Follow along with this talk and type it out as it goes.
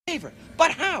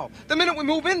But how? The minute we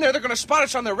move in there, they're going to spot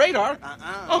us on their radar.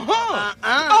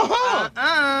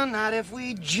 Not if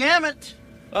we jam it.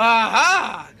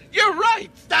 Aha! You're right.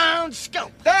 Down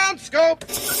scope. Down scope.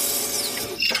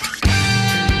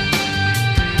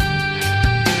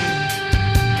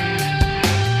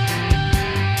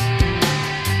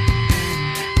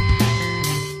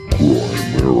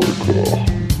 Grimerica.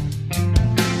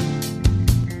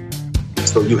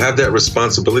 So you have that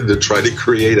responsibility to try to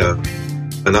create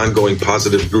an ongoing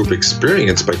positive group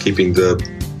experience by keeping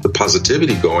the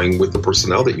positivity going with the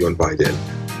personnel that you invite in.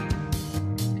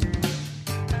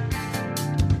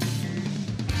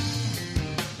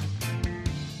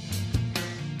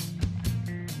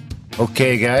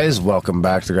 Okay, guys, welcome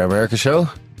back to the Grimerica Show.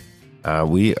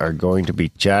 We are going to be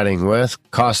chatting with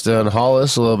Kosta and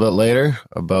Hollis a little bit later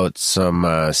about some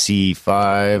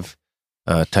C5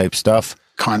 type stuff.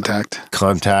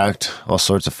 Contact, all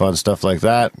sorts of fun stuff like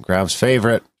that. Graham's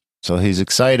favorite, so he's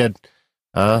excited.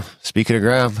 Speaking of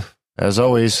Graham, as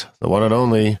always, the one and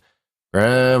only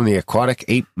Graham, the aquatic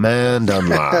ape man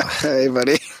Dunlop. Hey,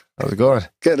 buddy. How's it going?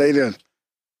 Good, how you doing?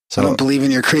 So, I don't believe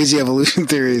in your crazy evolution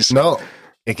theories. No,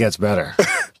 it gets better.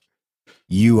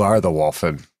 You are the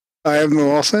wolfen. I am the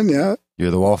dolphin, yeah. You're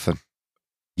the wolfen.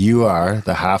 You are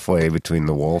the halfway between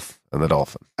the wolf and the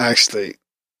dolphin. Actually,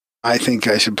 I think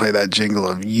I should play that jingle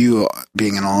of you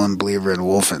being an all-in believer in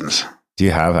wolfins. Do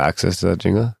you have access to that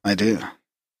jingle? I do.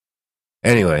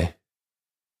 Anyway,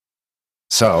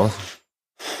 so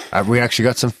we actually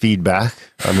got some feedback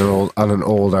on an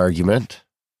old argument.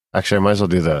 Actually, I might as well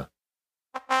do the...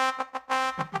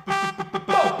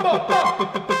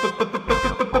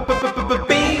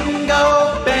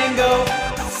 Bingo, bango,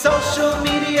 social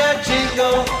media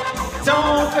jingle.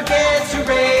 Don't forget to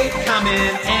rate,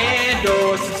 comment, and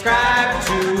or subscribe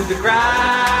to the Grimerica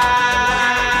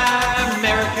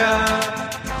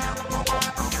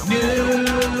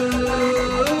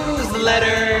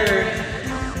newsletter.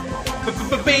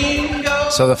 Bingo.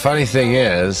 So the funny thing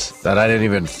is that I didn't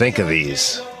even think of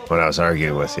these when I was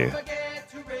arguing with you.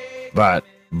 But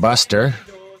Buster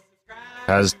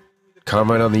has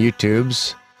commented on the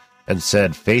YouTubes and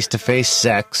said face-to-face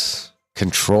sex,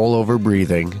 control over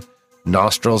breathing,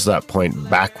 nostrils that point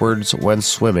backwards when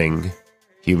swimming,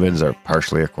 humans are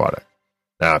partially aquatic.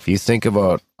 Now, if you think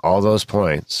about all those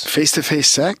points... Face-to-face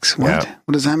sex? What? Yeah.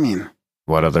 What does that mean?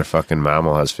 What other fucking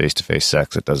mammal has face-to-face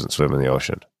sex that doesn't swim in the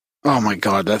ocean? Oh my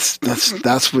God, that's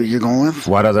what you're going with?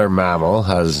 What other mammal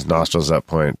has nostrils that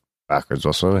point backwards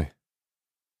while swimming?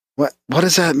 What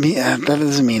does that mean? That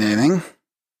doesn't mean anything.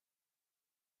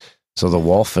 So the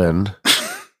wolfen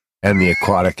and the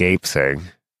aquatic ape thing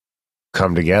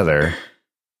come together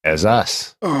as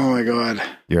us. Oh my God.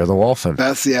 You're the wolfen.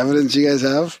 That's the evidence you guys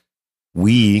have?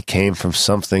 We came from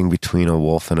something between a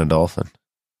wolf and a dolphin.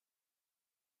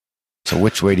 So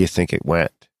which way do you think it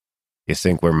went? Do you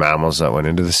think we're mammals that went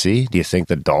into the sea? Do you think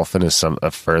the dolphin is a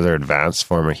further advanced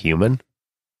form of human?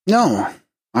 No,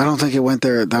 I don't think it went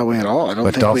there that way at all.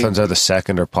 But dolphins are the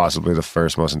second or possibly the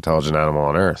first most intelligent animal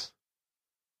on Earth.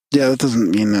 Yeah, that doesn't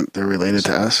mean that they're related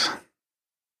to us.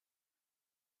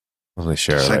 Well, they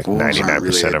share Just like wolves aren't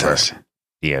 99% of our us.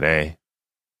 DNA.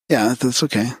 Yeah, that's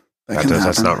okay.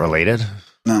 That's not related?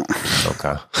 No.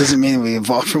 Okay. Doesn't mean we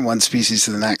evolved from one species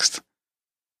to the next.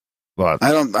 Well,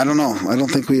 I don't know. I don't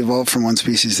think we evolved from one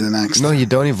species to the next. No, you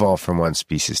don't evolve from one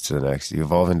species to the next. You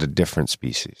evolve into different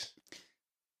species.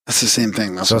 That's the same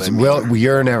thing. That's So what I mean.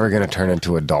 you're never going to turn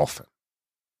into a dolphin.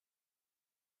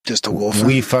 Just a wolf.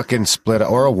 We fucking split,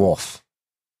 or a wolf.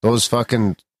 Those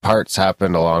fucking parts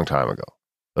happened a long time ago.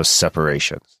 Those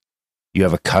separations. You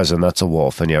have a cousin that's a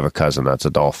wolf, and you have a cousin that's a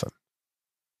dolphin.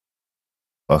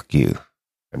 Fuck you.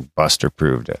 And Buster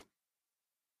proved it.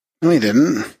 No, he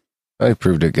didn't. He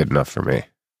proved it good enough for me.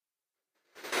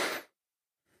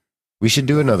 We should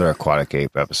do another aquatic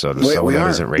ape episode of someone that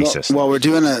isn't racist. Well, we're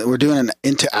doing an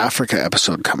Into Africa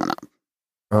episode coming up.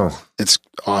 Oh, it's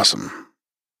awesome.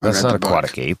 That's not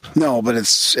aquatic ape. No, but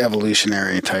it's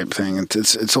evolutionary type thing.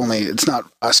 It's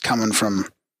not us coming from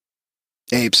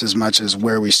apes as much as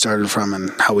where we started from and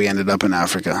how we ended up in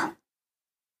Africa.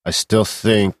 I still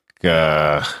think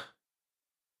the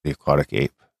aquatic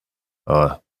ape.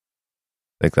 I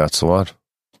think that's the one.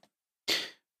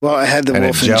 Well, I had the and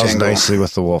wolfen it gels jingle. nicely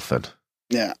with the wolfen.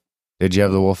 Yeah. Did you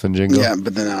have the wolfen jingle? Yeah,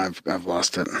 but then I've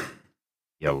lost it.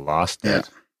 You lost Yeah. it?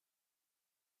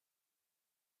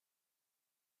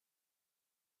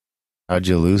 How'd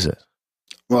you lose it?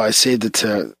 Well, I saved it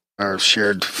to our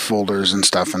shared folders and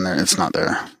stuff, and it's not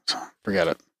there. So forget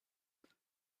it.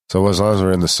 So as long as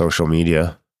we're in the social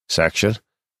media section,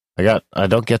 I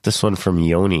don't get this one from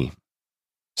Yoni.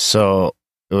 So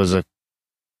it was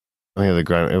Oh yeah,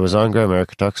 it was on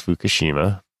Grimerica Talks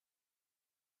Fukushima.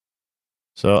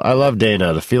 So I love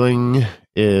Dana. The feeling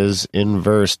is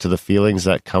inverse to the feelings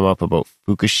that come up about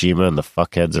Fukushima and the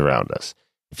fuckheads around us.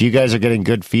 If you guys are getting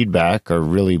good feedback or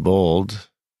really bold,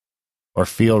 or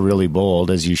feel really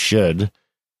bold, as you should,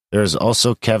 there's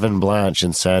also Kevin Blanche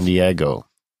in San Diego.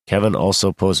 Kevin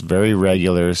also posts very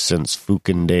regular since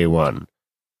Fukin Day 1.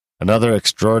 Another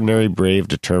extraordinary, brave,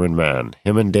 determined man.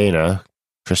 Him and Dana,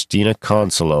 Christina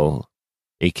Consolo,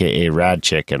 a.k.a. Rad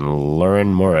Chick, and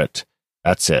Lauren Morit.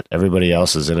 That's it. Everybody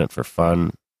else is in it for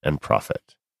fun and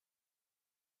profit.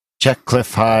 Check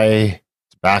Cliff High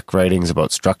back writings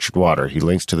about structured water. He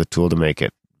links to the tool to make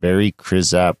it. Very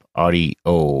Crizap audio.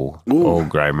 Oh,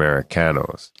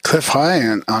 Grimericanos. Cliff High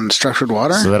on structured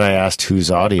water? So then I asked whose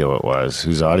audio it was,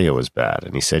 whose audio was bad.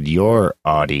 And he said, your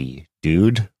audio,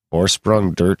 dude.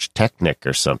 Orsprung Dirch Technic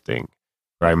or something.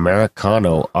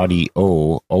 Grimericano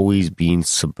audio, always being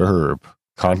superb.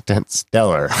 Content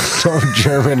stellar. No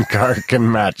German car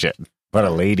can match it, but a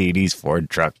late 80s Ford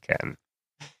truck can.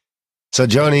 So,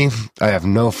 Joni, I have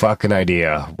no fucking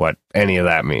idea what any of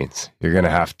that means. You're going to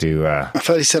have to... I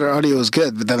thought he said our audio was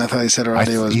good, but then I thought he said our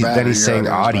audio was bad. Then he's saying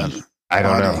audio. I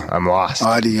don't know. I'm lost.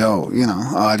 Audio,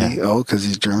 audio, because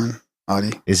he's German.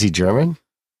 Audio. Is he German?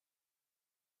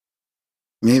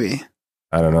 Maybe.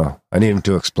 I don't know. I need him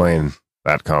to explain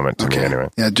that comment to me anyway.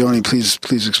 Yeah, Joni,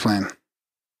 please explain.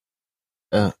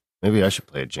 Maybe I should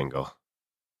play a jingle.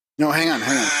 No, hang on.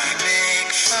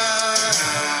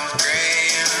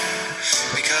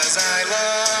 Because I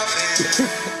love him.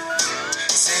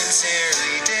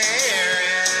 Sincerely,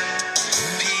 Darren.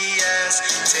 P.S.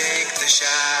 Take the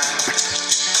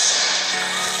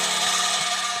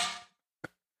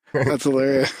shot. That's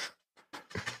hilarious.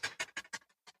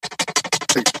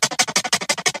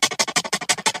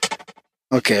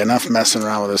 Okay, enough messing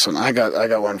around with this one. I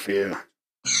got one for you.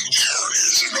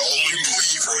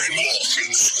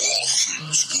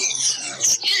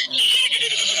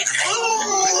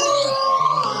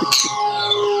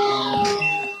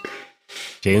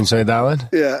 James made that one?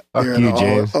 Yeah. Fuck you,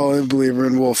 James. Only believer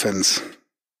in wolfins.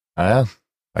 I am.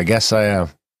 I guess I am.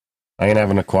 I'm going to have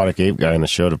an aquatic ape guy on the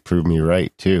show to prove me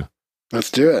right, too.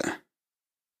 Let's do it.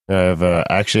 I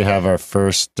actually have our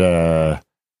first SpeakPipe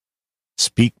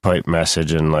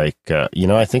message, and I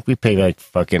think we pay like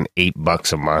fucking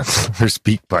 $8 a month for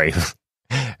SpeakPipe,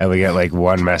 and we get like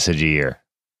one message a year.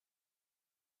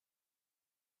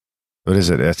 What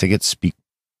is it? I think it's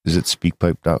Is it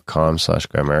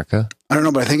speakpipe.com/Grimerica? I don't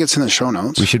know, but I think it's in the show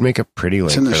notes. We should make a pretty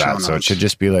link for that. So it should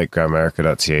just be like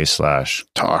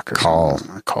Grimerica.ca/talk or call.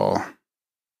 Okay,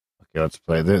 let's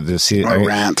play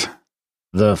rant.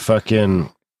 The fucking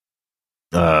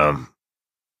the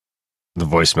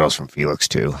voicemails from Felix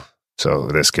too. So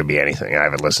this could be anything. I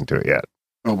haven't listened to it yet.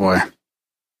 Oh boy.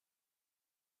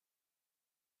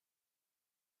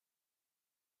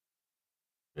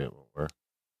 It won't work.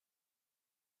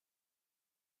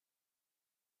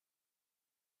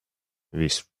 Maybe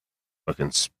fucking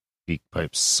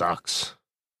SpeakPipe sucks.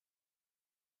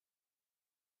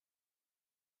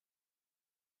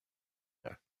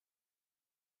 Yeah.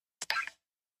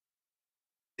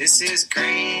 This is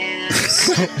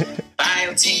Grant's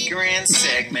bio-tinkering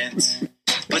segment.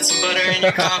 Put some butter in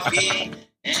your coffee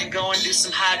and go and do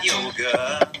some hot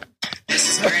yoga. This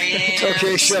is Grant's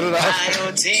okay, shut it off.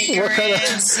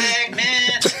 bio-tinkering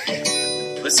segment.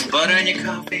 Put some butter in your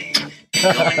coffee and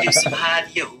go and do some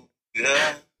hot yoga.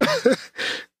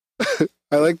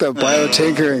 I like that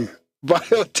bio-tinkering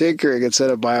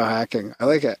instead of biohacking. I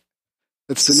like it.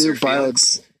 It's the new bio.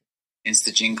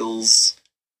 Insta Jingles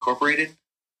Incorporated.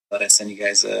 Thought I'd send you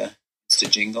guys a Insta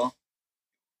Jingle.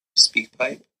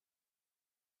 SpeakPipe.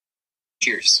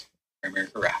 Cheers.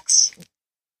 Grimerica rocks.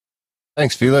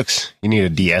 Thanks, Felix. You need a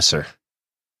de-esser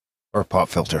or a pop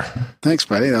filter. Thanks,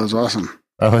 buddy. That was awesome.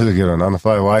 That was a good one on the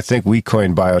fly. Well, I think we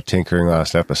coined bio-tinkering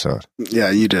last episode.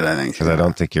 Yeah, you did, I think. Because I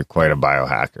don't think you're quite a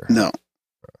biohacker. No.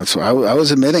 That's why I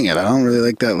was admitting it. I don't really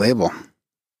like that label.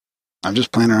 I'm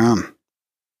just playing around.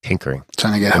 Tinkering.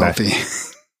 Trying to get healthy.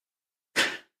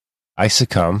 I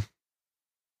succumb.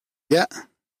 Yeah.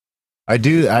 I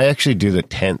actually do the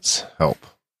tense help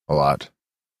a lot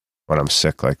when I'm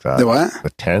sick like that. The what?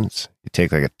 The tense. You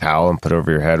take like a towel and put it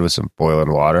over your head with some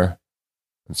boiling water.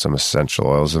 Some essential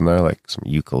oils in there, like some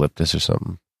eucalyptus or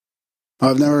something.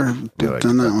 Oh, I've never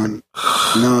done that one.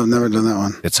 No, I've never done that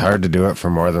one. It's hard to do it for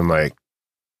more than like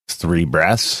 3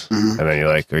 breaths. Mm-hmm. And then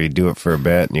you do it for a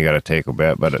bit and you got to take a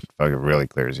bit, but it fucking really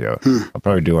clears you out. I'll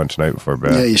probably do one tonight before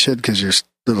bed. Yeah, you should because you're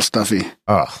a little stuffy.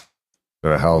 Oh,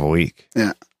 been a hell of a week.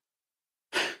 Yeah.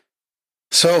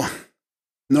 So,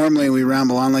 Normally we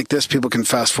ramble on like this. People can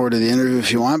fast forward to the interview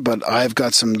if you want, but I've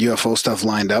got some UFO stuff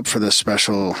lined up for this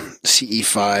special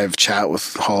CE5 chat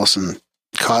with Hollis and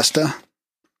Kosta.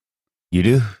 You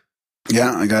do?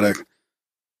 Yeah, I got a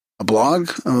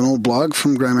blog, an old blog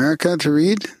from Grimerica to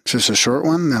read. It's just a short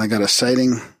one. Then I got a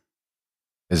sighting.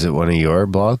 Is it one of your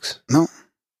blogs? No.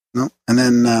 And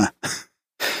then I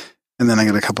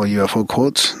got a couple of UFO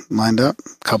quotes lined up.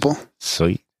 Couple.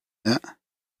 Sweet. Yeah.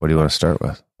 What do you want to start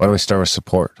with? Why don't we start with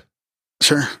support?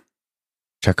 Sure.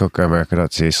 Check out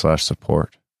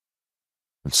grimerica.ca/support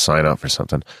and sign up for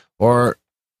something. Or,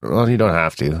 well, you don't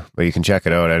have to, but you can check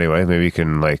it out anyway. Maybe you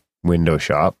can like window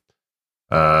shop.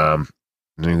 And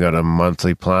you got a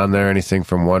monthly plan there, anything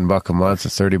from $1 a month to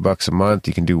 $30 a month.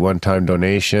 You can do one-time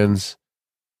donations,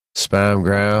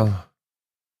 spamgram.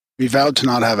 We vowed to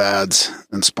not have ads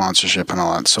and sponsorship and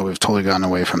all that, so we've totally gone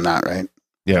away from that, right?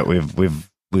 Yeah, we've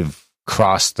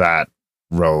crossed that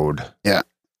road. Yeah.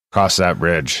 Crossed that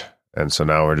bridge. And so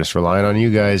now we're just relying on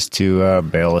you guys to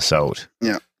bail us out.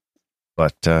 Yeah.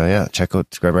 But yeah, check out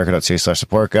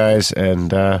grimerica.ca/support, guys,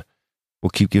 and we'll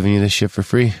keep giving you this shit for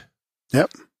free.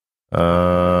 Yep.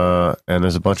 And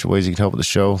there's a bunch of ways you can help with the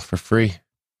show for free.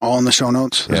 All in the show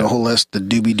notes. There's a whole list, the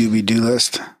doobie-doobie-doo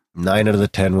list. 9 out of the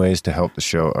 10 ways to help the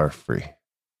show are free.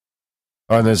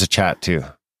 Oh, and there's a chat too.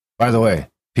 By the way,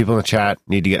 people in the chat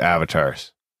need to get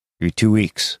avatars. Give you 2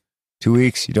 weeks. 2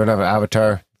 weeks, you don't have an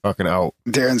avatar, fucking out.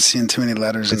 Darren's seeing too many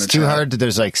letters in the chat. It's too hard.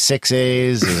 There's like 6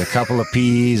 A's, there's a couple of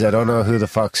P's. I don't know who the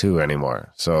fuck's who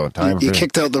anymore. So You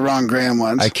kicked out the wrong Graham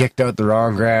once. I kicked out the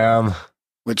wrong Graham.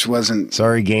 Which wasn't...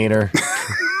 Sorry, Gainer.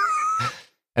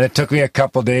 And it took me a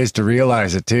couple days to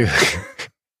realize it too.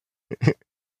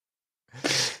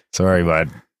 Sorry, bud.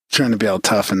 Trying to be all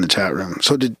tough in the chat room.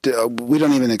 So we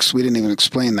didn't even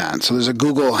explain that. So there's a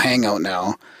Google Hangout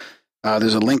now.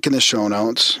 There's a link in the show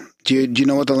notes. Do you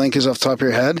know what the link is off the top of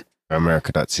your head?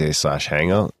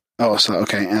 America.ca/hangout. Oh, so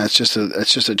okay, and it's just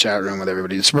a chat room with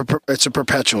everybody. It's a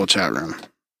perpetual chat room.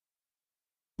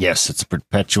 Yes, it's a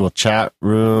perpetual chat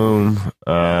room.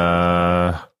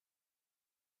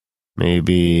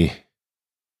 Maybe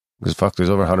because there's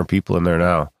over 100 people in there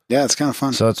now. Yeah, it's kind of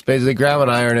fun. So it's basically Graham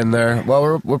and I are in there.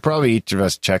 Well, we're probably each of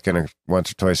us checking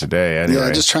once or twice a day anyway.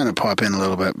 Yeah, just trying to pop in a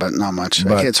little bit, but not much.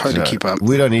 But, it's hard to keep up.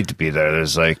 We don't need to be there.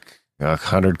 There's like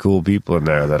 100 cool people in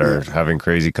there that are having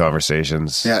crazy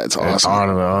conversations. Yeah, it's awesome.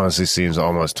 It honestly seems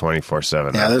almost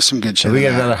 24/7. Yeah, there's some good shit. If we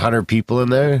get another 100 people in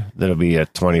there, that'll be a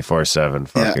 24/7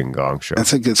 fucking gong show. That's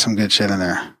some good shit in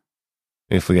there.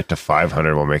 If we get to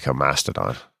 500, we'll make a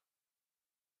Mastodon.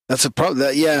 That's a problem.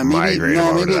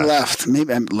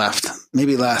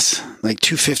 Maybe less. Like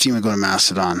 250 would go to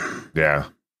Mastodon. Yeah.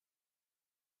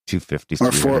 250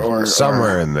 or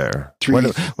somewhere in there.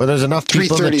 Well, there's enough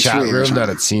people in the chat room that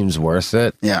it seems worth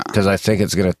it. Yeah. Because I think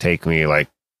it's going to take me like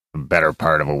the better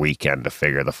part of a weekend to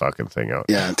figure the fucking thing out.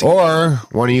 Yeah. Or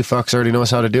one of you fucks already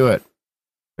knows how to do it.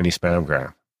 And you spam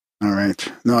Graham. All right.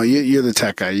 No, you're the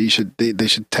tech guy. They should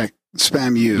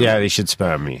spam you. Yeah, they should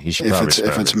spam me. You should probably spam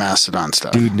if it's me. Mastodon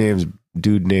stuff. Dude's name's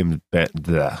Dude's name's Ben's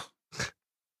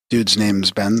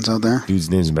out there. Dude's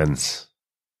name's Ben's.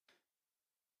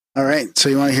 All right. So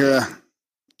you want to hear a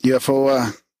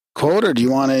UFO quote, or do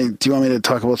you want me to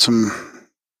talk about some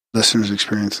listeners'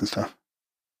 experience and stuff?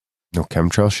 No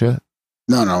chemtrail shit?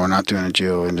 No, we're not doing a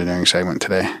geoengineering segment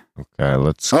today. Okay,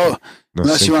 let's.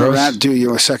 Unless you want to do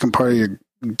your second part of your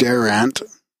dare rant.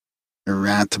 Your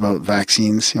rant about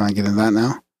vaccines. You want to get into that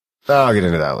now? I'll get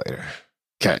into that later.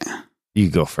 Okay. You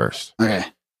go first. Okay.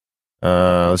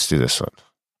 Let's do this one.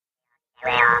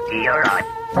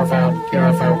 Profound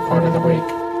UFO quote of the week.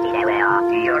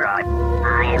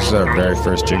 This is our very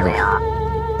first jingle.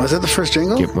 Was it the first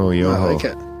jingle? Gitmo Yoho. I like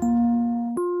it.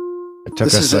 It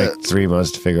took us like 3 months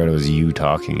to figure out it was you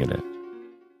talking in it.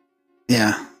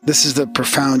 Yeah. This is the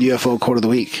profound UFO quote of the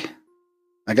week.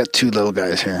 I got 2 little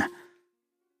guys here.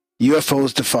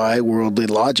 UFOs defy worldly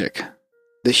logic.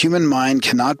 The human mind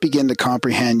cannot begin to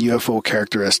comprehend UFO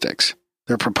characteristics.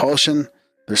 Their propulsion,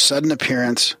 their sudden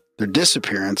appearance, their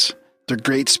disappearance, their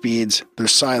great speeds, their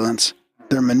silence,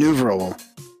 their maneuverable,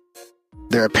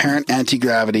 their apparent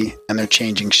anti-gravity, and their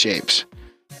changing shapes.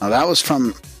 Now that was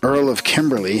from Earl of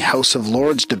Kimberley, House of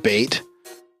Lords debate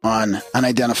on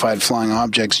unidentified flying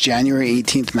objects, January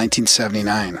 18th,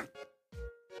 1979.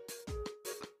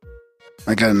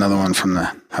 I got another one from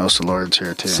the House of Lords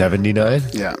here, too. 79?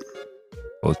 Yeah.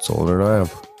 Oh, it's older than I am.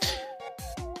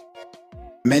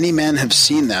 Many men have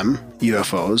seen them,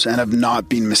 UFOs, and have not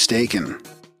been mistaken.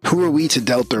 Who are we to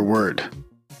doubt their word?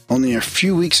 Only a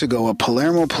few weeks ago, a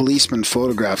Palermo policeman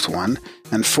photographed one,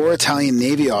 and 4 Italian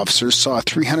Navy officers saw a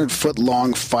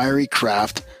 300-foot-long fiery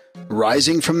craft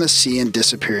rising from the sea and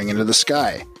disappearing into the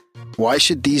sky. Why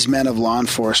should these men of law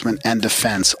enforcement and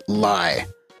defense lie?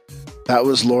 That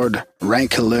was Lord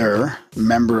Rankeleur,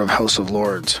 member of House of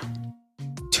Lords.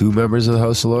 2 members of the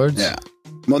House of Lords? Yeah.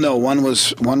 Well, no, one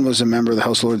was a member of the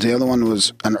House of Lords. The other one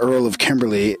was an Earl of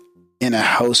Kimberley in a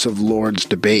House of Lords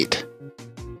debate.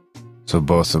 So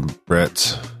both of them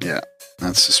Brits. Yeah,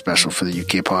 that's special for the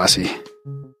UK posse.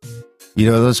 You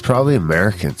know, that's probably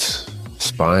Americans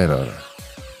spying on her.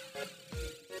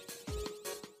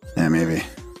 Yeah, maybe.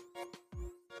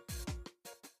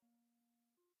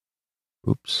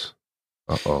 Oops.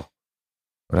 Uh-oh.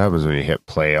 What happens when you hit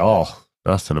play all?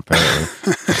 Nothing,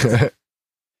 apparently.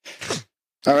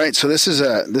 All right, so this is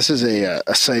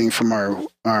a sighting from our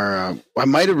I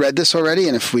might have read this already,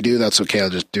 and if we do, that's okay. I'll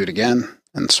just do it again.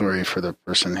 And sorry for the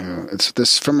person who it's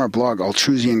this from our blog,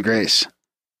 Altrusian Grace,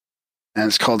 and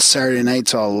it's called Saturday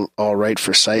Nights All Right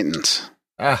for Sightings.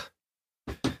 Ah,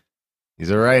 he's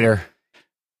a writer.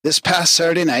 This past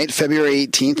Saturday night, February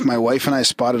 18th, my wife and I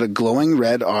spotted a glowing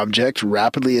red object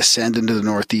rapidly ascend into the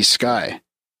northeast sky.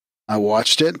 I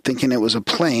watched it, thinking it was a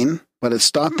plane, but it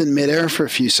stopped in midair for a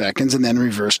few seconds and then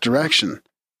reversed direction.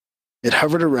 It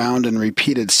hovered around and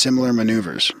repeated similar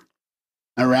maneuvers.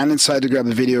 I ran inside to grab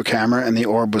the video camera and the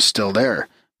orb was still there,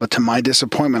 but to my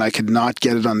disappointment, I could not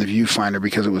get it on the viewfinder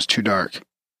because it was too dark.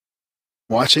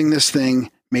 Watching this thing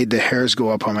made the hairs go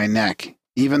up on my neck,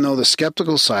 even though the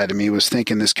skeptical side of me was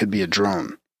thinking this could be a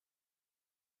drone.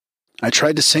 I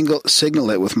tried to signal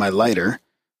it with my lighter,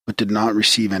 but did not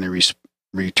receive any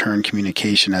return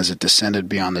communication as it descended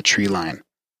beyond the tree line.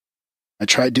 I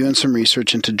tried doing some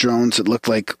research into drones that looked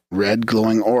like red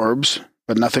glowing orbs,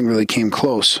 but nothing really came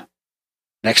close.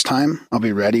 Next time, I'll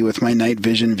be ready with my night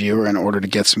vision viewer in order to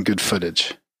get some good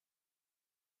footage.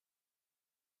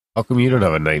 How come you don't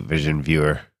have a night vision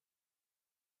viewer?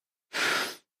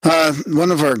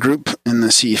 One of our group in the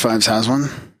CE5s has one.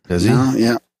 Does he?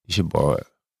 Yeah. You should borrow it.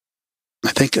 I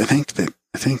think,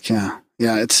 yeah.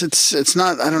 Yeah, it's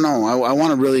not, I don't know. I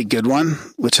want a really good one,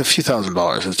 which a few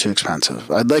 $1,000s is too expensive.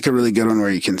 I'd like a really good one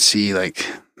where you can see like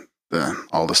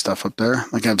all the stuff up there.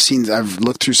 Like I've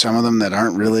looked through some of them that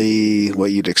aren't really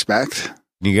what you'd expect. Can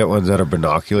you get ones that are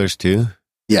binoculars too?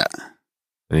 Yeah.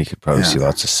 And you could probably see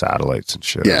lots of satellites and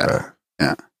shit. Yeah.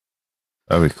 Yeah.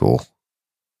 That'd be cool.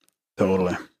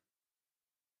 Totally.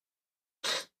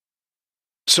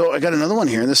 So I got another one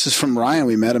here. This is from Ryan.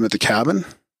 We met him at the cabin.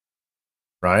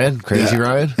 Ryan? Crazy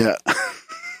Ryan? Yeah.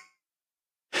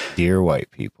 Dear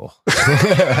white people.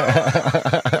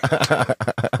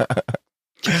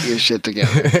 Get your shit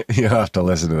together. You'll have to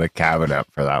listen to the cabin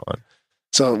app for that one.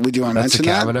 So would you want to mention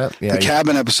the cabin that? App? Yeah, the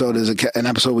cabin episode is an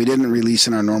episode we didn't release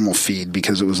in our normal feed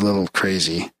because it was a little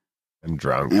crazy. And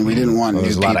drunk. And we didn't want new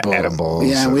people. A lot of edibles.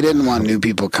 Yeah, we didn't want new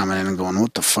people coming in and going,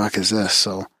 what the fuck is this?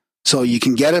 So you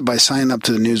can get it by signing up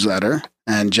to the newsletter,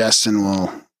 and Justin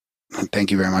will.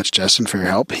 Thank you very much, Justin, for your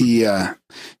help. He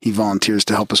volunteers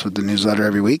to help us with the newsletter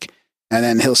every week, and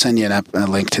then he'll send you a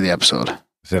link to the episode.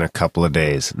 Within a couple of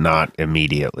days, not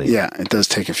immediately. Yeah, it does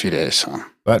take a few days. So,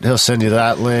 but he'll send you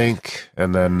that link,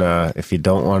 and then if you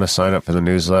don't want to sign up for the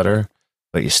newsletter,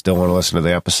 but you still want to listen to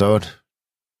the episode,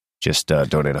 just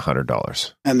donate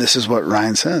 $100. And this is what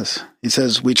Ryan says. He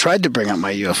says, we tried to bring up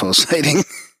my UFO sighting.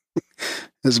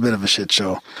 It was a bit of a shit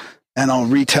show. And I'll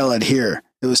retell it here.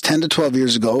 It was 10 to 12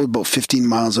 years ago, about 15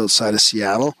 miles outside of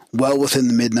Seattle, well within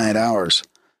the midnight hours.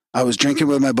 I was drinking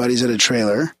with my buddies at a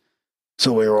trailer,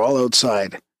 so we were all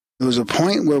outside. There was a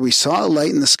point where we saw a light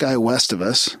in the sky west of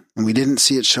us, and we didn't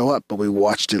see it show up, but we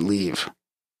watched it leave.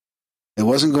 It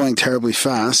wasn't going terribly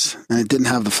fast, and it didn't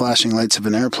have the flashing lights of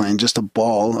an airplane, just a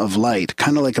ball of light,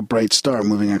 kind of like a bright star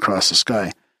moving across the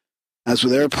sky. As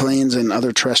with airplanes and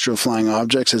other terrestrial flying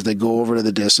objects, as they go over to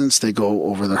the distance, they go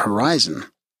over the horizon.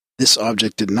 This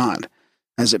object did not.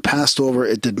 As it passed over,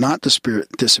 it did not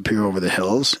disappear over the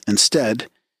hills. Instead,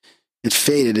 it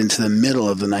faded into the middle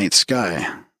of the night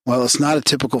sky. While it's not a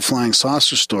typical flying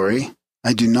saucer story,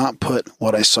 I do not put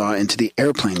what I saw into the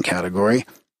airplane category.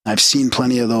 I've seen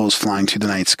plenty of those flying through the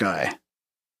night sky.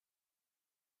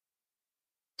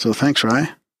 So thanks, Ryan.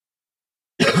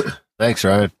 Thanks,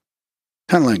 Ryan.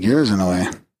 Kind of like yours in a way.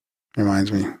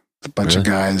 Reminds me. A bunch of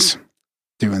guys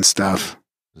doing stuff.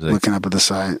 Looking up at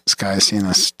the sky, seeing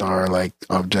a star-like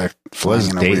object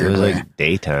flying in a weird way. It was like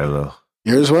daytime, though.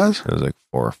 Yours was? It was like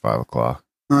 4 or 5 o'clock.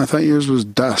 No, I thought yours was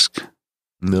dusk.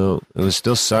 No, it was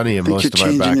still sunny in most of my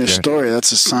backyard. You're changing your story.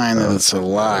 That's a sign that it's a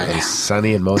lie. It was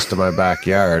sunny in most of my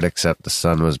backyard, except the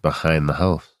sun was behind the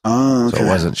house. Oh, okay. So it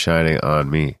wasn't shining on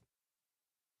me.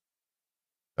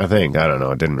 I don't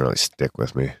know, it didn't really stick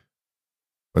with me.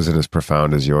 Wasn't as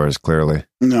profound as yours, clearly.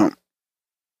 No.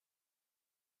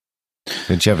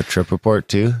 Didn't you have a trip report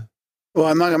too? Well,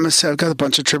 I'm going to say I've got a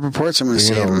bunch of trip reports. I'm going to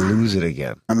You're save going to them. lose it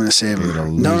again. I'm going to save You're them.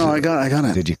 gonna lose No, it. I got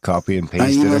it. Did you copy and paste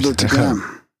I emailed it to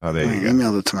Graham. Oh, there I you go.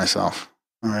 emailed it to myself.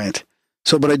 All right.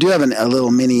 So, but I do have a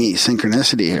little mini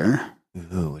synchronicity here.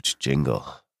 Ooh, which jingle?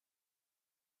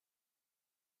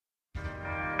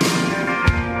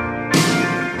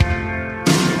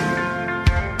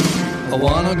 I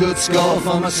want a good score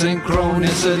for my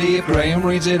synchronicity. If Graham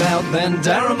reads it out, then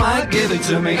Darren might give it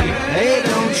to me. Hey,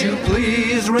 don't you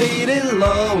please read it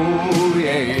low,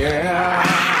 yeah.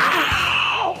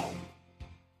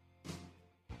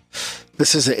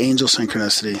 This is the angel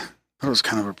synchronicity. That was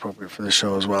kind of appropriate for the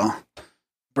show as well.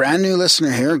 Brand new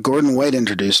listener here. Gordon White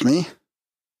introduced me.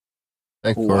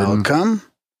 Thanks, Gordon. Welcome.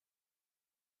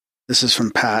 This is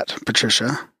from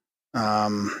Patricia.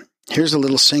 Here's a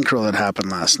little synchro that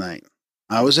happened last night.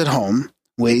 I was at home,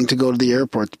 waiting to go to the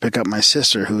airport to pick up my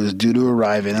sister, who is due to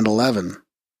arrive in at 11.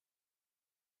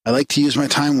 I like to use my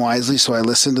time wisely, so I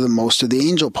listened to the most of the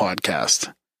Angel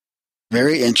podcast.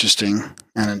 Very interesting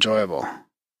and enjoyable.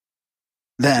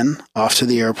 Then, off to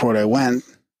the airport I went,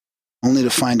 only to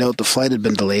find out the flight had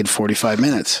been delayed 45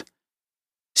 minutes.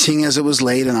 Seeing as it was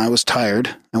late and I was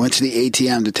tired, I went to the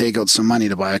ATM to take out some money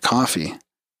to buy a coffee.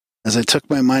 As I took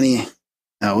my money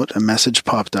out, a message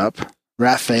popped up.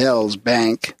 Raphael's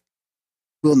bank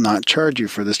will not charge you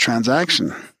for this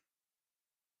transaction.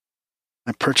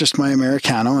 I purchased my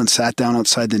Americano and sat down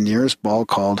outside the nearest ball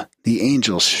called the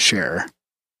Angels Share.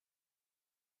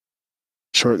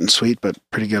 Short and sweet, but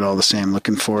pretty good all the same.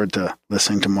 Looking forward to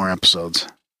listening to more episodes.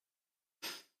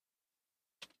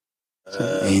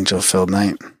 Angel-filled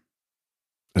night.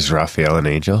 Is Raphael an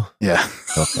angel? Yeah.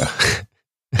 Okay.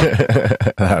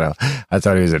 I don't know. I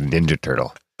thought he was a Ninja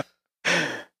Turtle.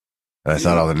 I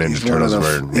thought all the Ninja Turtles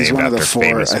were named after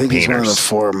famous I think he's one of the painters.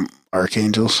 4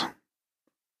 archangels.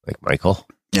 Like Michael?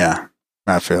 Yeah.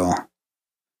 Raphael.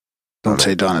 Don't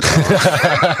say Donatello.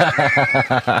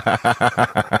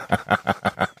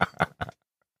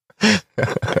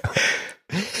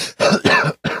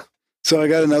 So I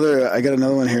got another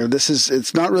one here.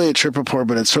 It's not really a trip report,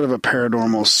 but it's sort of a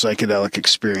paranormal psychedelic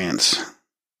experience.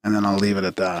 And then I'll leave it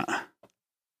at that.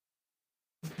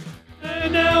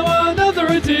 And now another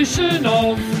edition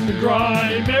of the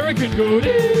Grimerica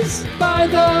goodies by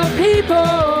the people,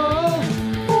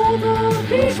 for the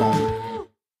people.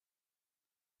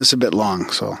 It's a bit long,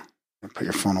 so put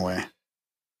your phone away.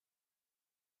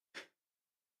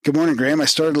 Good morning, Graham. I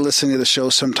started listening to the show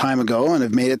some time ago and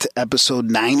have made it to episode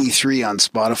 93 on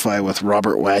Spotify with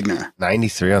Robert Wagner.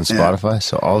 93 on Spotify?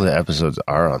 So all the episodes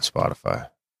are on Spotify.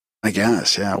 I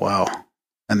guess, yeah, wow.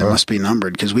 And they must be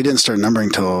numbered, because we didn't start numbering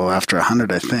till after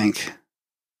 100, I think.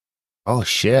 Oh,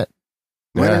 shit.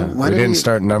 Why Yeah, did- we didn't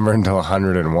start numbering until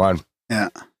 101. Yeah.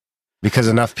 Because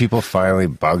enough people finally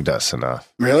bugged us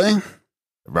enough. Really?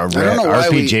 I don't know why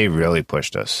RPJ really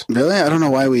pushed us. Really? I don't know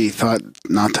why we thought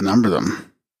not to number them.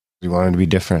 We wanted to be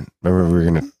different. Remember, we were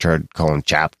going to try to call them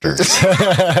chapters. I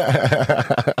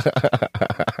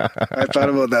thought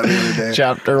about that the other day.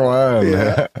 Chapter 1.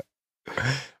 Yeah.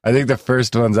 I think the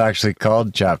first one's actually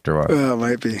called Chapter 1. It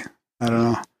might be. I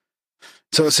don't know.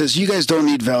 So it says, you guys don't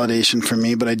need validation from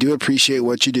me, but I do appreciate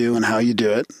what you do and how you do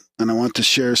it. And I want to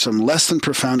share some less than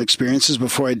profound experiences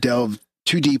before I delve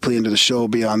too deeply into the show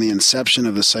beyond the inception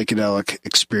of the psychedelic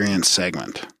experience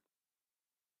segment.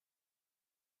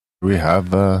 Do we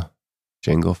have a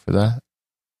jingle for that?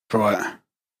 For what?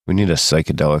 We need a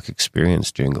psychedelic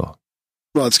experience jingle.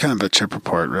 Well, it's kind of a trip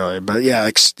report, really. But yeah,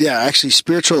 actually,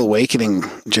 spiritual awakening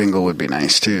jingle would be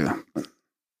nice, too.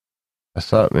 I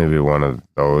thought maybe one of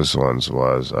those ones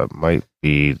was, might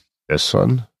be this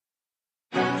one.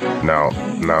 No,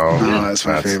 that's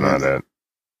my favorite. not it.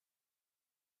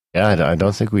 Yeah, I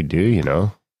don't think we do, you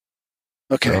know.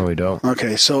 Okay. No, we don't.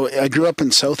 Okay, so I grew up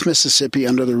in South Mississippi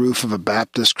under the roof of a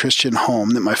Baptist Christian home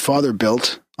that my father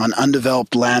built on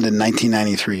undeveloped land in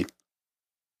 1993.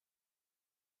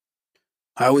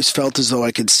 I always felt as though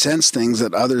I could sense things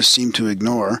that others seem to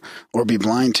ignore or be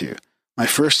blind to. My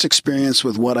first experience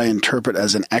with what I interpret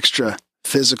as an extra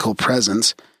physical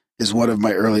presence is one of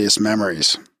my earliest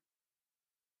memories.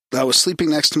 I was sleeping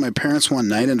next to my parents one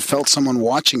night and felt someone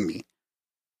watching me.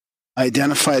 I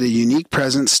identified a unique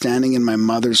presence standing in my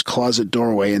mother's closet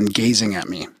doorway and gazing at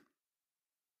me.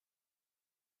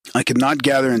 I could not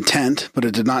gather intent, but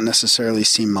it did not necessarily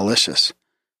seem malicious.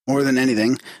 More than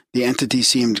anything, the entity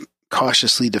seemed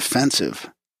cautiously defensive.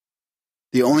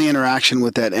 The only interaction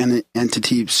with that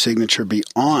entity signature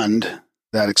beyond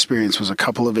that experience was a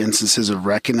couple of instances of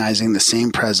recognizing the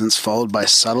same presence, followed by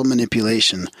subtle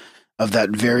manipulation of that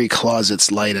very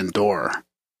closet's light and door.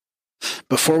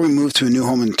 Before we moved to a new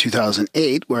home in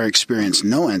 2008, where I experienced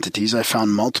no entities, I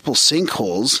found multiple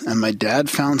sinkholes, and my dad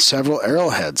found several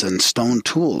arrowheads and stone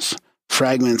tools,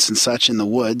 fragments and such in the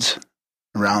woods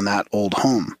around that old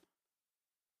home.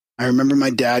 I remember my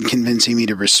dad convincing me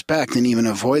to respect and even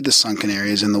avoid the sunken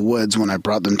areas in the woods when I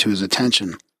brought them to his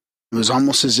attention. It was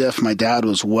almost as if my dad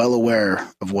was well aware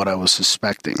of what I was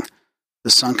suspecting. The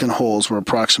sunken holes were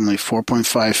approximately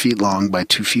 4.5 feet long by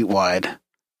 2 feet wide,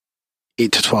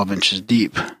 8 to 12 inches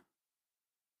deep.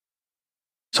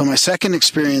 So my second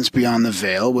experience beyond the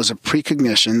veil was a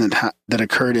precognition that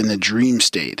occurred in the dream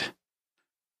state.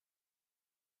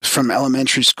 From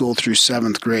elementary school through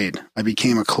 7th grade, I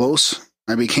became close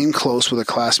with a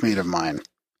classmate of mine.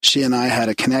 She and I had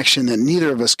a connection that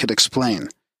neither of us could explain.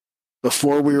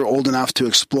 Before we were old enough to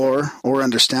explore or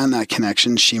understand that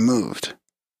connection, she moved.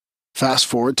 Fast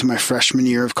forward to my freshman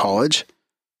year of college,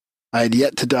 I had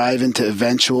yet to dive into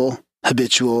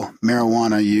habitual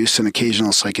marijuana use and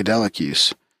occasional psychedelic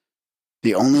use.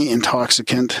 The only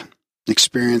intoxicant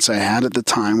experience I had at the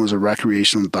time was a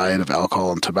recreational diet of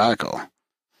alcohol and tobacco.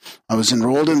 I was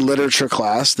enrolled in literature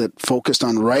class that focused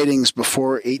on writings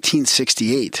before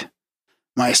 1868.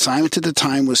 My assignment at the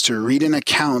time was to read an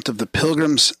account of the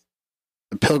pilgrim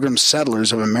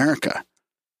settlers of America.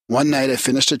 One night I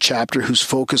finished a chapter whose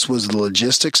focus was the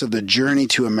logistics of the journey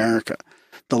to America.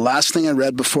 The last thing I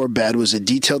read before bed was a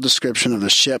detailed description of the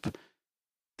ship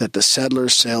that the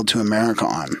settlers sailed to America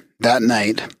on. That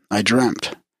night, I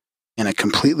dreamt, in a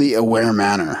completely aware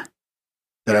manner,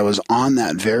 that I was on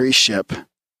that very ship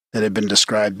that had been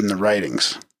described in the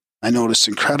writings. I noticed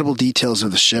incredible details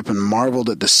of the ship and marveled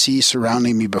at the sea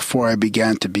surrounding me before I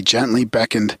began to be gently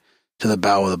beckoned to the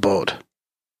bow of the boat.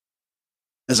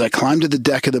 As I climbed to the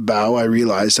deck of the bow, I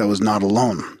realized I was not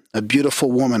alone. A beautiful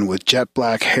woman with jet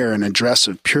black hair and a dress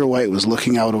of pure white was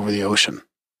looking out over the ocean.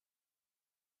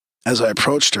 As I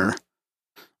approached her,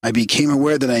 I became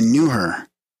aware that I knew her.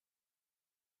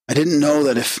 I didn't know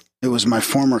that if it was my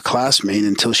former classmate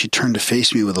until she turned to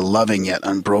face me with a loving yet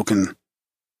unbroken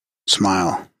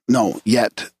smile. No,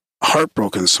 yet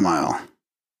heartbroken smile.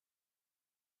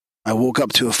 I woke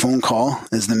up to a phone call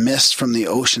as the mist from the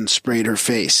ocean sprayed her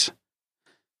face.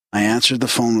 I answered the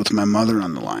phone with my mother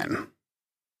on the line.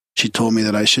 She told me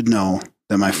that I should know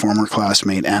that my former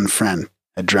classmate and friend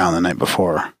had drowned the night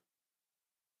before.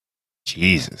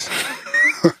 Jesus.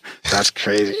 That's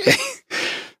crazy.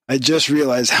 I just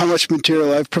realized how much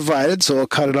material I've provided, so I'll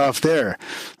cut it off there.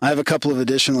 I have a couple of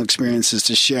additional experiences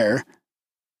to share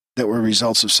that were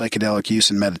results of psychedelic use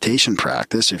and meditation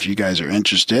practice. If you guys are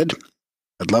interested,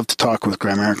 I'd love to talk with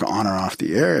Grimerica on or off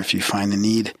the air if you find the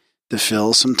need to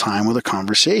fill some time with a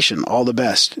conversation. All the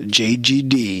best,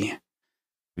 JGD.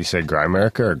 You said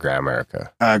Grimerica or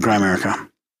Grimerica? Grimerica.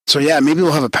 So yeah, maybe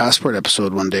we'll have a passport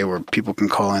episode one day where people can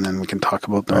call in and we can talk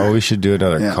about that. Oh, we should do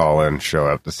another call-in show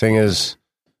up. The thing is,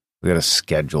 we got to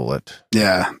schedule it.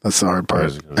 Yeah, that's the hard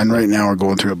part. And right now we're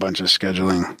going through a bunch of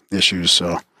scheduling issues,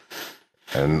 so.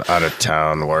 And out of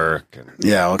town work. And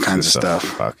yeah, all kinds of stuff.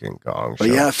 Fucking gong But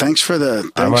show. yeah, thanks for the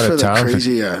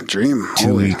crazy dream.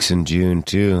 2 weeks in June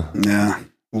too. Yeah.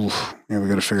 Oof. Yeah, we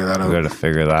got to figure that out. We got to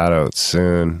figure that out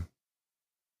soon.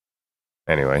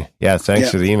 Anyway, yeah,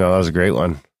 thanks for the email. That was a great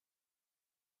one.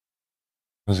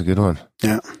 That was a good one.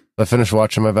 Yeah. I finished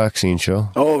watching my vaccine show.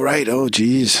 Oh, right. Oh,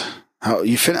 geez. How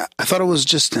you I thought it was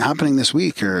just happening this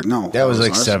week, or no? Yeah, it was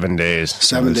like 7 days.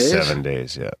 7 days? 7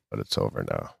 days, yeah. But it's over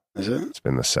now. Is it? It's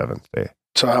been the 7th day.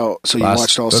 So you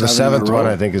watched all 7 the 7th in a row? one,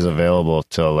 I think, is available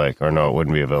till it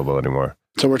wouldn't be available anymore.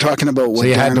 So we're talking about what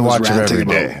you Dan had to was watch them every ranting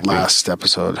day. about last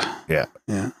episode. Yeah.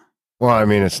 Yeah. Well, I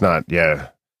mean, it's not,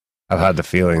 I've had the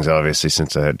feelings, obviously,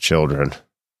 since I had children.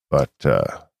 But,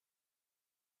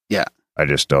 yeah. I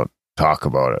just don't talk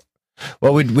about it.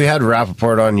 Well, we had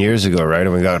Rappaport on years ago, right?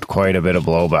 And we got quite a bit of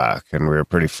blowback, and we were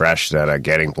pretty fresh then at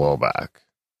getting blowback.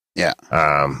 Yeah.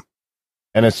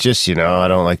 And it's just, I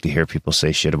don't like to hear people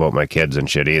say shit about my kids and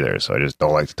shit either, so I just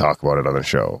don't like to talk about it on the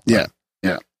show. Yeah.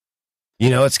 Yeah.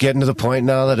 It's getting to the point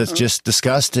now that it's just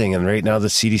disgusting, and right now the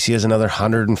CDC has another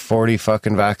 140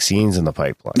 fucking vaccines in the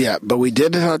pipeline. Yeah, but we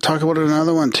did talk about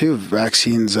another one too.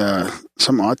 Vaccines,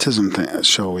 some autism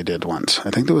show we did once. I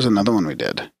think there was another one we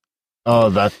did.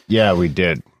 Oh, we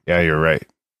did. Yeah, you're right.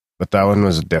 But that one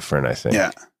was different, I think.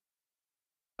 Yeah.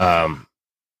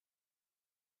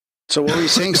 So what were you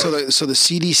saying? So the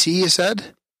CDC, you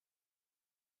said?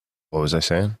 What was I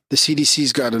saying? The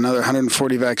CDC's got another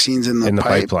 140 vaccines in the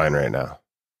pipeline right now.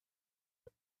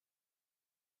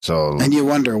 So, and you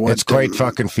wonder what it's quite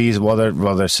fucking feasible.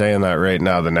 They're saying that right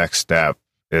now. The next step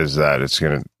is that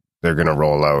they're gonna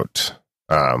roll out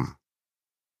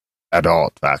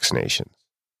adult vaccinations.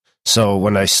 So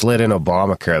when they slid in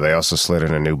Obamacare, they also slid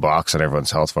in a new box on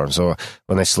everyone's health form. So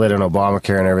when they slid in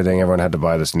Obamacare and everything, everyone had to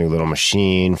buy this new little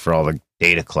machine for all the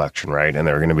data collection, right? And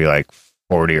they were going to be like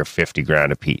 40 or 50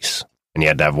 grand a piece. And you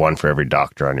had to have one for every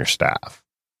doctor on your staff.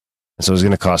 And so it was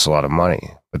going to cost a lot of money.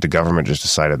 But the government just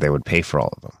decided they would pay for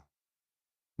all of them.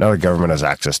 Now the government has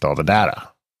access to all the data.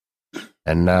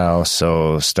 And now,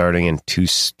 so starting in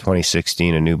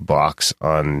 2016, a new box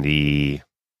on the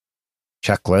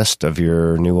checklist of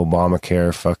your new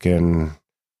Obamacare fucking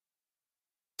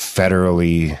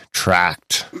federally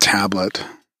tracked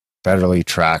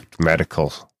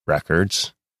medical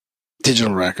records.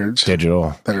 Digital records.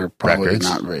 Digital that are probably records.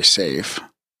 Not very safe.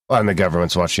 Well, and the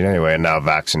government's watching anyway. And now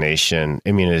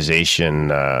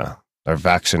immunization, or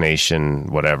vaccination,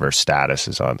 whatever status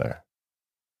is on there.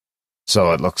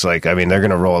 So it looks like, they're going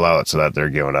to roll out so that they're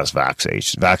giving us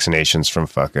vaccinations from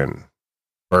fucking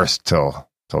birth till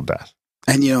death.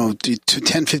 And,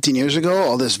 10, 15 years ago,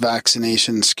 all this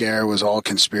vaccination scare was all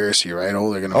conspiracy, right?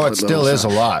 Oh, they're going to it still is a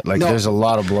lot. There's a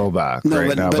lot of blowback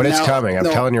now. But it's now, coming. I'm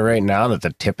telling you right now that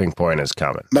the tipping point is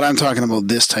coming. But I'm talking about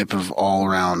this type of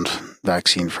all-around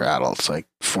vaccine for adults, like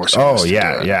forcing us to do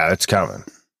it. Yeah, it's coming.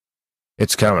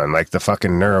 It's coming. Like the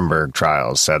fucking Nuremberg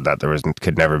trials said that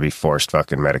could never be forced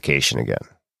fucking medication again.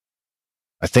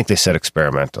 I think they said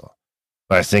experimental.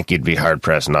 But I think you'd be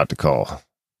hard-pressed not to call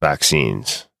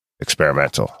vaccines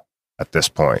experimental at this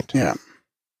point. Yeah.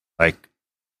 Like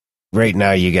right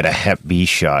now you get a Hep B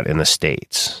shot in the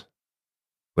States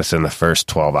within the first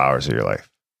 12 hours of your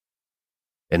life.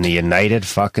 In the United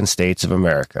fucking States of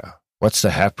America, what's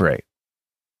the Hep rate?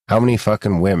 How many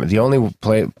fucking women? The only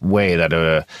way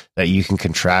that you can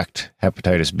contract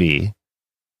hepatitis B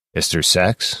is through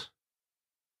sex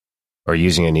or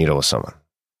using a needle with someone.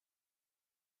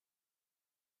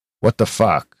 What the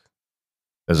fuck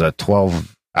does a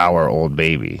 12-hour-old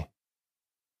baby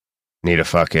need a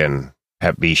fucking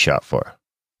Hep B shot for?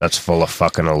 That's full of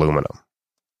fucking aluminum.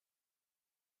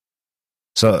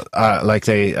 So, I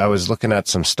was looking at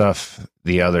some stuff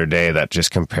the other day that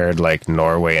just compared like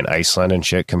Norway and Iceland and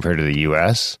shit compared to the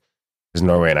U.S. Because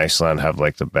Norway and Iceland have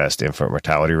like the best infant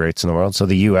mortality rates in the world. So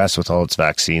the U.S. with all its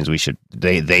vaccines,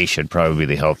 they should probably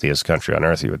be the healthiest country on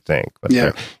earth, you would think. But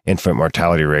their infant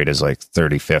mortality rate is like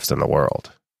 35th in the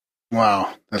world.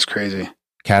 Wow, that's crazy.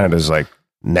 Canada's like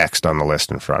next on the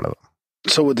list in front of them.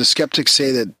 So would the skeptics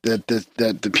say that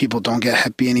the people don't get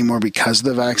Hep B anymore because of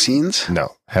the vaccines?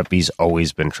 No, Hep B's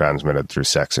always been transmitted through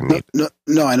sex and need.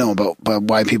 No, I know, but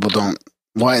why people don't?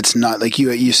 Why it's not like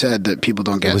you said that people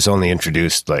don't get? It was only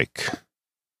introduced like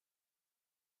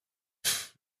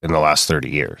in the last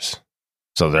 30 years,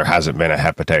 so there hasn't been a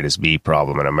hepatitis B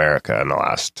problem in America in the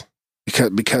last.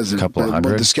 Because a couple of hundred.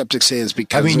 What the skeptics say is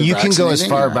because. You can go as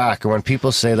far back. And when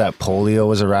people say that polio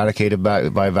was eradicated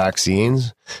by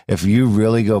vaccines, if you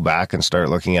really go back and start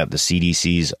looking at the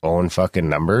CDC's own fucking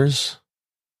numbers,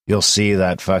 you'll see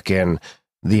that fucking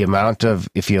the amount of.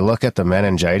 If you look at the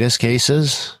meningitis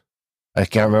cases, I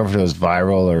can't remember if it was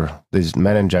viral or these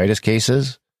meningitis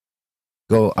cases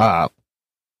go up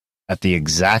at the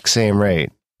exact same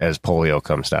rate as polio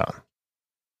comes down.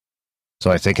 So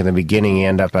I think in the beginning you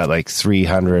end up at like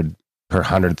 300 per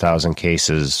 100,000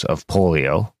 cases of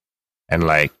polio and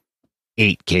like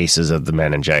 8 cases of the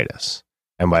meningitis.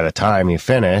 And by the time you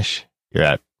finish, you're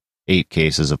at 8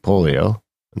 cases of polio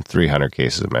and 300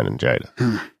 cases of meningitis.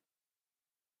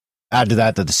 Add to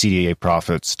that the CDA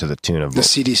profits to the tune of... The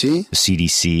CDC? The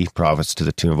CDC profits to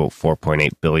the tune of about $4.8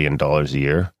 billion a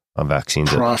year on vaccines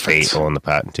Profits. that they own the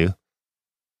patent to.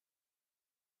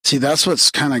 See, that's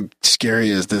what's kind of scary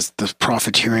is the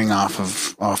profiteering off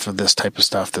of this type of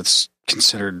stuff that's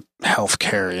considered health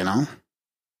care, Well,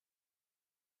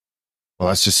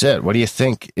 that's just it. What do you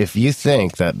think? If you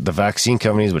think that the vaccine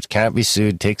companies, which can't be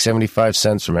sued, take 75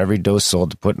 cents from every dose sold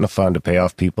to put in a fund to pay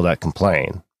off people that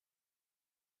complain,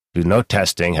 do no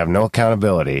testing, have no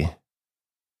accountability.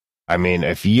 I mean,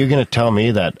 if you're going to tell me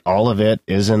that all of it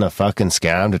isn't a fucking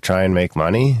scam to try and make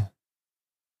money...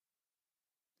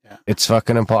 It's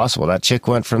fucking impossible. That chick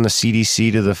went from the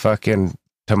CDC to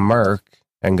Merck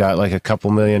and got like a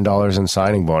couple $1 million in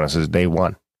signing bonuses day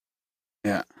one.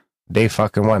 Yeah. Day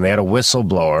fucking one. They had a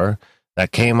whistleblower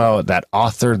that came out that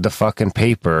authored the fucking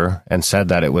paper and said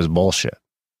that it was bullshit.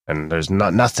 And there's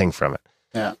nothing from it.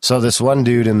 Yeah. So this one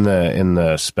dude in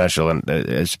the special, and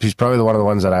he's probably one of the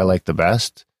ones that I like the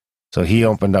best. So he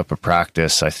opened up a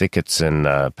practice. I think it's in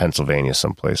Pennsylvania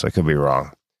someplace. I could be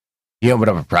wrong. He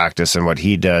opened up a practice, and what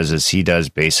he does is he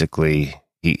tries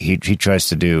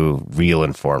to do real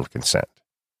informed consent,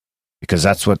 because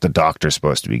that's what the doctor's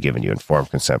supposed to be giving you, informed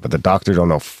consent. But the doctor don't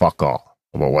know fuck all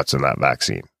about what's in that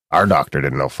vaccine. Our doctor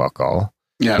didn't know fuck all.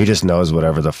 Yeah. He just knows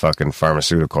whatever the fucking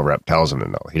pharmaceutical rep tells him to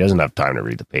know. He doesn't have time to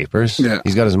read the papers. Yeah.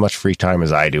 He's got as much free time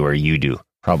as I do or you do,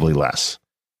 probably less.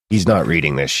 He's not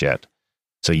reading this shit,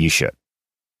 so you should.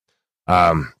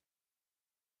 I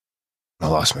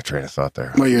lost my train of thought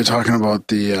there. Well, you're talking about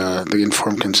the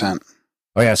informed consent.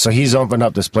 Oh yeah, so he's opened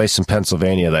up this place in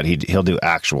Pennsylvania that he'll do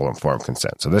actual informed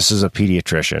consent. So this is a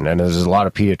pediatrician, and there's a lot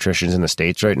of pediatricians in the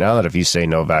States right now that if you say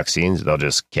no vaccines, they'll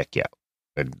just kick you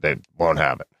out. They won't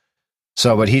have it.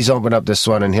 So, but he's opened up this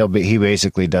one, and he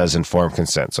basically does informed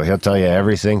consent. So he'll tell you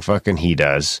everything fucking he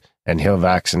does, and he'll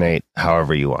vaccinate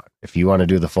however you want. If you want to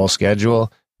do the full schedule,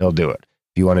 he'll do it.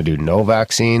 If you want to do no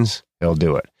vaccines, he'll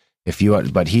do it.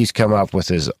 But he's come up with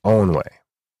his own way.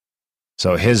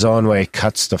 So his own way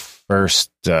cuts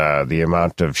the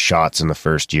amount of shots in the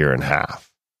first year in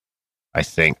half. I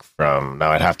think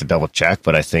now I'd have to double check,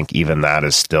 but I think even that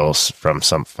is still from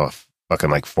some fucking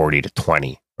like 40 to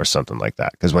 20 or something like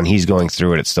that. Because when he's going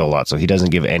through it, it's still a lot. So he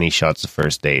doesn't give any shots the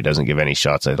first day. He doesn't give any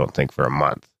shots, I don't think, for a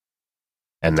month.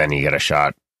 And then you get a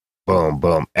shot, boom,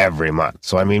 boom, every month.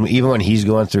 So, I mean, even when he's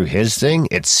going through his thing,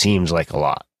 it seems like a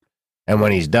lot. And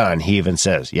when he's done, he even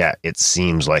says, yeah, it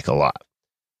seems like a lot.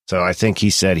 So I think he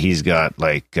said he's got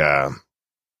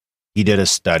he did a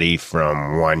study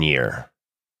from 1 year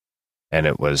and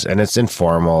it's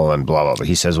informal and blah, blah, blah.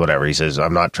 He says, whatever. He says,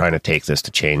 I'm not trying to take this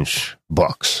to change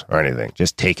books or anything.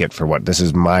 Just take it for this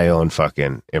is my own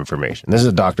fucking information. This is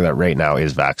a doctor that right now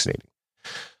is vaccinating.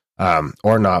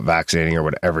 Or not vaccinating or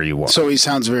whatever you want. So he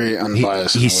sounds very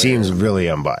unbiased. He seems really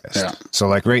unbiased. Yeah. So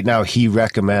like right now, he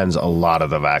recommends a lot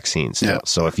of the vaccines still. Yeah.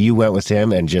 So if you went with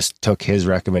him and just took his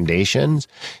recommendations,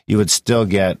 you would still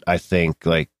get, I think,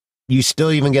 like, you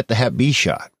still even get the Hep B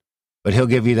shot. But he'll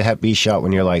give you the Hep B shot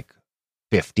when you're like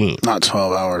 15. Not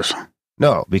 12 hours.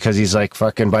 No, because he's like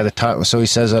fucking by the time, so he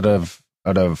says out of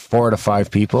 4 to 5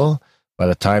 people, by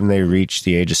the time they reach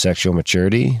the age of sexual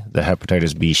maturity, the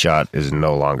hepatitis B shot is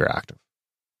no longer active.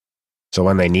 So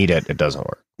when they need it, it doesn't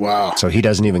work. Wow. So he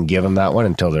doesn't even give them that one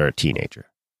until they're a teenager.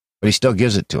 But he still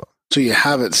gives it to them. So you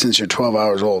have it since you're 12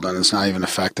 hours old, and it's not even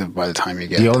effective by the time you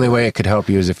get it. The only way it could help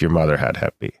you is if your mother had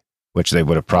Hep B, which they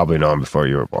would have probably known before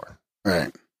you were born.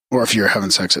 Right. Or if you're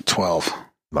having sex at 12.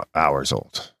 Hours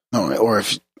old. No, or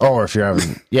if you're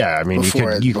having, yeah, I mean, you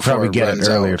could probably get it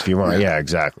earlier if you want. Yeah,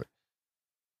 exactly.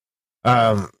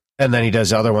 And then he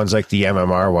does other ones like the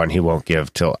MMR one he won't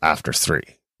give till after 3.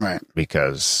 Right.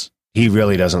 Because he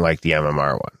really doesn't like the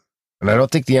MMR one. And I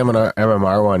don't think the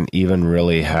MMR one even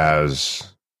really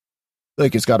has,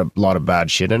 like, it's got a lot of bad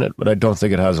shit in it, but I don't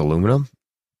think it has aluminum.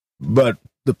 But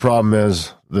the problem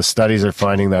is the studies are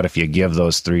finding that if you give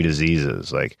those 3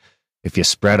 diseases, like if you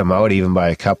spread them out even by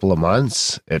a couple of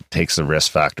months, it takes the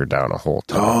risk factor down a whole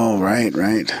ton. Oh, right.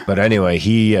 But anyway,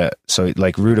 so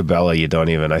like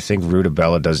rutabaga, I think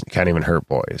rutabaga can't even hurt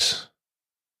boys.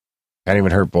 Can't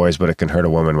even hurt boys, but it can hurt a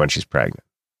woman when she's pregnant.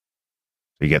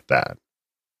 You get that.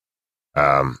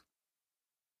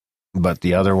 But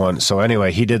the other one, so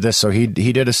anyway, he did this. So he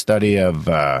did a study of,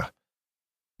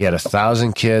 he had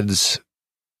 1,000 kids.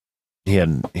 He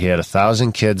had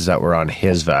 1,000 kids that were on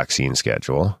his vaccine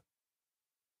schedule.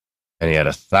 And he had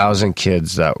 1,000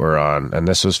 kids that were on, and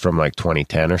this was from like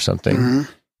 2010 or something.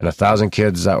 Mm-hmm. And 1,000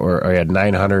 kids he had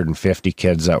 950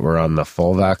 kids that were on the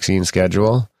full vaccine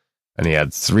schedule. And he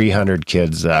had 300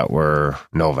 kids that were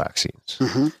no vaccines.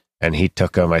 Mm-hmm. And he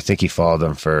took them, I think he followed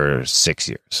them for 6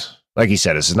 years. Like he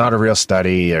said, this is not a real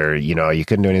study or, you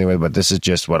couldn't do anything with it, but this is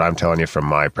just what I'm telling you from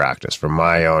my practice, from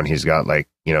my own. He's got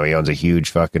he owns a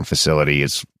huge fucking facility.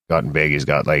 It's gotten big. He's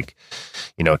got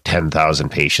 10,000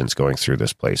 patients going through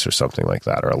this place or something like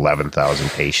that, or 11,000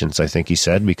 patients, I think he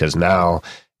said, because now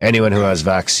anyone who has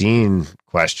vaccine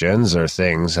questions or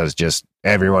things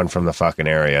everyone from the fucking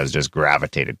area has just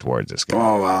gravitated towards this guy.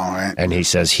 Oh, wow. Right. And he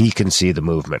says he can see the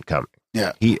movement coming.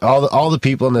 Yeah. All the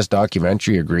people in this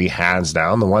documentary agree hands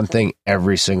down. The one thing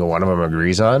every single one of them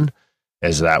agrees on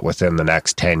is that within the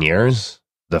next 10 years,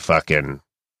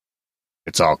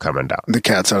 it's all coming down. The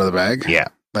cat's out of the bag? Yeah.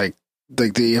 Like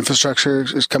the infrastructure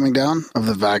is coming down of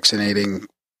the vaccinating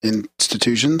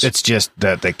institutions? It's just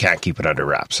that they can't keep it under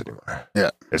wraps anymore.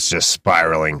 Yeah. It's just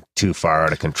spiraling too far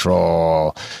out of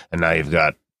control. And now you've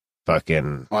got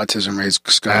fucking autism rates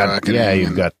skyrocketing. Yeah,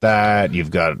 you've got that.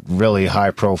 You've got really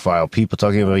high profile people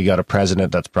talking about you got a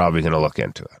president that's probably going to look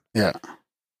into it. Yeah.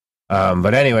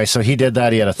 But anyway, so he did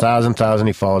that. He had 1,000.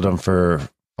 He followed them for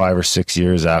 5 or 6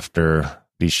 years after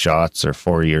these shots, or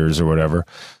 4 years or whatever.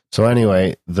 So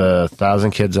anyway, the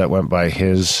 1,000 kids that went by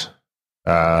his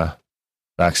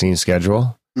vaccine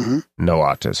schedule, mm-hmm. no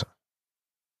autism.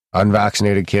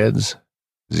 Unvaccinated kids,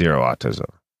 0 autism.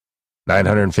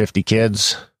 950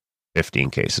 kids, 15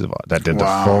 cases of that did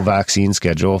Wow. the full vaccine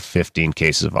schedule, 15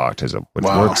 cases of autism, which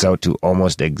Wow. works out to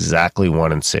almost exactly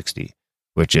 1 in 60,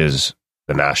 which is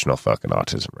the national fucking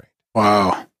autism rate.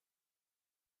 Wow.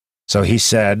 So he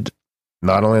said,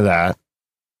 not only that,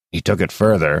 he took it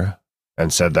further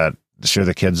and said that sure,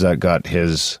 the kids that got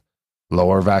his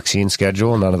lower vaccine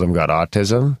schedule, none of them got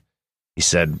autism. He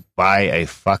said by a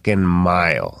fucking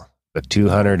mile, the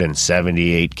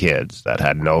 278 kids that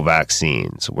had no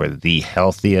vaccines were the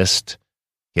healthiest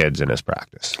kids in his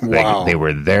practice. Wow. They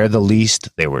were there the least,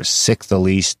 they were sick the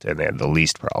least, and they had the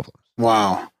least problems.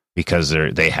 Wow. Because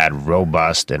they had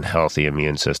robust and healthy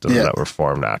immune systems Yeah. that were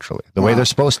formed naturally. The way Wow. they're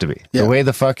supposed to be. Yeah. The way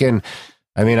the fucking...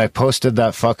 I mean, I posted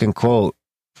that fucking quote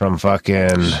from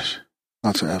fucking...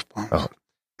 Lots of F-bombs. Oh.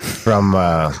 From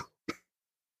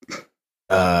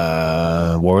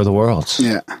War of the Worlds.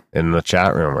 Yeah. In the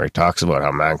chat room where he talks about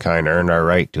how mankind earned our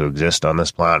right to exist on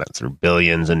this planet through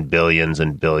billions and billions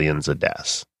and billions of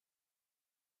deaths.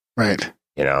 Right.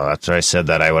 You know, that's why I said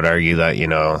that I would argue that, you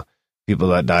know, people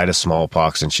that died of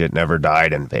smallpox and shit never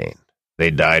died in vain. They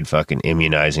died fucking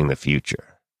immunizing the future.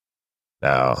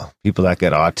 Now, people that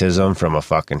get autism from a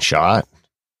fucking shot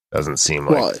doesn't seem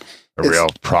like Well, a real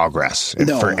progress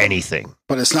No. for anything.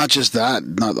 but it's not just that,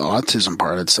 not the autism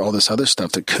part. It's all this other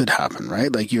stuff that could happen,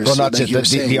 right? Like you're Well, not like just you're the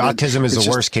saying that autism is it's the just-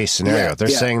 worst case scenario. Yeah, They're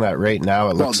yeah. saying that right now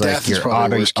it Well, looks death like is your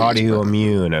probably the worst case, but-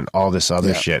 autoimmune and all this other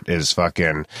Yeah. shit is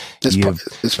fucking. It's you- pl-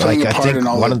 it's playing a I part think in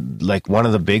all one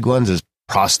of the big ones is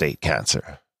prostate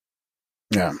cancer.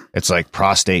 Yeah. It's like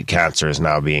prostate cancer is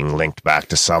now being linked back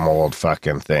to some old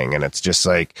fucking thing, and it's just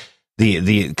like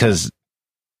because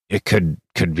it could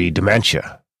be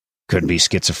dementia, could be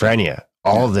schizophrenia,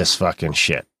 all this fucking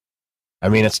shit. I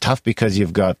mean, it's tough because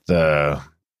you've got the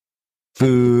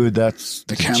food that's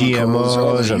The chemicals,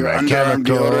 all GMOs the- and your the underarm deodorant,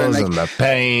 chemicals like- and the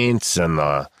paints and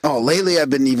the Oh, lately I've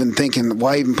been even thinking,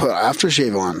 why even put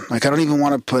aftershave on? Like I don't even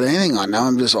want to put anything on. Now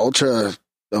I'm just ultra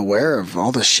aware of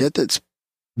all the shit that's.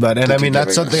 But and that I mean they're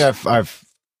that's giving something I've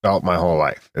felt my whole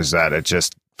life is that it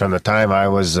just from the time I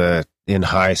was in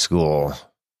high school,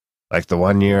 like the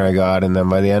 1 year I got, and then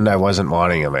by the end I wasn't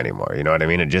wanting them anymore. You know what I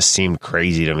mean? It just seemed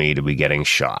crazy to me to be getting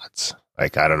shots.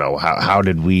 Like I don't know how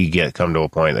did we come to a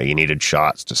point that you needed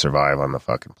shots to survive on the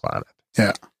fucking planet?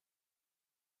 Yeah.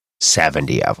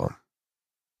 70 of them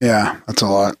Yeah, that's a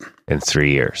lot. in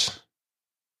 3 years.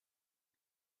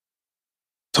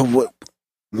 So what?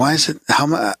 Why is it? How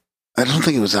much? I don't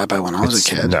think it was that bad when I was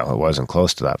a kid. No, it wasn't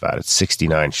close to that bad. It's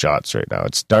 69 shots right now.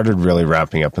 It started really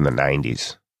ramping up in the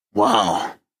 90s.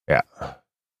 Wow. Yeah.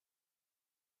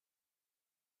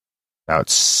 Now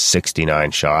it's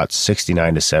 69 shots,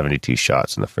 69 to 72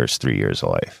 shots in the first 3 years of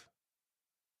life.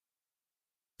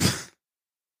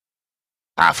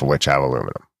 Half of which have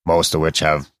aluminum. Most of which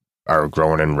are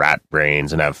grown in rat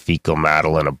brains and have fecal matter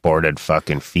and aborted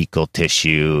fucking fecal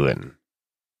tissue. And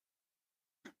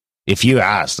if you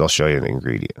ask, they'll show you the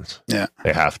ingredients. Yeah.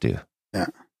 They have to. Yeah.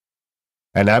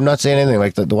 And I'm not saying anything.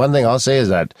 Like the one thing I'll say is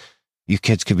that you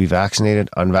kids could be vaccinated,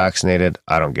 unvaccinated.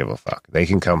 I don't give a fuck. They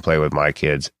can come play with my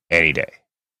kids any day.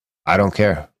 I don't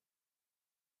care.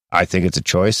 I think it's a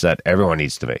choice that everyone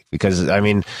needs to make because, I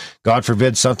mean, God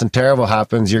forbid something terrible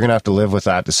happens. You're going to have to live with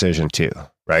that decision too,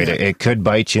 right? Yeah. It could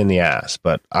bite you in the ass,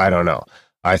 but I don't know.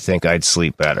 I think I'd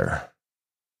sleep better.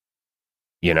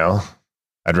 You know,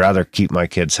 I'd rather keep my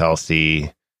kids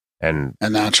healthy and A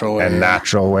natural way.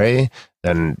 natural way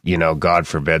than, you know, God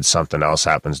forbid something else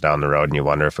happens down the road and you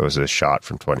wonder if it was a shot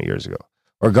from 20 years ago.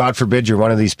 Or God forbid you're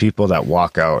one of these people that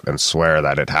walk out and swear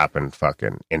that it happened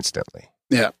fucking instantly.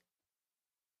 Yeah.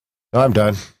 No, I'm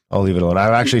done. I'll leave it alone.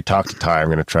 I've actually talked to Ty. I'm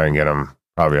going to try and get him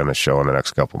probably on the show in the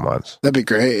next couple months. That'd be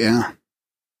great. Yeah.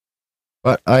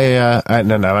 But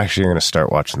I'm actually going to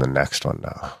start watching the next one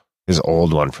now. His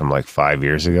old one from like 5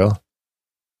 years ago.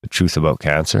 The Truth About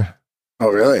Cancer. Oh,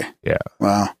 really? Yeah.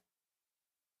 Wow.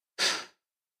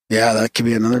 Yeah, that could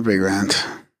be another big rant.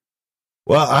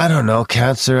 Well, I don't know.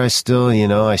 Cancer, I still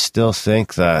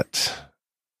think that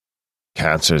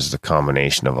cancer is the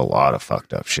combination of a lot of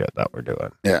fucked up shit that we're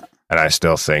doing. Yeah. And I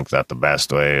still think that the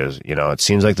best way is, you know, it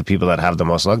seems like the people that have the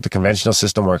most luck, the conventional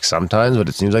system works sometimes, but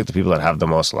it seems like the people that have the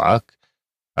most luck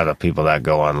are the people that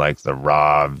go on like the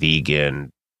raw,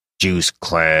 vegan, juice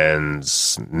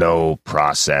cleanse, no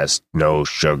processed, no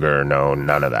sugar,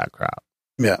 none of that crap.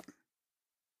 Yeah.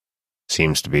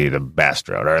 Seems to be the best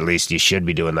route, or at least you should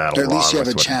be doing that Or at along least you have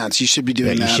with a chance. You should be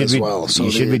doing you that should as be, well. So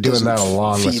you should that be it doing that doesn't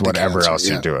along feed with the whatever cancer. else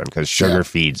Yeah. you're doing, because sugar Yeah.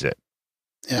 feeds it.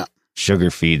 Yeah.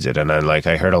 Sugar feeds it. And then, like,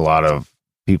 I heard a lot of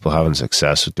people having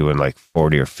success with doing like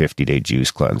 40 or 50-day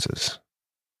juice cleanses.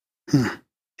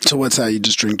 So what's that? You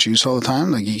just drink juice all the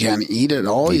time? Like you can't eat at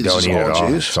all? You don't just eat it all all.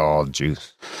 juice? It's all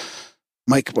juice.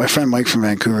 My friend Mike from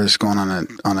Vancouver is going on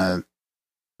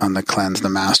the cleanse, the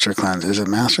master cleanse. Is it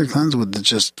master cleanse with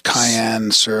just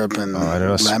cayenne syrup and I don't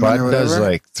know. lemon or Spud does whatever?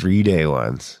 like 3-day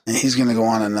ones. And he's going to go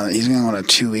on he's going to go on a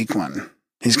 2-week one.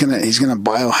 He's going to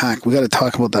biohack. We got to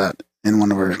talk about that in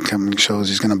one of our coming shows.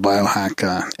 He's going to biohack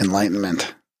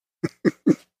enlightenment.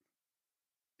 You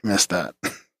missed that.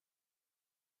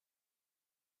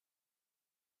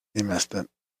 You missed it.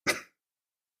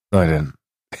 No, I didn't.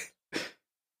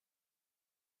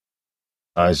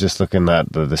 I was just looking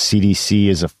at the CDC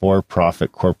is a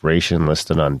for-profit corporation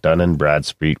listed on Dun &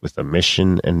 Bradstreet with a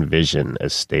mission and vision,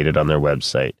 as stated on their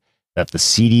website, that the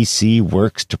CDC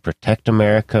works to protect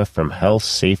America from health,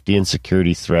 safety, and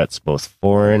security threats, both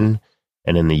foreign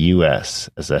and in the U.S.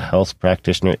 As a health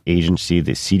practitioner agency,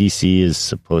 the CDC is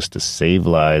supposed to save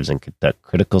lives and conduct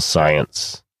critical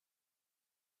science.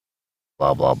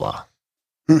 Blah, blah, blah.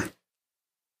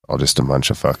 All just a bunch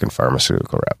of fucking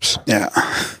pharmaceutical reps. Yeah.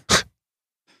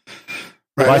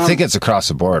 Right Well, I on. think it's across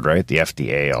the board, right? The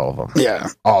FDA, all of them. Yeah.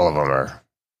 All of them are.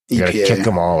 You got to EPA. kick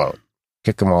them all out.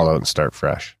 Kick them all out and start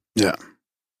fresh. Yeah.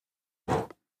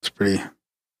 It's pretty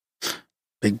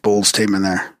big, bold statement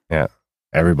there. Yeah.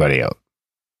 Everybody out.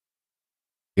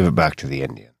 Give it back to the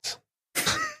Indians.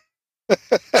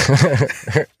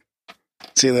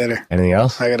 See you later. Anything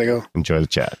else? I got to go. Enjoy the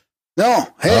chat. No.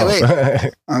 Hey, Oh.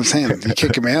 wait. I'm saying you're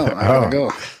kicking me out. I got to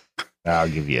go. I'll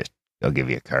give you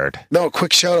a card. No,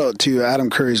 quick shout out to Adam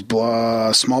Curry's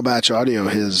blog, Small Batch Audio.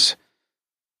 His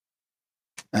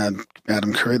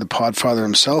Adam Curry, the podfather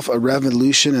himself. A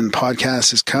revolution in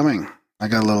podcast is coming. I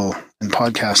got a little in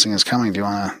podcasting is coming. Do you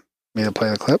want me to play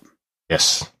the clip?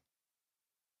 Yes.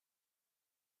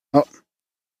 Oh,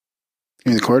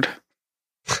 give me the cord.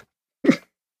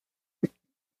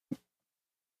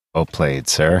 Well played,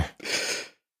 sir.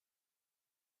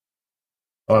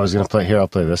 Oh, I was going to play here. I'll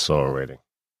play this while we're waiting.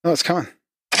 Oh, it's coming.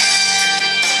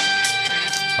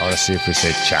 I want to see if we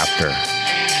say chapter.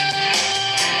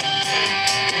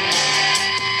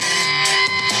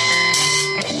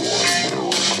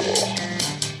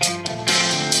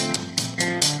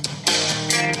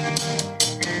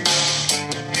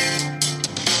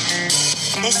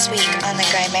 This week on the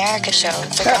Grimerica Show,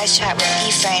 the guys chat with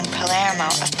Ephraim Palermo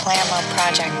of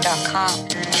PalermoProject.com.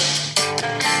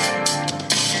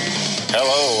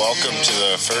 Hello, welcome to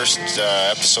the first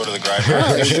episode of the Oh,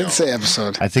 Grimerica you Show. did say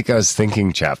episode. I think I was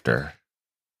thinking chapter.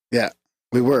 Yeah,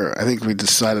 we were. I think we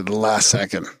decided the last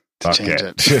second to change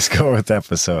it. Just go with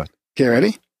episode. Okay,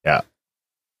 ready? Yeah.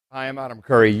 Hi, I'm Adam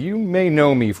Curry. You may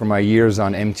know me from my years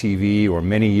on MTV or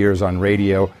many years on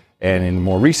radio, and in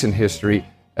more recent history,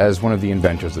 as one of the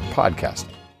inventors of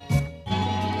podcasting.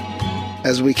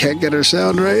 As we can't get our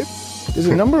sound right. There's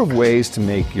a number of ways to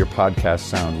make your podcast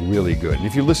sound really good. And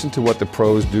if you listen to what the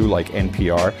pros do, like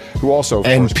NPR, who also of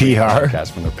course, create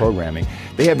podcasts from their programming,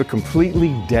 they have a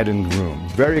completely deadened room,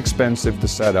 very expensive to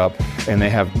set up, and they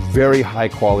have very high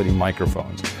quality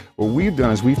microphones. What we've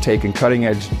done is we've taken cutting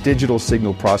edge digital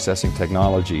signal processing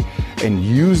technology and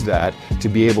used that to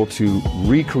be able to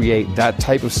recreate that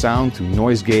type of sound through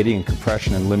noise gating and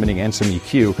compression and limiting and some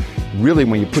EQ. Really,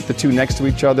 when you put the two next to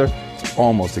each other, it's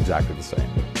almost exactly the same.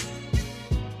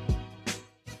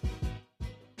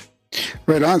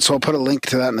 Right on. So I'll put a link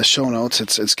to that in the show notes.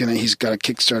 He's got a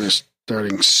Kickstarter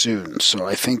starting soon. So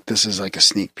I think this is like a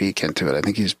sneak peek into it. I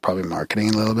think he's probably marketing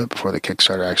a little bit before the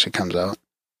Kickstarter actually comes out.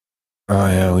 Oh,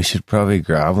 yeah. We should probably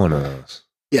grab one of those.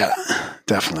 Yeah,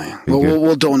 definitely.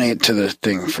 We'll donate to the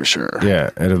thing for sure.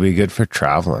 Yeah, it'll be good for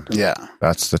traveling. Yeah.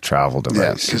 That's the travel device.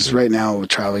 Yeah, because right now with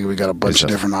traveling, we got a bunch of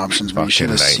different options. But you should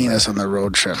have seen us on the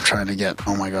road trip trying to get,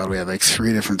 oh my God, we had like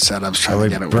 3 different setups trying to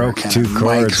get it broke working. 2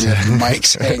 cords. We had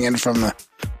mics hanging from the...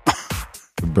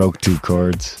 We broke 2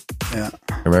 cords. Yeah.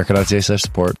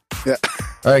 America.ca/support. Yeah.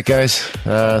 All right, guys.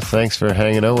 Thanks for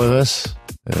hanging out with us.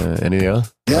 Anything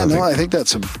else? Yeah, I think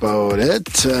that's about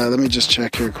it. Let me just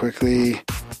check here quickly.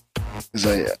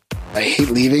 Because I hate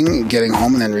leaving and getting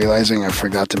home and then realizing I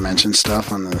forgot to mention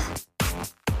stuff on the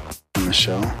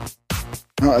show.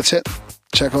 No, that's it.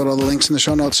 Check out all the links in the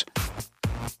show notes.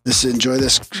 Enjoy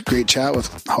this great chat with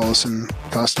Hollis and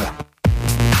Kosta.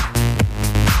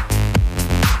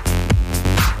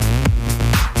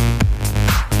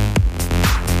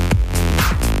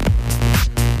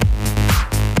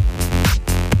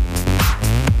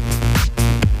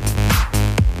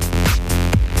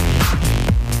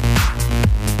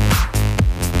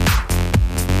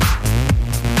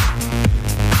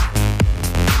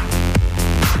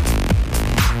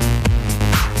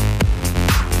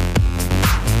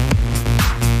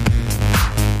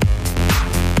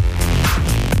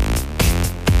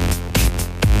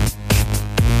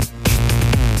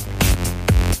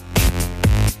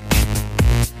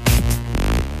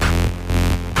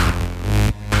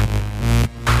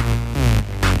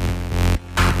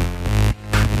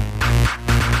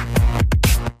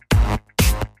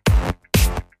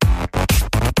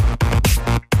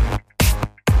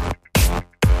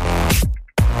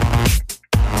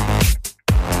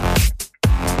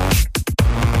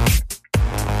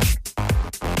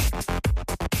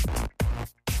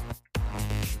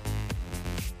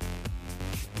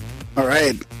 All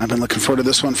right. I've been looking forward to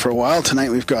this one for a while.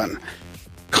 Tonight we've got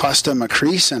Kosta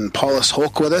Makreas and Hollis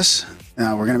Polk with us.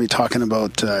 We're going to be talking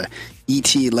about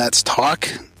ET Let's Talk,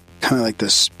 kind of like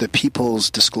the people's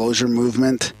disclosure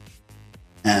movement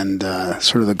and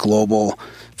sort of the global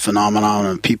phenomenon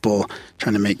of people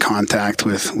trying to make contact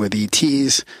with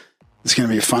ETs. It's going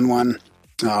to be a fun one.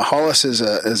 Hollis is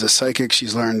a psychic.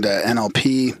 She's learned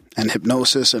NLP and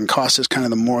hypnosis, and Kosta's kind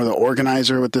of the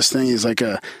organizer with this thing. He's like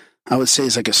I would say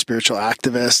he's like a spiritual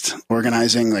activist,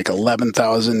 organizing like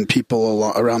 11,000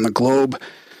 people around the globe,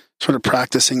 sort of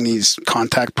practicing these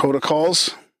contact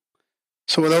protocols.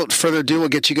 So without further ado, we'll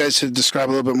get you guys to describe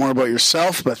a little bit more about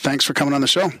yourself, but thanks for coming on the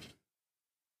show.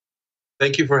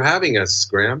 Thank you for having us,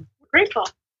 Graham. Grateful.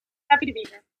 Happy to be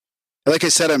here. Like I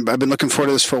said, I've been looking forward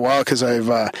to this for a while because I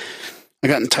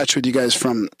got in touch with you guys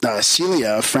from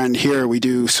Celia, a friend here. We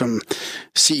do some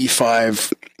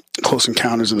CE5 Close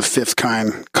Encounters of the Fifth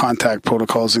Kind contact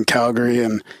protocols in Calgary,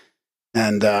 and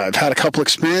I've had a couple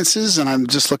experiences, and I'm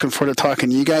just looking forward to talking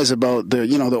to you guys about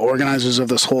the organizers of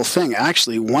this whole thing.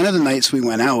 Actually, one of the nights we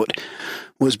went out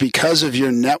was because of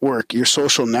your network, your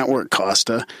social network,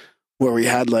 Kosta, where we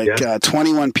had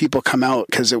 21 people come out,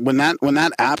 because when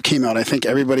that app came out, I think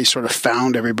everybody sort of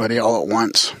found everybody all at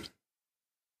once.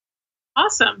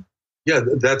 Awesome. Yeah,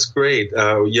 that's great.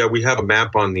 We have a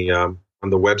map on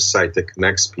the website that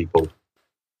connects people.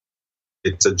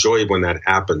 It's a joy when that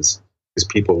happens, because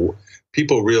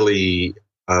people really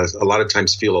a lot of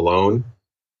times feel alone,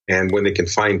 and when they can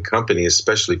find company,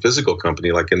 especially physical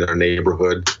company, like in their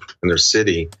neighborhood, in their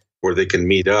city, where they can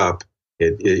meet up,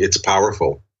 it's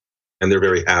powerful, and they're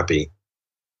very happy.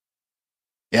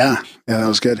 Yeah, that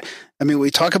was good. I mean, we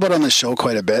talk about it on the show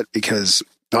quite a bit because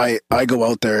I go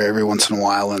out there every once in a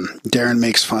while, and Darren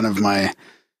makes fun of my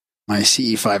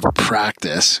CE5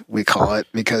 practice, we call it,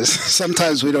 because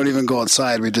sometimes we don't even go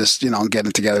outside. We just, get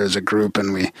it together as a group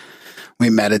and we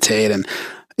meditate. And,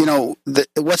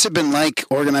 what's it been like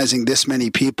organizing this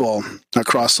many people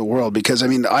across the world? Because, I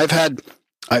mean, I've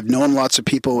known lots of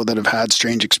people that have had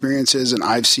strange experiences, and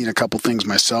I've seen a couple things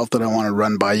myself that I want to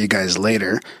run by you guys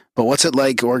later. But what's it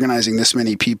like organizing this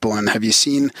many people? And have you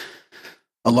seen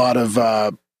a lot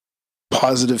of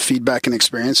positive feedback and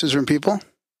experiences from people?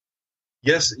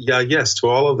 Yes, to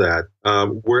all of that.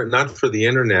 Were it not for the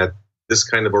internet, this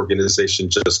kind of organization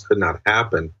just could not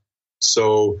happen.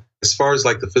 So as far as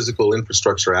like the physical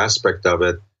infrastructure aspect of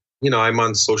it, I'm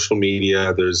on social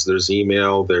media, there's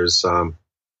email, there's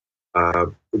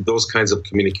those kinds of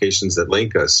communications that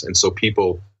link us. And so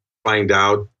people find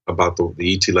out about the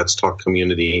ET Let's Talk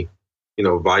community,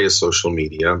 via social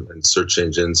media and search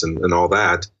engines and all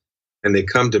that. And they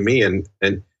come to me, and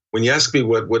when you ask me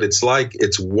what it's like,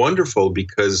 it's wonderful,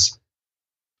 because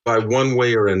by one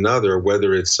way or another,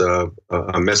 whether it's a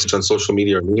message on social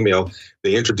media or an email,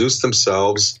 they introduce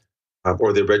themselves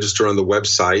or they register on the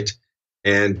website,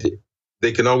 and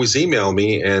they can always email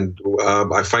me, and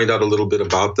I find out a little bit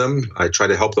about them. I try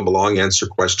to help them along, answer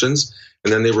questions,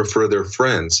 and then they refer their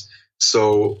friends.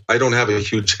 So I don't have a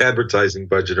huge advertising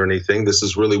budget or anything. This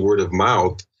is really word of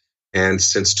mouth. And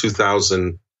since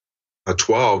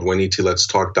 2012, when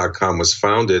ETLetsTalk.com was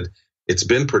founded, it's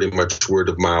been pretty much word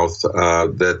of mouth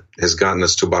that has gotten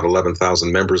us to about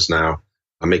 11,000 members now,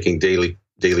 making daily,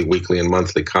 weekly, and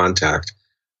monthly contact.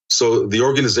 So the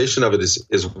organization of it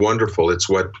is wonderful. It's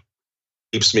what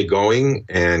keeps me going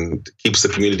and keeps the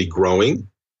community growing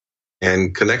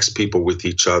and connects people with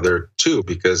each other too,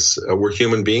 because we're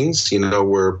human beings,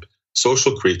 we're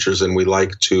social creatures, and we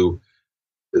like to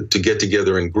get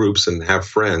together in groups and have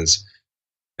friends.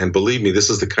 And believe me, this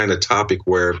is the kind of topic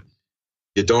where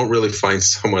you don't really find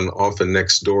someone often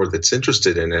next door that's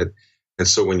interested in it. And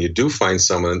so when you do find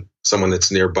someone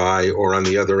that's nearby or on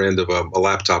the other end of a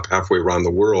laptop halfway around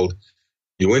the world,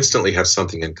 you instantly have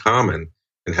something in common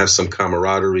and have some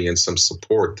camaraderie and some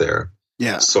support there.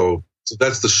 Yeah. So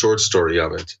that's the short story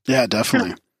of it. Yeah,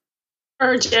 definitely.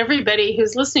 Urge everybody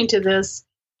who's listening to this,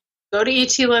 go to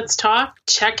ET Let's Talk,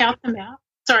 check out the map.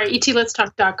 Sorry,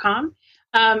 ETLetsTalk.com,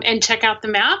 and check out the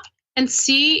map and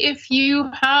see if you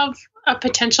have a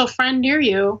potential friend near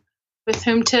you with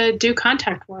whom to do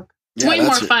contact work. It's way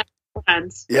more fun with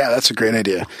friends. Yeah, that's a great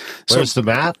idea. Where's the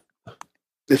map?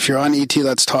 If you're on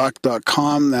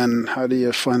ETLetsTalk.com, then how do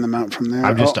you find the map from there?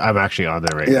 I'm actually on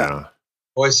there right now.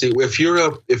 Oh, I see. If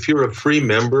you're a free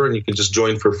member and you can just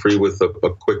join for free with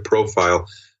a quick profile,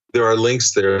 there are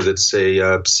links there that say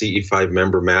CE5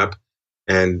 member map,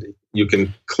 and you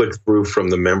can click through from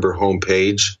the member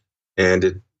homepage, and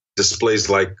it displays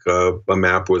like a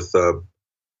map with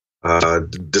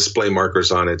display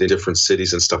markers on it in different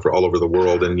cities and stuff all over the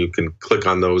world, and you can click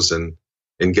on those and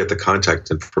get the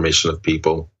contact information of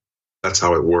people. that's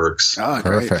how it works. Oh,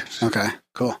 great. Perfect. Okay,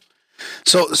 cool.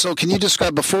 So can you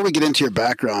describe, before we get into your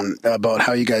background, about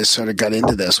how you guys sort of got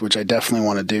into this, which I definitely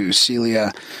want to do.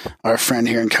 Celia, our friend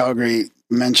here in Calgary,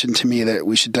 mentioned to me that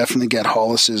we should definitely get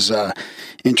Hollis's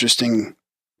interesting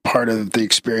part of the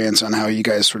experience on how you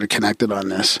guys sort of connected on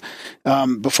this.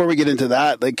 Before we get into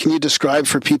that, like, can you describe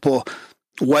for people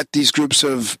what these groups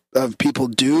of people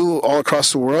do all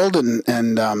across the world,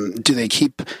 and do they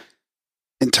keep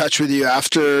in touch with you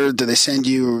after? Do they send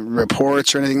you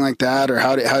reports or anything like that, or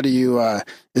how do you?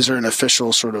 Is there an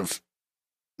official sort of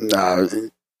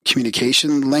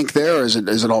communication link there, or is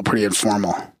it all pretty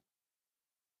informal?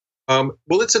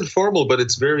 Well, it's informal, but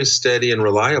it's very steady and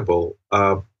reliable.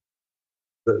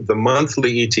 The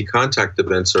monthly ET contact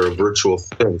events are a virtual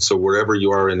thing, so wherever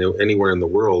you are anywhere in the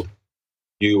world,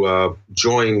 you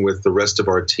join with the rest of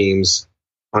our teams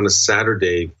on a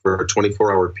Saturday for a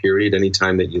 24-hour period,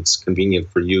 anytime that it's convenient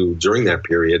for you during that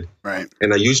period. Right.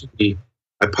 And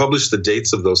I publish the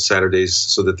dates of those Saturdays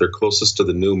so that they're closest to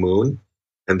the new moon,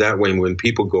 and that way, when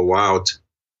people go out,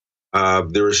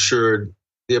 they're assured.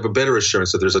 They have a better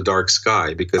assurance that there's a dark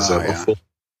sky, because a full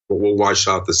will wash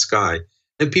out the sky.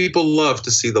 And people love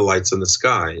to see the lights in the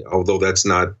sky, although that's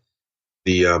not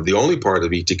the only part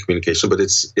of ET communication, but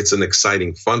it's an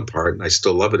exciting, fun part, and I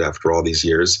still love it after all these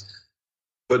years.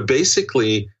 But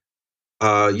basically,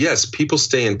 yes, people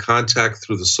stay in contact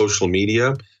through the social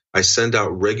media. I send out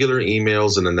regular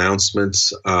emails and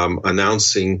announcements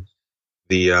announcing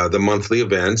the monthly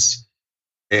events.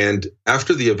 And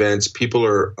after the events, people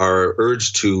are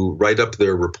urged to write up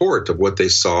their report of what they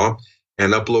saw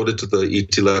and upload it to the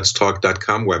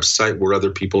ETLetsTalk.com website, where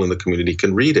other people in the community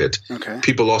can read it. Okay.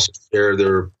 People also share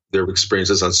their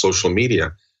experiences on social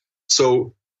media.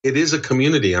 So it is a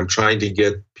community. I'm trying to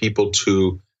get people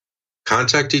to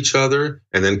contact each other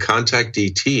and then contact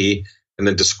ET and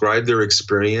then describe their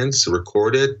experience,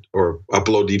 record it, or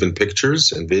upload even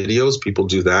pictures and videos. People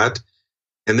do that,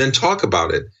 and then talk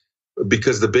about it.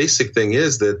 Because the basic thing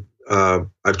is that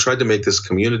I've tried to make this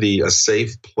community a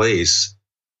safe place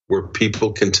where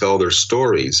people can tell their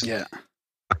stories. Yeah.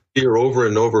 I hear over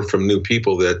and over from new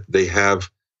people that they have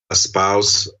a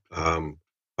spouse,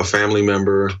 a family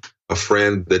member, a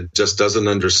friend that just doesn't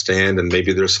understand, and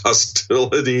maybe there's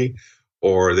hostility,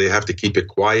 or they have to keep it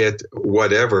quiet,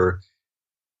 whatever,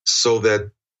 so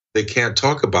that they can't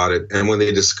talk about it. And when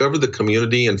they discover the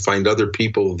community and find other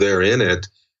people there in it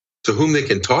to whom they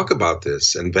can talk about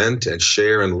this and vent and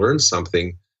share and learn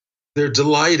something, they're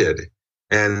delighted.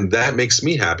 And that makes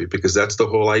me happy, because that's the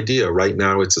whole idea. Right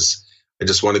now, I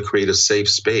just want to create a safe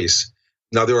space.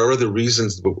 Now, there are other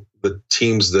reasons, the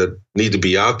teams that need to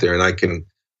be out there, and I can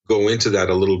go into that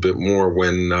a little bit more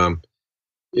when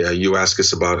you ask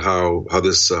us about how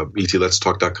this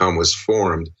ETLetsTalk.com was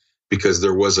formed, because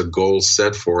there was a goal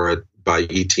set for it by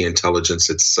ET Intelligence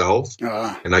itself,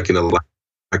 and I can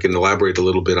elaborate a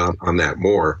little bit on that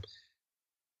more.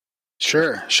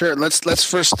 Sure. Let's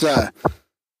first.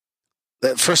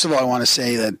 First of all, I want to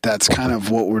say that that's kind of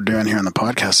what we're doing here on the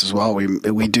podcast as well.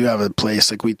 We do have a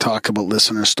place, like, we talk about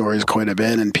listener stories quite a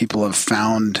bit, and people have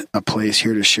found a place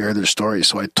here to share their stories.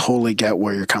 So I totally get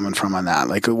where you're coming from on that.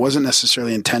 Like, it wasn't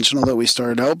necessarily intentional that we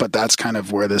started out, but that's kind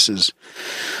of where this is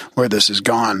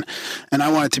gone. And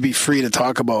I want it to be free to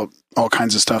talk about all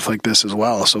kinds of stuff like this as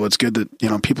well. So it's good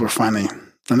that, people are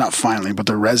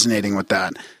they're resonating with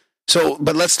that. So,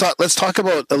 but let's talk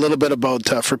about a little bit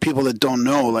about for people that don't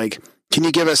know, like, can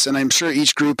you give us, and I'm sure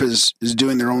each group is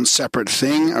doing their own separate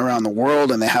thing around the world,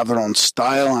 and they have their own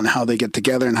style on how they get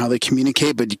together and how they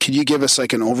communicate, but could you give us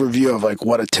like an overview of like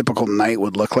what a typical night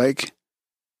would look like?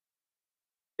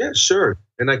 Yeah, sure.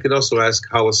 And I could also ask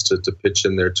Hollis to pitch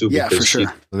in there too. Yeah, for sure.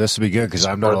 Well, this will be good, because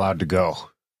I'm not allowed to go.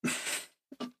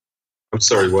 I'm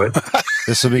sorry, what?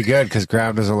 This will be good because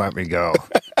Graham doesn't let me go.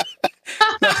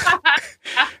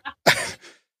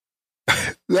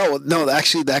 No,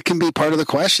 actually, that can be part of the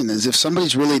question, is if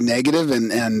somebody's really negative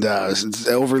and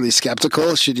overly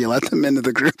skeptical, should you let them into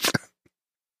the group?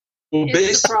 Well,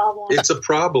 it's a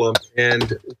problem.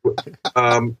 And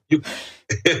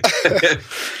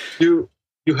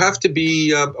you have to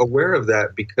be aware of that,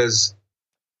 because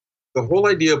the whole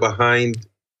idea behind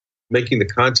making the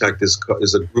contact is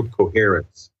a group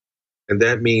coherence. And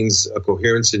that means a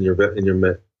coherence in your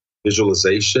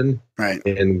visualization, right?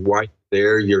 And why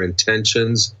there, your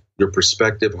intentions, your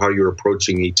perspective, how you're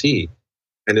approaching ET.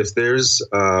 And if there's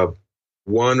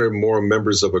one or more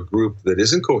members of a group that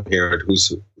isn't coherent,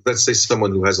 who's, let's say,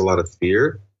 someone who has a lot of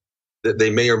fear that they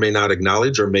may or may not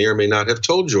acknowledge or may not have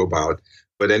told you about,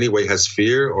 but anyway has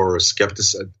fear or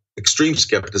extreme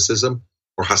skepticism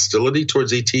or hostility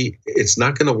towards ET, it's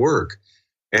not going to work.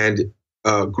 And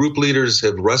group leaders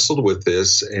have wrestled with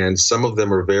this, and some of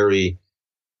them are very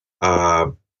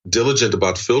diligent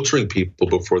about filtering people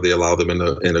before they allow them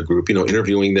in a group,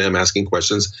 interviewing them, asking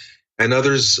questions, and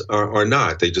others are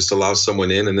not. They just allow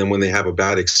someone in, and then when they have a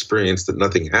bad experience that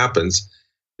nothing happens,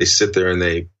 they sit there and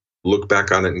they look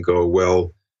back on it and go,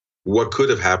 well, what could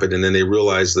have happened? And then they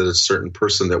realize that a certain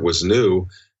person that was new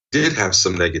did have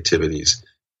some negativities.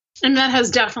 And that has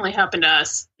definitely happened to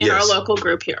us in our local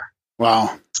group here.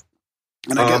 Wow.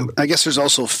 And I guess there's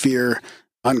also fear,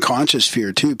 unconscious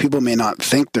fear too. People may not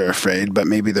think they're afraid, but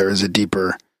maybe there is a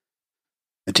deeper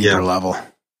level.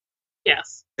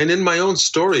 Yes. And in my own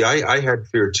story, I had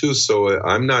fear too. So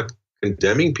I'm not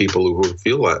condemning people who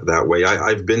feel that way.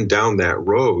 I've been down that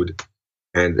road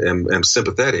and am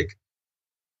sympathetic.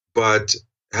 But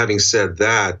having said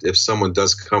that, if someone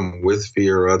does come with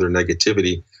fear or other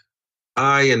negativity,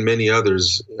 I and many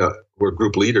others who are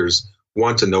group leaders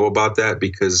want to know about that,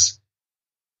 because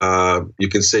you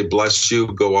can say, bless you,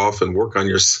 go off and work on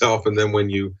yourself. And then when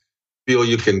you feel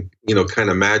you can, kind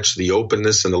of match the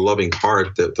openness and the loving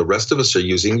heart that the rest of us are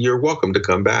using, you're welcome to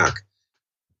come back.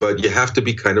 But you have to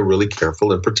be kind of really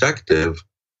careful and protective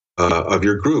of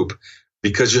your group,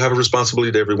 because you have a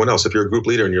responsibility to everyone else. If you're a group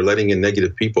leader and you're letting in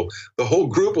negative people, the whole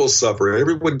group will suffer.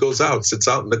 Everyone goes out, sits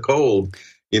out in the cold,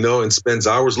 and spends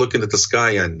hours looking at the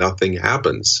sky and nothing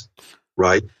happens,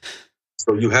 right?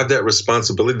 So you have that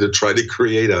responsibility to try to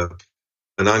create an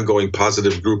ongoing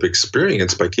positive group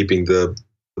experience by keeping the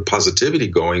positivity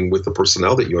going with the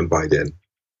personnel that you invite in.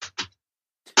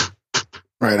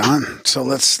 Right on. So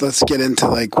let's get into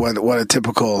like what a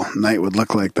typical night would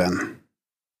look like then.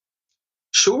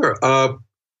 Sure.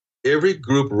 Every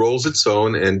group rolls its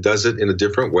own and does it in a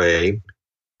different way.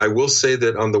 I will say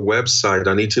that on the website,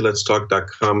 on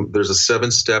ETLetsTalk.com, there's a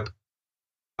 7-step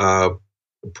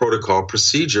protocol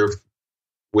procedure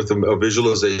with a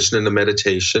visualization and a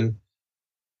meditation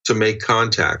to make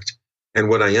contact. And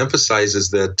what I emphasize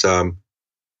is that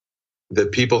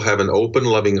that people have an open,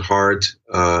 loving heart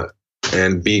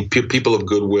and be people of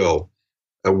goodwill,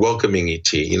 welcoming ET.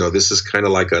 This is kind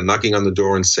of like a knocking on the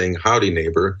door and saying, howdy,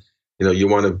 neighbor. You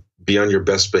want to be on your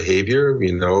best behavior,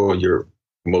 your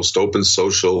most open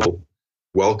social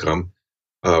welcome,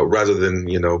 rather than,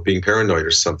 being paranoid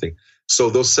or something. So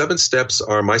those 7 steps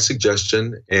are my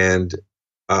suggestion. And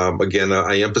again,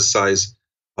 I emphasize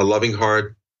a loving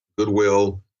heart,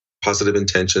 goodwill, positive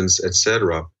intentions,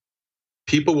 etc.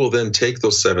 People will then take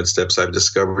those 7 steps I've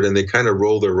discovered, and they kind of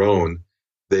roll their own.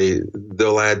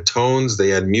 They'll add tones,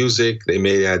 they add music, they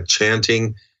may add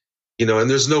chanting, and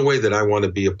there's no way that I want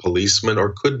to be a policeman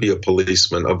or could be a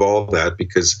policeman of all that,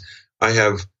 because I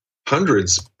have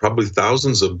hundreds, probably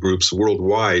thousands of groups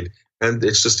worldwide, and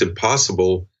it's just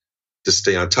impossible to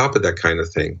stay on top of that kind of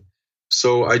thing.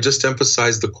 So I just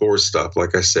emphasize the core stuff,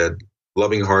 like I said,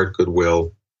 loving heart,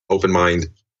 goodwill, open mind,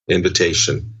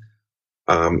 invitation,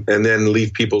 and then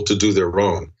leave people to do their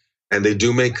own. And they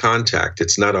do make contact.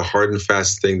 It's not a hard and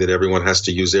fast thing that everyone has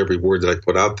to use every word that I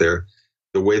put out there.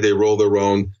 The way they roll their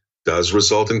own does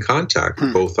result in contact,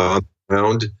 both on the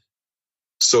ground.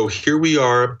 So here we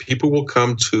are. People will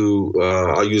come to,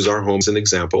 I'll use our home as an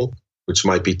example, which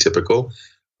might be typical.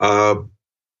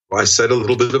 I set a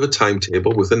little bit of a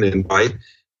timetable with an invite.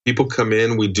 People come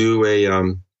in. We do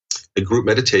a group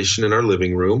meditation in our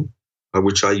living room,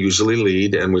 which I usually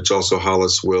lead, and which also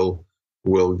Hollis will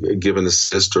give an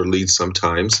assist or lead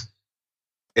sometimes.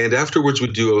 And afterwards, we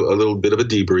do a little bit of a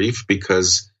debrief,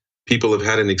 because people have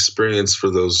had an experience for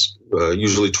those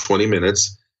usually 20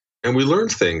 minutes, and we learn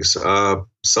things.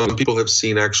 Some people have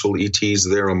seen actual ETs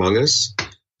there among us,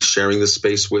 sharing the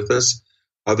space with us.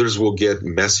 Others will get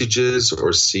messages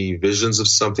or see visions of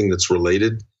something that's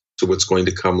related to what's going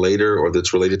to come later, or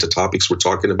that's related to topics we're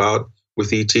talking about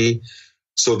with ET.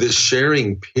 So this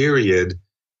sharing period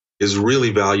is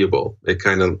really valuable. It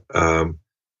kind of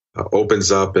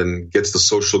opens up and gets the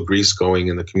social grease going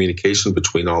in the communication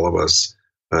between all of us.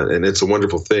 And it's a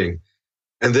wonderful thing.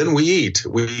 And then we eat.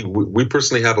 We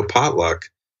personally have a potluck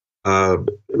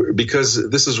because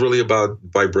this is really about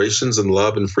vibrations and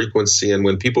love and frequency. And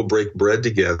when people break bread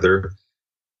together,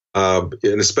 and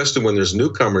especially when there's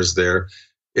newcomers there,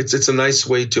 it's a nice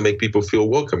way to make people feel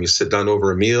welcome. You sit down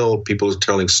over a meal, people are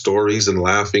telling stories and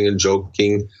laughing and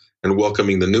joking and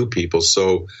welcoming the new people.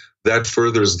 So that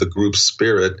furthers the group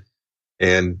spirit,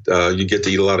 and you get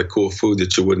to eat a lot of cool food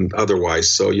that you wouldn't otherwise.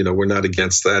 So, we're not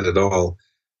against that at all.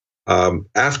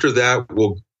 After that,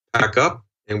 we'll pack up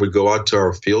and we go out to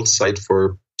our field site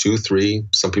for 2, 3,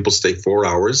 some people stay 4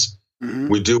 hours. Mm-hmm.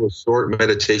 We do a short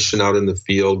meditation out in the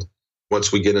field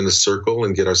once we get in a circle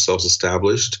and get ourselves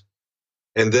established.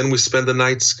 And then we spend the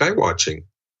night sky watching.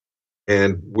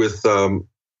 And with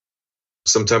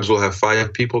sometimes we'll have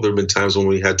 5 people. There have been times when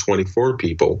we had 24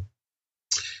 people.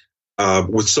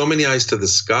 With so many eyes to the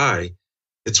sky,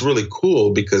 it's really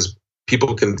cool because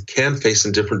people can face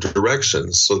in different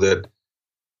directions, so that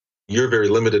you're very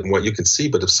limited in what you can see.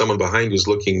 But if someone behind you is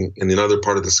looking in another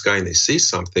part of the sky and they see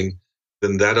something,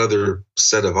 then that other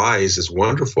set of eyes is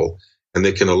wonderful, and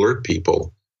they can alert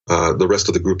people, the rest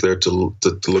of the group there, to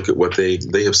look at what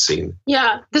they have seen.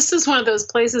 Yeah, this is one of those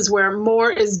places where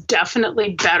more is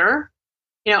definitely better.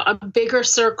 You know, a bigger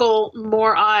circle,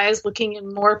 more eyes looking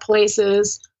in more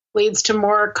places leads to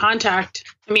more contact.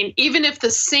 I mean, even if the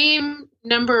same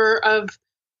number of,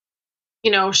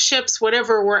 ships,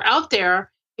 whatever, were out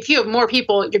there, if you have more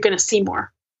people, you're going to see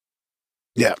more.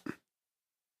 Yeah.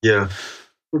 Yeah.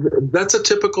 That's a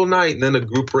typical night. And then a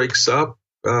group breaks up.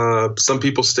 Some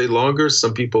people stay longer.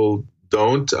 Some people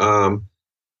don't.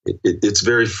 It's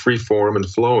very free form and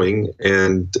flowing.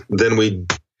 And then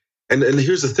and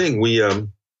here's the thing.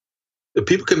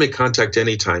 People can make contact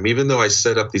anytime, even though I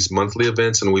set up these monthly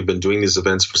events, and we've been doing these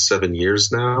events for 7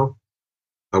 years now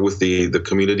with the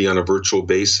community on a virtual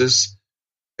basis.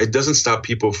 It doesn't stop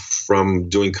people from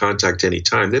doing contact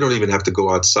anytime. They don't even have to go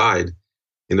outside.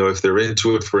 If they're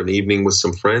into it for an evening with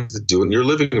some friends, do it in your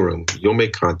living room. You'll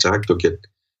make contact. You'll get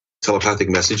telepathic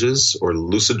messages or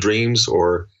lucid dreams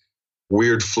or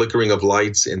weird flickering of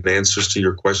lights and answers to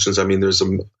your questions. I mean, there's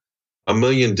a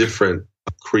million different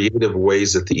creative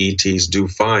ways that the ETs do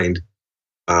find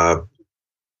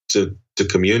to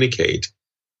communicate.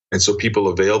 And so people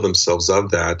avail themselves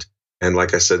of that. And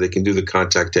like I said, they can do the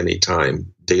contact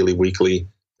anytime, daily, weekly,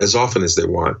 as often as they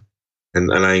want.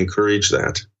 And I encourage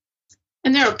that.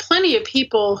 And there are plenty of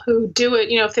people who do it,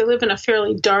 if they live in a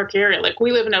fairly dark area. Like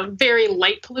we live in a very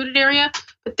light polluted area,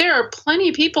 but there are plenty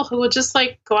of people who will just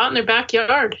go out in their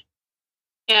backyard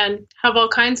and have all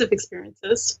kinds of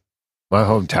experiences. My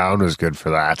hometown was good for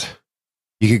that.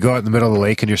 You could go out in the middle of the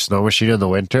lake in your snow machine in the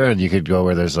winter, and you could go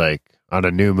where there's on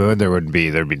a new moon, there'd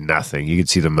be nothing. You could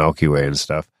see the Milky Way and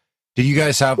stuff. Did you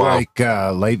guys have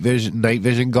night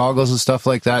vision goggles and stuff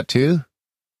like that too?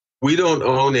 We don't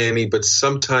own any, but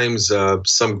sometimes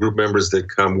some group members that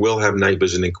come will have night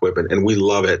vision equipment, and we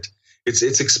love it. It's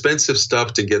expensive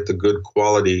stuff to get the good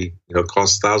quality.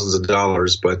 Costs thousands of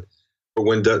dollars, but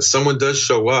when someone does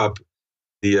show up,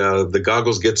 the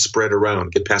goggles get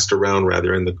passed around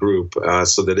in the group,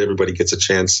 so that everybody gets a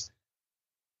chance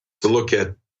to look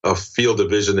at a field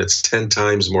of vision that's 10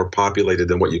 times more populated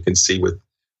than what you can see with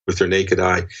their naked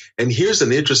eye. And here's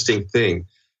an interesting thing.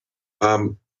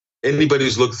 Anybody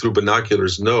who's looked through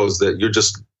binoculars knows that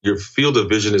your field of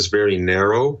vision is very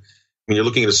narrow. When you're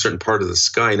looking at a certain part of the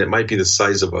sky, and it might be the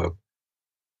size of a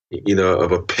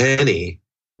penny,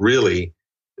 really,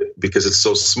 because it's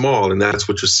so small, and that's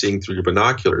what you're seeing through your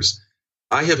binoculars.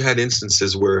 I have had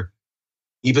instances where,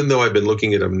 even though I've been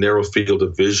looking at a narrow field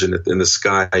of vision in the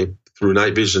sky through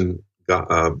night vision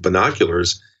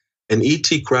binoculars, an ET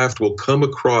craft will come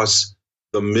across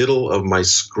the middle of my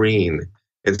screen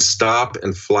and stop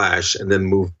and flash and then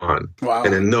move on. Wow.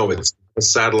 And then no, it's a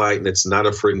satellite and it's not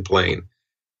a friggin' plane.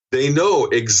 They know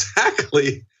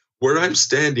exactly where I'm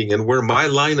standing and where my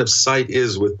line of sight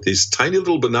is with these tiny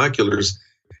little binoculars,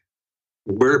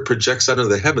 where it projects out into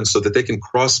the heavens, so that they can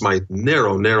cross my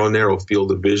narrow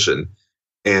field of vision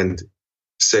and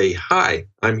say, "Hi,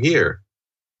 I'm here."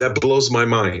 That blows my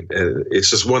mind. And it's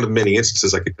just one of many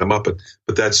instances I could come up with,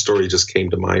 but that story just came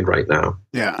to mind right now.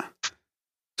 Yeah.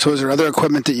 So is there other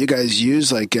equipment that you guys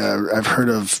use? I've heard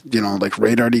of,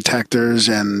 radar detectors,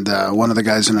 and one of the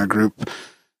guys in our group,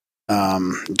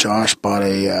 Josh, bought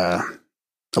a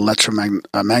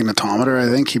magnetometer. I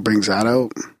think he brings that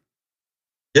out.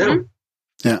 Yeah. Mm-hmm.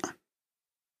 Yeah.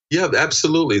 Yeah,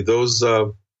 absolutely. Those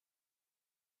are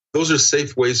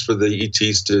safe ways for the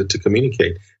ETs to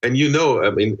communicate. And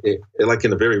like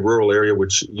in a very rural area,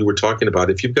 which you were talking about,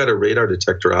 if you've got a radar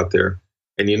detector out there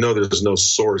and there's no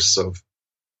source of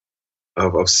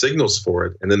signals for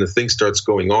it, and then the thing starts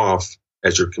going off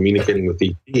as you're communicating with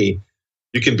ET,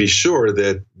 you can be sure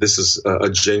that this is a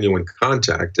genuine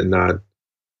contact and not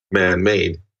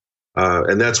man-made.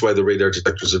 And that's why the radar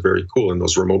detectors are very cool in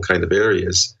those remote kind of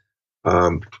areas.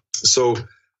 So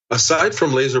aside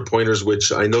from laser pointers,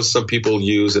 which I know some people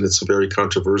use and it's very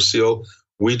controversial,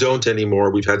 we don't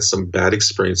anymore. We've had some bad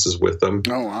experiences with them.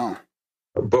 Oh, wow.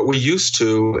 But we used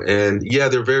to, and yeah,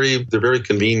 they're very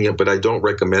convenient, but I don't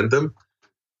recommend them.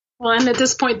 Well, and at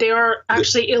this point, they are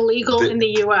actually illegal in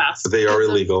the U.S. They are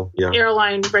illegal, yeah.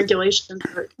 Airline regulations.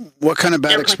 What kind of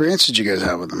bad experience did you guys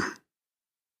have with them?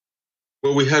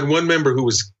 Well, we had one member who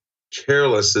was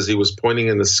careless as he was pointing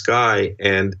in the sky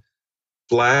and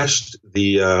flashed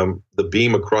the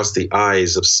beam across the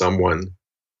eyes of someone.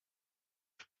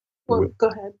 Well, go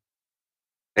ahead.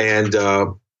 And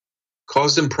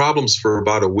caused him problems for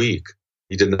about a week.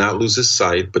 He did not lose his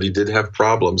sight, but he did have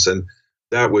problems, and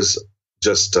that was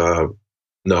just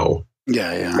no.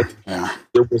 Yeah.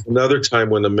 There was another time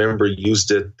when a member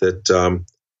used it that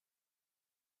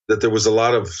there was a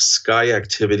lot of sky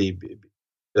activity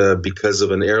because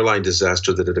of an airline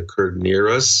disaster that had occurred near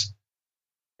us.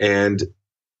 And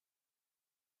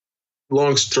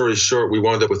long story short, we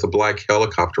wound up with a black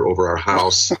helicopter over our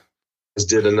house, as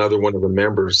did another one of the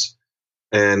members.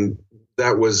 And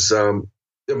that was,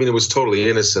 it was totally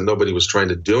innocent. Nobody was trying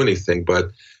to do anything,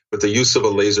 but the use of a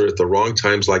laser at the wrong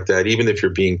times like that, even if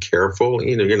you're being careful,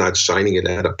 you're not shining it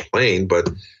at a plane, but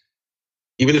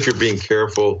even if you're being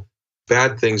careful,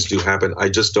 bad things do happen. I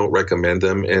just don't recommend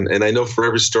them. And I know for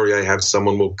every story I have,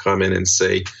 someone will come in and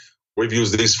say, we've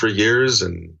used these for years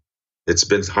and it's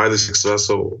been highly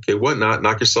successful. Okay, what not?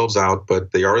 Knock yourselves out,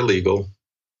 but they are illegal.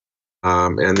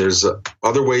 And there's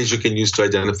other ways you can use to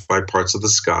identify parts of the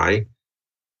sky.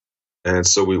 And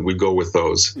so we go with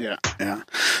those. Yeah.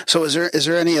 So is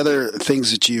there any other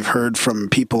things that you've heard from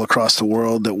people across the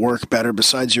world that work better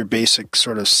besides your basic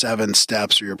sort of 7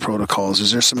 steps or your protocols?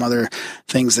 Is there some other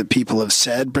things that people have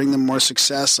said bring them more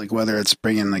success? Like whether it's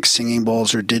bringing like singing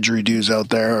bowls or didgeridoos out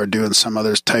there or doing some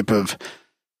other type of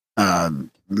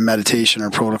meditation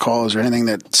or protocol? Is there anything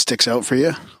that sticks out for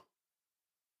you?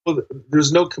 Well,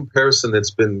 there's no comparison that's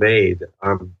been made.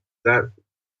 That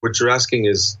what you're asking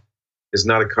is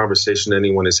not a conversation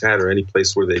anyone has had or any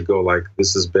place where they go like,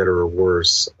 this is better or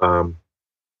worse.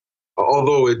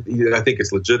 Although I think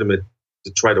it's legitimate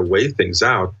to try to weigh things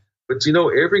out. But,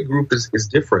 every group is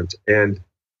different. And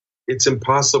it's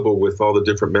impossible with all the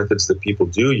different methods that people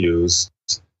do use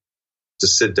to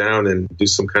sit down and do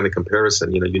some kind of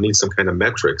comparison. You need some kind of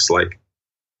metrics, like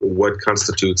what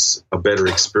constitutes a better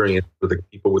experience for the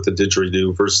people with the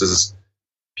didgeridoo versus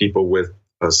people with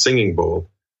a singing bowl.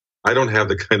 I don't have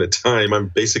the kind of time. I'm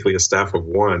basically a staff of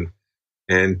one.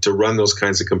 And to run those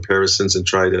kinds of comparisons and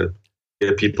try to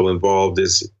get people involved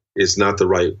is not the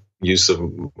right use of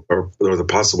or the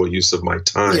possible use of my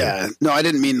time. Yeah. No, I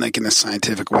didn't mean like in a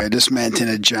scientific way. I just meant in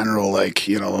a general, like,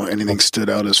 anything stood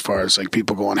out as far as like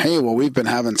people going, hey, well, we've been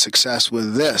having success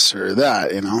with this or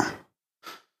that,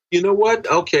 You know what?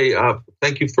 Okay.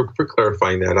 Thank you for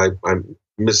clarifying that. I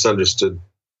misunderstood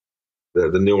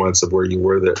the nuance of where you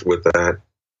were with that.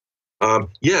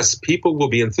 Yes, people will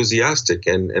be enthusiastic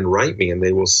and write me, and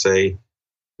they will say,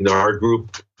 our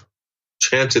group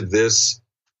chanted this,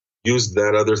 used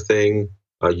that other thing,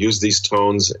 used these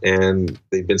tones, and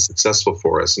they've been successful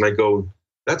for us. And I go,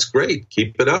 that's great.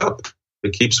 Keep it up. If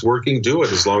it keeps working, do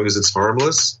it as long as it's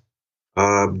harmless.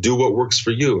 Do what works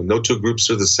for you. No two groups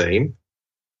are the same.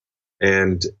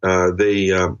 And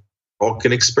they all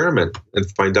can experiment and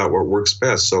find out what works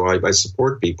best. So I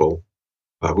support people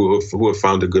who have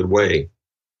found a good way.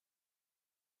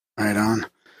 Right on.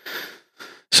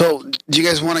 So, do you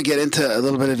guys want to get into a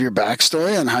little bit of your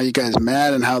backstory on how you guys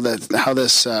met and how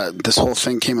this whole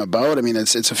thing came about? I mean,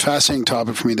 it's a fascinating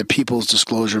topic for me, the people's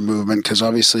disclosure movement, because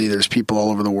obviously there's people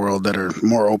all over the world that are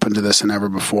more open to this than ever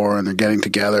before, and they're getting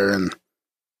together. And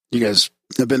you guys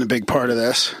have been a big part of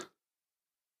this.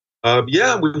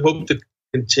 Yeah, we hope to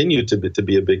continue to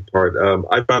be a big part.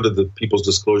 I founded the People's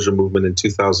Disclosure Movement in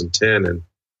 2010, and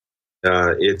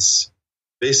its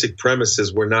basic premise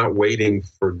is we're not waiting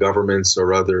for governments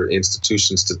or other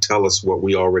institutions to tell us what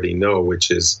we already know,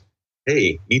 which is,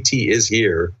 hey, ET is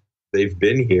here. They've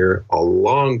been here a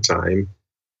long time,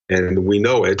 and we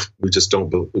know it. We just don't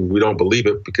believe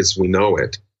it because we know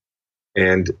it.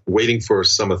 And waiting for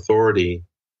some authority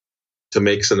to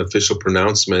make an official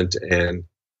pronouncement and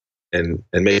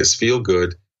make us feel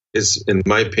good is, in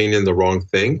my opinion, the wrong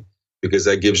thing, because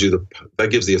that gives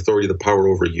the authority the power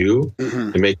over you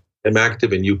and make them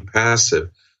active and you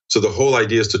passive. So the whole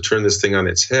idea is to turn this thing on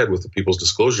its head with the People's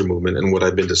Disclosure Movement and what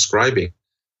I've been describing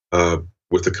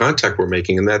with the contact we're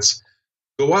making, and that's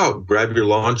go out, grab your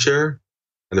lawn chair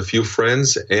and a few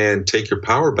friends, and take your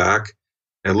power back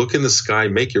and look in the sky,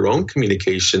 make your own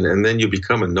communication, and then you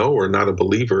become a knower, not a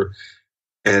believer.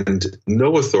 And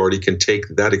no authority can take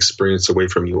that experience away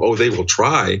from you. Oh, they will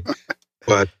try,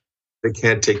 but they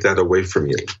can't take that away from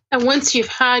you. And once you've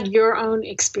had your own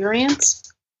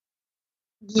experience,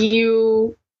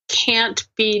 you can't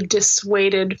be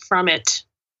dissuaded from it.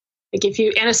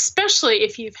 Especially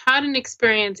if you've had an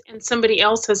experience and somebody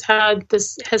else has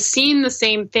seen the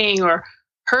same thing or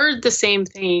heard the same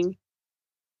thing,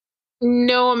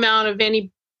 no amount of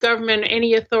any government,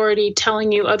 any authority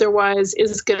telling you otherwise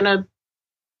is gonna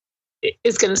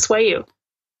sway you.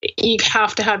 you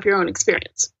have to have your own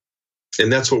experience.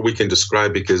 And that's what we can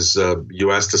describe, because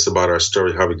you asked us about our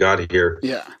story, how we got here.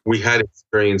 Yeah. We had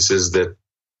experiences that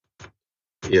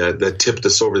tipped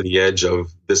us over the edge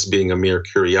of this being a mere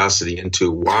curiosity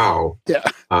into, wow, yeah,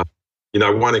 I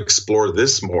want to explore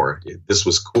this more. This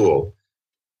was cool.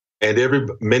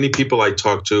 And many people I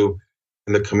talk to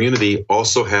in the community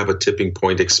also have a tipping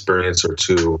point experience or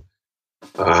two,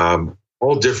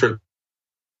 all different,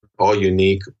 all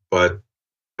unique, but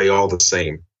they all the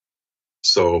same.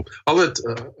 So I'll let,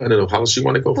 I don't know, Hollis, you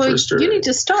want to go first? Or? You need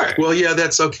to start. Well, yeah,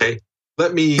 that's okay.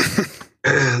 Let me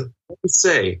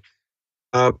say,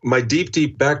 my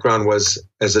deep background was,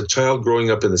 as a child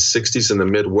growing up in the 60s in the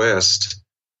Midwest,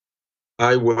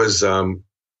 I was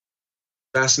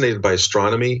fascinated by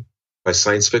astronomy, by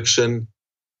science fiction,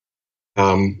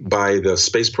 by the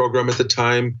space program at the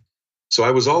time. So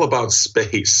I was all about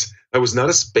space. I was not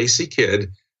a spacey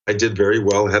kid. I did very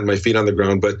well, had my feet on the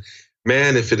ground, but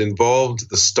man, if it involved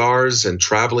the stars and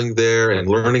traveling there and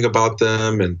learning about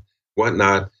them and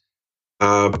whatnot,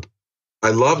 I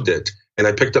loved it. And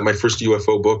I picked up my first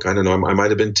UFO book. I don't know, I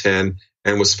might have been 10,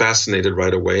 and was fascinated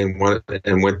right away and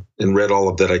went and read all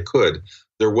of that I could.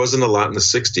 There wasn't a lot in the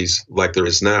 60s like there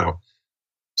is now.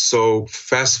 So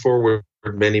fast forward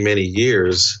many, many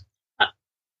years.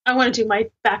 I want to do my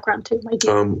background too.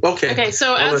 Okay.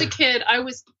 So as a kid, I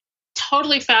was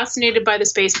totally fascinated by the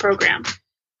space program,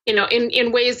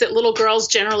 in ways that little girls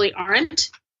generally aren't.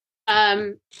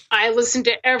 I listened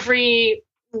to every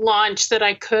launch that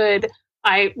I could.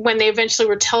 When they eventually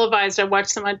were televised, I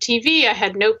watched them on TV. I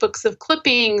had notebooks of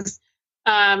clippings.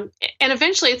 And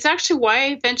eventually, it's actually why I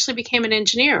eventually became an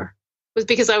engineer, was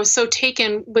because I was so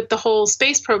taken with the whole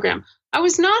space program. I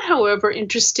was not, however,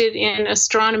 interested in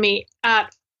astronomy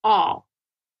at all,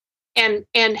 and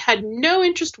had no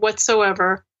interest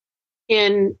whatsoever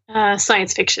in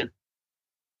science fiction.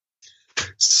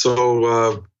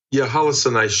 So, Hollis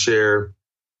and I share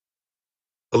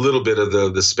a little bit of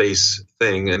the space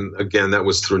thing. And again, that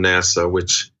was through NASA,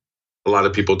 which a lot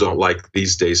of people don't like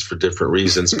these days for different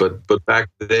reasons. but back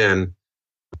then,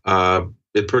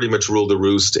 it pretty much ruled the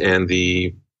roost, and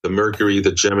the Mercury,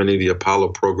 the Gemini, the Apollo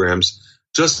programs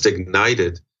just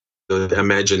ignited the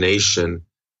imagination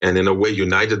and in a way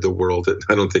united the world that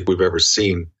I don't think we've ever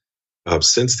seen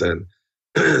since then.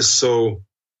 So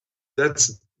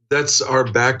that's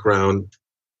our background.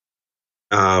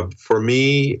 For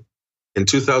me, in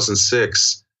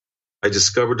 2006, I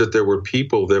discovered that there were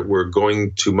people that were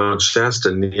going to Mount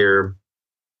Shasta near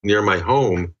my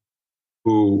home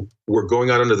who were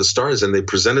going out under the stars, and they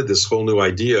presented this whole new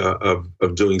idea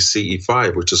of doing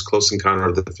CE5, which is Close Encounter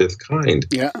of the Fifth Kind,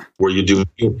 where you do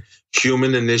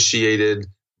human-initiated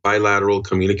bilateral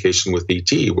communication with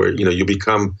ET, where you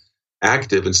become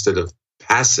active instead of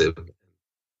passive.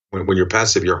 When you're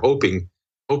passive, you're hoping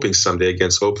someday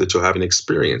against hope that you'll have an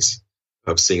experience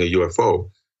of seeing a UFO.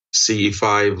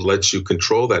 CE5 lets you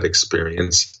control that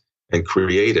experience and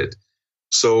create it.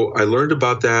 So I learned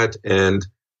about that and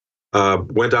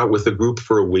went out with a group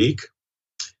for a week.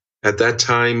 At that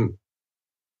time,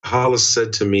 Hollis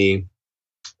said to me,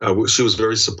 she was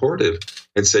very supportive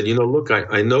and said, look,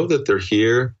 I know that they're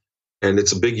here and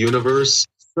it's a big universe.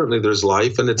 Certainly there's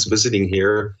life and it's visiting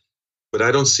here, but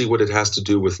I don't see what it has to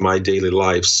do with my daily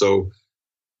life. So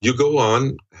you go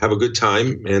on, have a good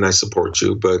time, and I support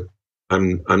you, but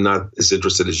I'm not as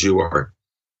interested as you are.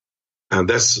 And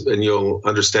you'll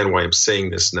understand why I'm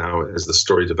saying this now as the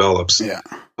story develops. Yeah.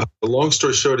 The long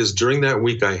story short is, during that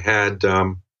week, I had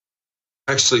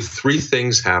actually 3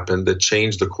 things happen that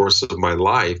changed the course of my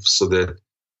life, so that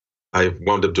I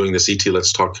wound up doing this ET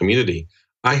Let's Talk community.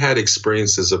 I had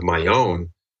experiences of my own,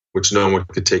 which no one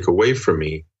could take away from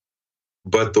me.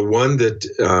 But the one that,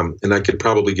 and I could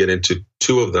probably get into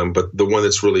 2 of them, but the one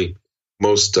that's really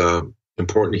most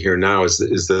important here now is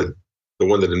the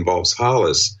one that involves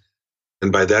Hollis.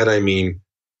 And by that, I mean,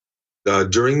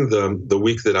 during the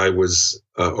week that I was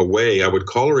away, I would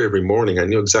call her every morning. I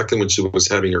knew exactly when she was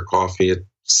having her coffee at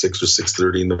 6 or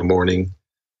 6:30 in the morning.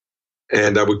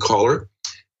 And I would call her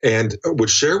and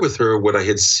would share with her what I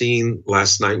had seen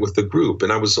last night with the group.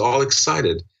 And I was all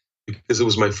excited because it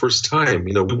was my first time.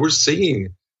 We were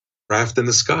seeing craft in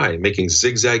the sky, making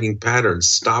zigzagging patterns,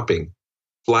 stopping,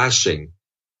 flashing.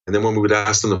 And then when we would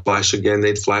ask them to flash again,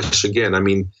 they'd flash again. I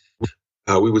mean,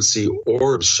 we would see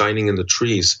orbs shining in the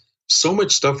trees. So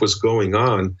much stuff was going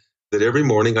on that every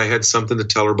morning I had something to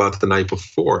tell her about the night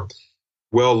before.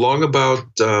 Well,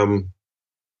 about the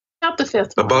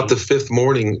 5th morning. About the 5th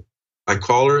morning, I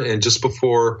call her, and just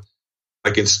before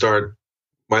I can start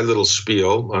my little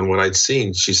spiel on what I'd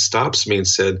seen, she stops me and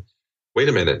said, "Wait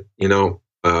a minute,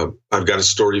 I've got a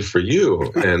story for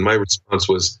you. And my response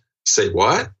was, say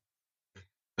what?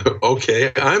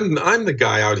 Okay, I'm the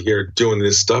guy out here doing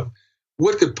this stuff.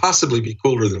 What could possibly be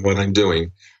cooler than what I'm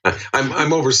doing?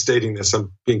 I'm overstating this.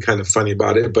 I'm being kind of funny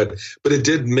about it, but it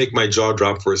did make my jaw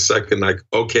drop for a second. Like,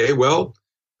 okay, well,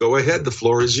 go ahead. The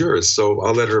floor is yours. So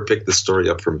I'll let her pick the story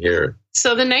up from here.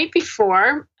 So the night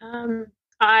before,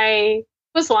 I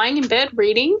was lying in bed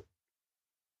reading,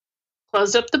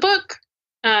 closed up the book.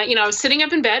 I was sitting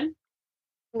up in bed,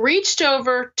 reached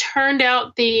over, turned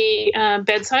out the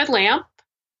bedside lamp,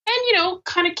 and,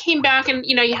 kind of came back and,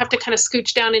 you have to kind of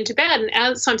scooch down into bed.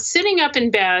 And so I'm sitting up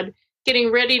in bed,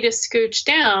 getting ready to scooch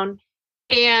down.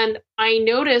 And I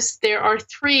noticed there are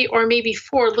 3 or maybe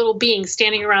 4 little beings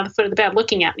standing around the foot of the bed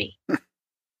looking at me.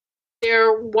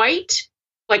 They're white,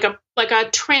 like a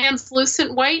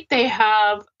translucent white. They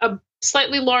have a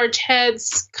slightly large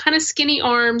heads, kind of skinny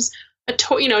arms,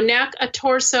 neck, a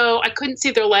torso. I couldn't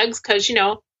see their legs because,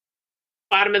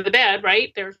 bottom of the bed,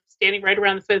 right? They're standing right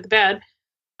around the foot of the bed.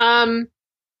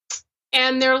 And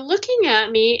they're looking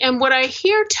at me, and what I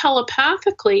hear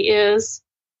telepathically is,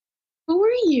 "Who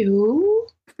are you?"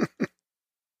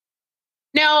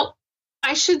 Now,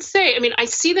 I should say, I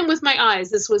see them with my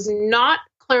eyes. This was not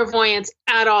clairvoyance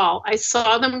at all. I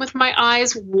saw them with my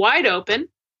eyes wide open,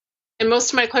 and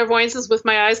most of my clairvoyance is with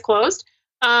my eyes closed.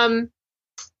 And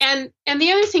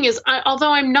the other thing is,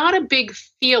 although I'm not a big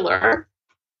feeler,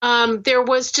 there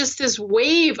was just this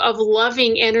wave of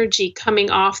loving energy coming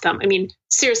off them.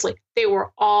 Seriously, they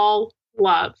were all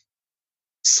love.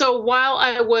 So while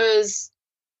I was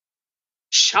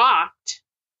shocked,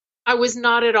 I was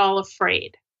not at all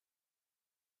afraid.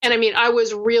 And I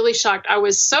was really shocked. I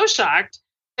was so shocked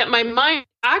that my mind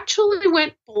actually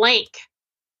went blank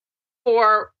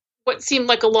for what seemed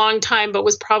like a long time, but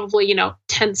was probably,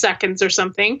 10 seconds or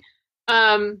something.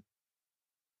 And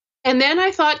then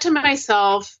I thought to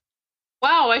myself,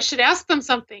 wow, I should ask them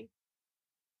something.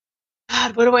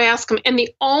 God, what do I ask them? And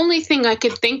the only thing I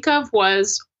could think of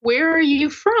was, where are you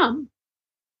from?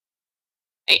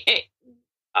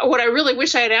 What I really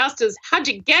wish I had asked is, how'd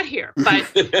you get here? But,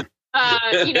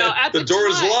 at the door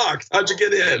is locked. How'd you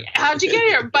get in? How'd you get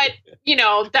here? But,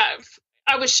 that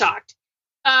I was shocked.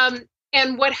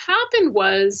 And what happened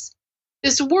was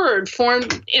this word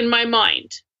formed in my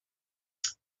mind.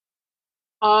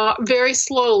 Very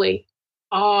slowly,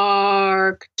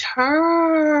 Arcturus.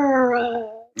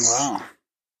 Wow.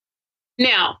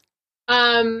 Now,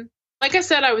 like I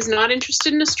said, I was not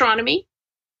interested in astronomy.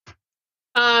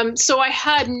 So I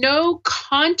had no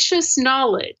conscious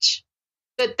knowledge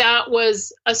that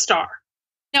was a star.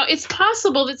 Now, it's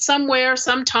possible that somewhere,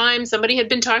 sometime, somebody had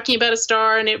been talking about a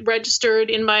star and it registered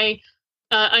in my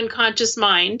unconscious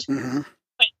mind. Mm-hmm.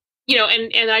 But,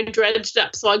 and I dredged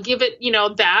up. So I'll give it,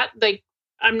 that. Like,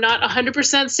 I'm not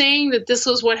 100% saying that this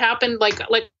was what happened. Like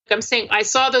I'm saying, I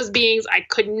saw those beings. I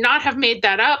could not have made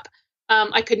that up.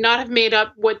 I could not have made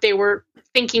up what they were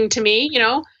thinking to me,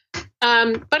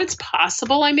 but it's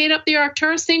possible I made up the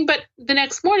Arcturus thing. But the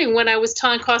next morning when I was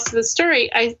telling Kosta the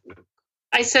story, I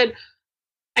said,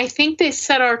 I think they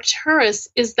said Arcturus.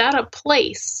 Is that a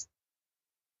place?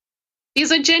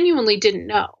 Because I genuinely didn't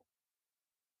know.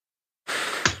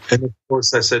 And of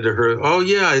course I said to her, oh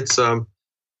yeah, it's, I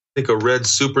think a red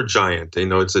supergiant.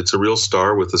 It's a real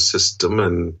star with a system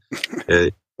and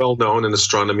well known in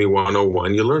Astronomy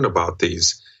 101. You learn about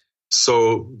these.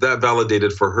 So that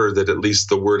validated for her that at least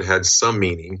the word had some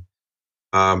meaning.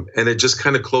 And it just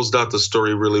kind of closed out the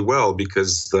story really well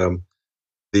because the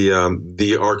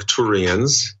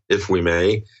Arcturians, if we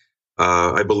may,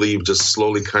 I believe just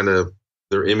slowly kind of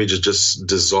their images just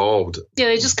dissolved. Yeah,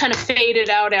 they just kind of faded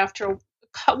out after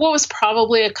what was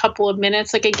probably a couple of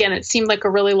minutes. Like, again, it seemed like a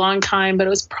really long time, but it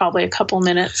was probably a couple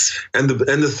minutes. And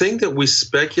the thing that we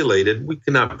speculated, we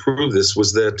cannot prove this,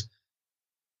 was that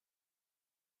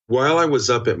while I was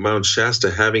up at Mount Shasta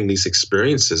having these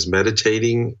experiences,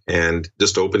 meditating and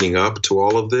just opening up to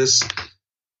all of this,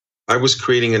 I was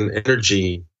creating an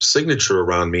energy signature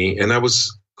around me, and I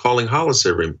was calling Hollis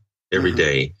every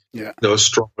day. Yeah. A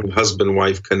strong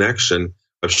husband-wife connection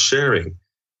of sharing.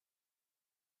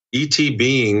 ET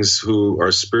beings who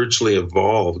are spiritually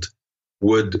evolved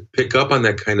would pick up on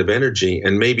that kind of energy,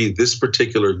 and maybe this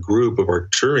particular group of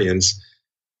Arcturians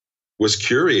was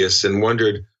curious and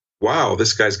wondered, wow,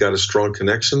 this guy's got a strong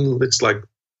connection. It's like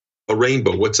a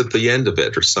rainbow. What's at the end of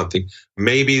it or something?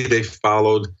 Maybe they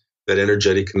followed that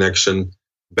energetic connection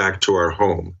back to our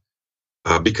home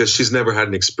because she's never had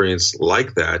an experience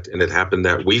like that. And it happened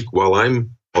that week while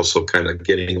I'm also kind of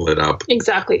getting lit up.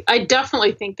 Exactly. I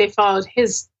definitely think they followed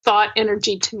his thought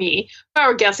energy to me. If I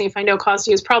were guessing, if I know Kosta,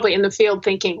 he was probably in the field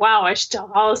thinking, wow, I should tell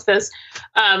Hollis this,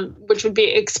 which would be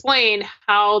explain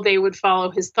how they would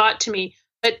follow his thought to me.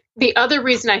 But the other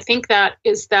reason I think that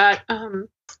is that a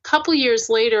couple years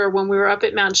later, when we were up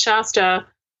at Mount Shasta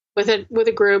with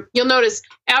a group, you'll notice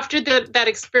after that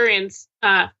experience,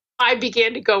 I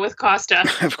began to go with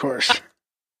Kosta. Of course.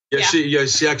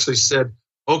 She actually said,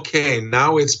 okay,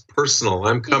 now it's personal.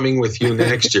 I'm coming with you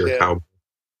next year, cowboy.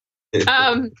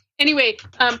 Anyway,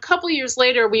 a couple years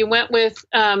later, we went with,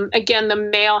 again, the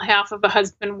male half of a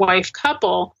husband-wife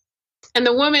couple. And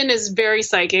the woman is very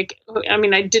psychic. I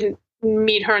mean, I didn't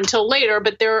meet her until later,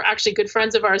 but they're actually good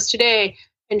friends of ours today.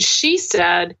 And she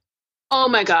said, oh,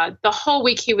 my God, the whole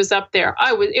week he was up there,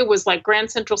 it was like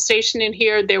Grand Central Station in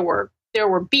here. There were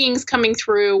beings coming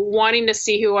through, wanting to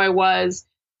see who I was,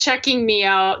 checking me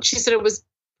out. She said it was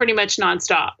pretty much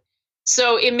nonstop.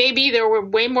 So it may be there were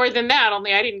way more than that,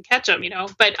 only I didn't catch them,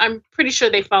 but I'm pretty sure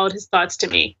they followed his thoughts to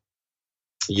me.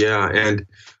 Yeah, and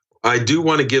I do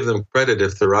want to give them credit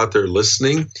if they're out there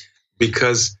listening,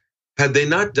 because had they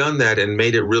not done that and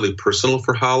made it really personal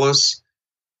for Hollis,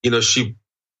 she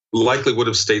likely would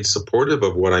have stayed supportive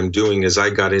of what I'm doing as I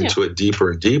got into it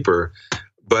deeper and deeper,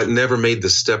 but never made the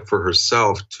step for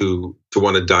herself to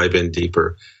want to dive in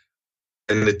deeper.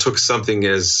 And it took something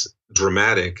as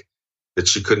dramatic that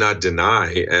she could not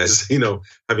deny as,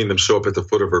 having them show up at the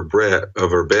foot of her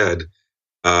bed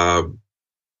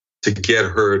to get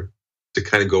her to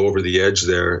kind of go over the edge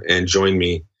there and join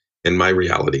me in my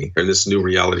reality and this new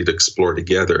reality to explore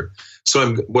together.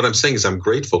 So what I'm saying is I'm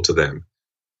grateful to them,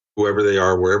 whoever they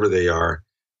are, wherever they are.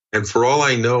 And for all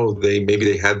I know, maybe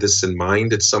they had this in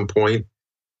mind at some point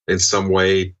in some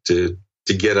way to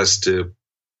get us to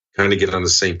kind of get on the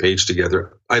same page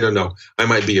together. I don't know. I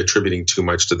might be attributing too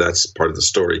much to that part of the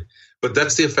story, but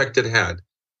that's the effect it had.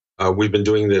 We've been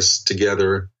doing this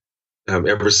together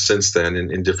ever since then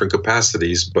in different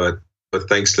capacities, but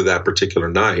thanks to that particular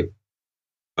night,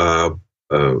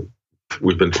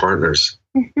 we've been partners.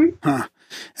 Mm-hmm. Huh.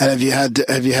 And have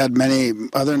you had many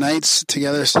other nights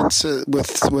together since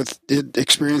with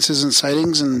experiences and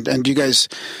sightings? And do you guys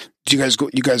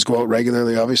go out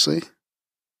regularly? Obviously.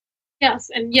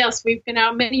 Yes, and yes, we've been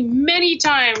out many, many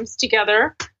times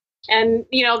together. And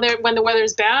when the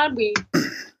weather's bad,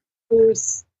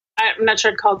 I'm not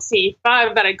sure I'd call it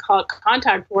C5, but I'd call it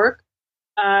contact work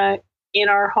in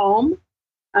our home.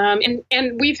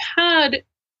 And we've had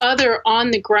other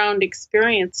on the ground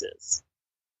experiences.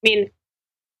 I mean,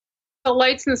 the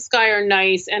lights in the sky are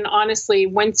nice, and honestly,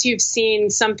 once you've seen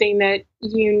something that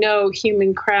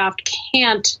human craft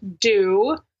can't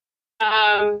do,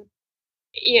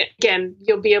 again,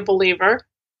 you'll be a believer.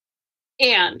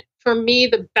 And for me,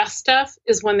 the best stuff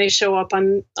is when they show up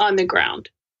on the ground.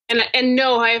 And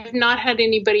no, I have not had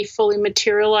anybody fully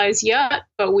materialize yet,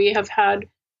 but we have had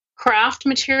craft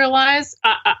materialize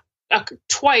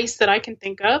twice that I can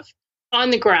think of on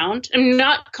the ground. And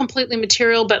not completely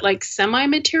material, but like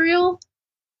semi-material.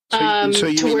 So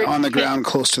you mean on the ground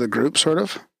close to the group, sort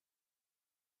of?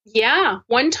 Yeah.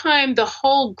 One time the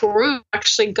whole group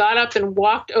actually got up and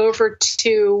walked over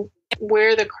to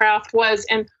where the craft was.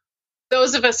 And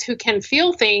those of us who can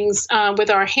feel things with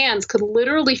our hands could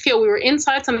literally feel, we were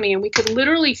inside something and we could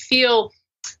literally feel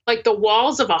like the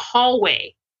walls of a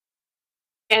hallway.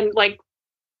 And like,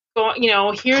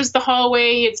 here's the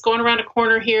hallway, it's going around a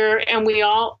corner here. And we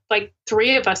all, like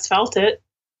 3 of us felt it.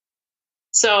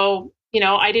 So,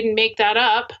 I didn't make that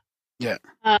up. Yeah.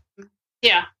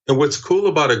 Yeah. And what's cool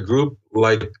about a group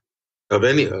like of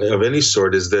any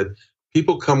sort is that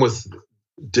people come with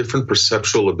different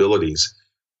perceptual abilities.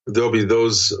 There'll be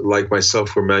those like myself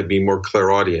who might be more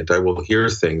clairaudient. I will hear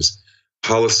things.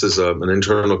 Hollis is an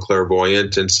internal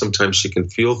clairvoyant, and sometimes she can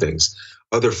feel things.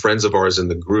 Other friends of ours in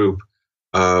the group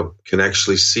can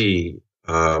actually see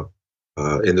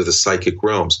into the psychic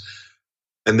realms.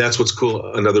 And that's what's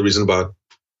cool. Another reason about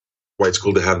why it's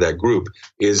cool to have that group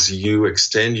is you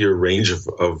extend your range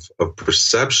of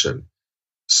perception.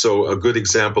 So a good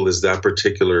example is that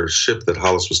particular ship that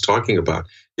Hollis was talking about.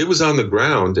 It was on the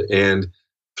ground, and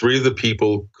 3 of the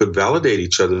people could validate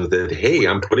each other that, hey,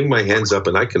 I'm putting my hands up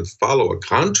and I can follow a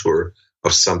contour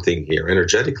of something here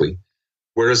energetically.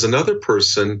 Whereas another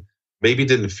person maybe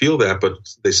didn't feel that, but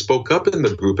they spoke up in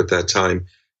the group at that time,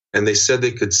 and they said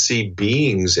they could see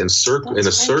beings in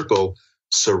a circle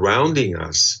surrounding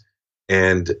us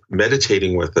and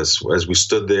meditating with us as we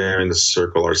stood there in the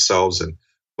circle ourselves and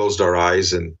closed our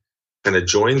eyes and kind of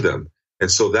joined them.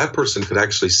 And so that person could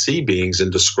actually see beings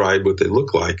and describe what they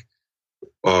look like,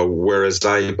 whereas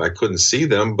I couldn't see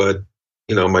them, but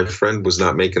my friend was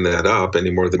not making that up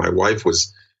any more than my wife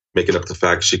was making up the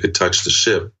fact she could touch the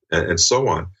ship and so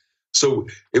on. So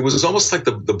it was almost like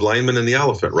the blind man and the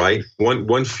elephant, right?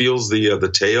 One feels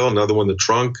the tail, another one the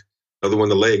trunk, another one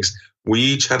the legs. We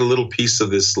each had a little piece of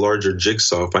this larger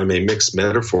jigsaw, if I may mix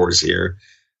metaphors here,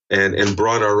 and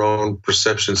brought our own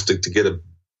perceptions to get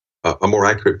a more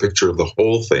accurate picture of the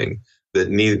whole thing that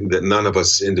none of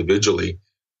us individually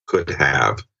could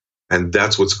have. And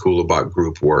that's what's cool about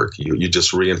group work. You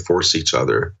just reinforce each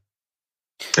other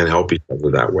and help each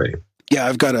other that way. Yeah,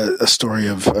 I've got a story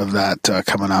of that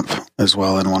coming up as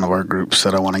well in one of our groups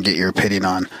that I want to get your opinion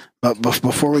on. But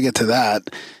before we get to that,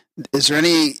 is there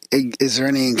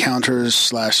any encounters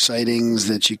 / sightings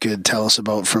that you could tell us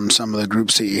about from some of the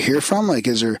groups that you hear from? Like,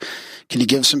 can you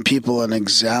give some people an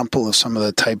example of some of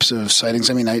the types of sightings?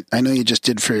 I mean, I know you just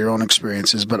did for your own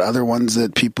experiences, but other ones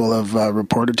that people have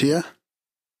reported to you?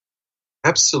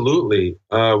 Absolutely.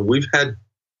 I've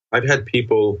had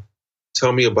people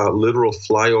tell me about literal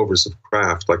flyovers of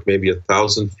craft, like maybe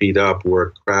 1,000 feet up, where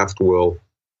a craft will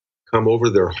come over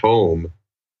their home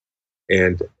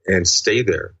and stay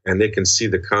there, and they can see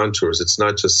the contours. It's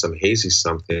not just some hazy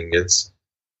something. It's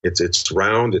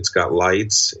round. It's got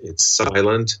lights. It's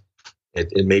silent.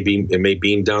 It may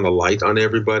beam down a light on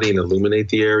everybody and illuminate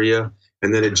the area,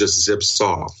 and then it just zips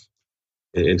off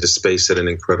into space at an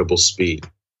incredible speed.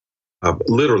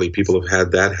 Literally, people have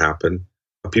had that happen.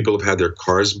 People have had their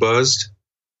cars buzzed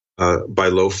by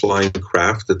low-flying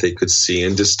craft that they could see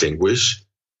and distinguish.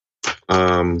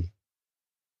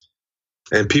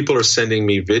 And people are sending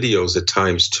me videos at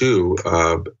times, too,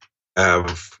 of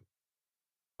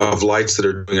lights that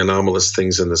are doing anomalous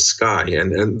things in the sky.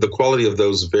 And the quality of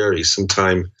those varies.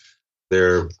 Sometimes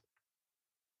they're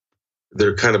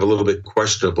kind of a little bit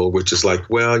questionable, which is like,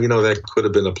 well, that could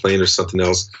have been a plane or something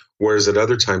else. Whereas at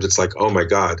other times, it's like, oh, my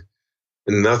God.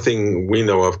 Nothing we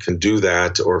know of can do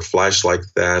that or flash like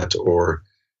that or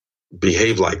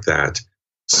behave like that.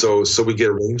 So we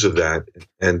get a range of that.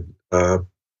 And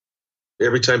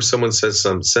every time someone sends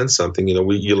something,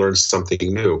 you learn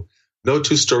something new. No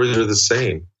two stories are the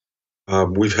same.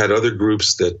 We've had other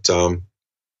groups that,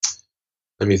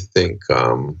 let me think.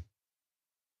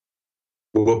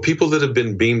 People that have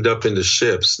been beamed up into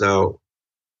ships. Now,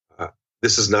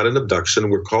 this is not an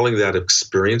abduction. We're calling that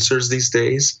experiencers these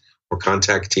days, or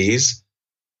contactees.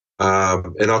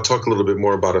 And I'll talk a little bit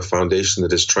more about a foundation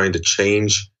that is trying to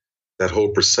change that whole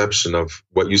perception of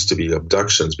what used to be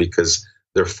abductions, because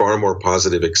they're far more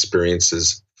positive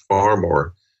experiences, far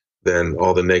more than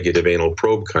all the negative anal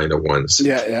probe kind of ones.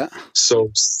 Yeah.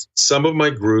 So some of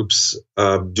my groups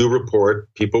do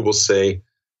report, people will say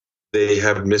they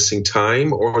have missing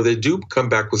time, or they do come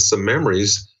back with some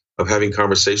memories of having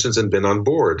conversations and been on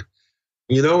board.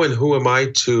 And who am I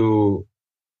to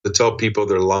tell people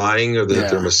they're lying or that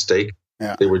they're mistaken,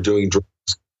 they were doing drugs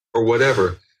or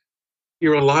whatever. I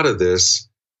hear a lot of this,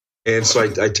 and so I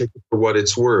take it for what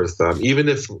it's worth. Even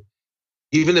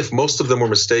if most of them were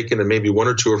mistaken and maybe one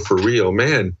or two are for real,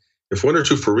 man, if one or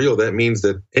two for real, that means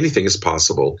that anything is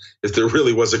possible. If there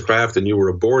really was a craft and you were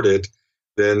aboard it,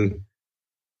 then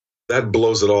that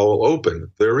blows it all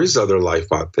open. There is other life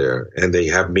out there, and they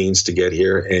have means to get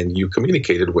here, and you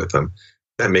communicated with them.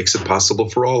 That makes it possible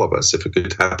for all of us. If it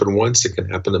could happen once, it can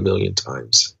happen 1,000,000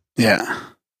 times. Yeah.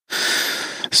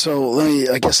 So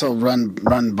I guess I'll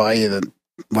run by you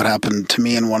what happened to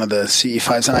me in one of the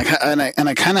CE5s, and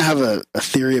I kind of have a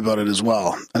theory about it as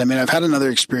well. And I mean, I've had another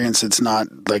experience that's not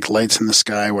like lights in the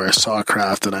sky where I saw a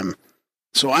craft, and I'm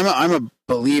a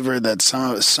believer that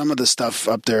some of the stuff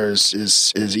up there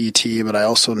is ET, but I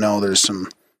also know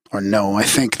I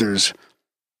think there's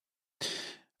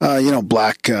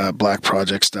black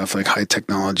project stuff, like high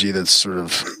technology that's sort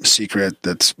of secret,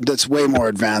 that's way more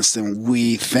advanced than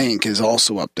we think is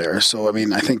also up there. So, I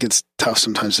mean, I think it's tough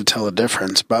sometimes to tell the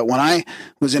difference. But when I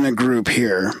was in a group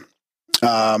here,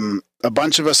 a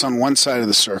bunch of us on one side of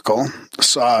the circle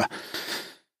saw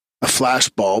a flash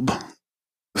bulb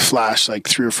flash like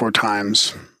 3 or 4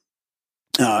 times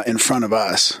in front of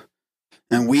us.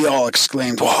 And we all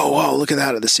exclaimed, whoa, look at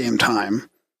that at the same time.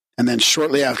 And then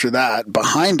shortly after that,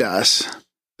 behind us,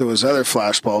 there was other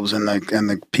flash bulbs, and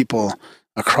the people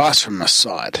across from us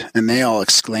saw it, and they all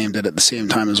exclaimed it at the same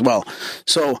time as well.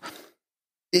 So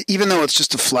even though it's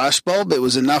just a flash bulb, it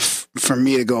was enough for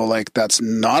me to go like, that's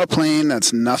not a plane.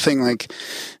 That's nothing. Like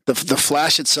the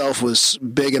flash itself was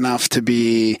big enough to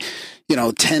be,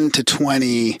 10 to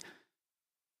 20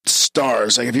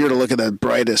 stars. Like if you were to look at the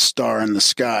brightest star in the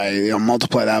sky,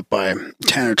 multiply that by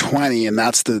 10 or 20, and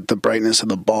that's the brightness of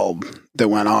the bulb that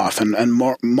went off, and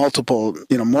more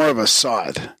of us saw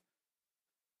it.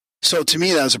 So to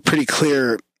me, that was a pretty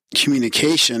clear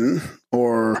communication,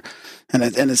 and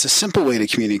it's a simple way to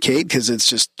communicate because it's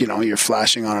just, you're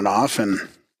flashing on and off, and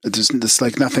it's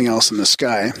like nothing else in the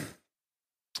sky.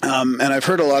 And I've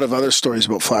heard a lot of other stories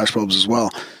about flashbulbs as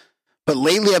well. But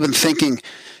lately I've been thinking,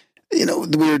 we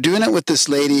were doing it with this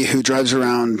lady who drives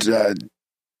around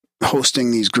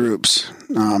hosting these groups.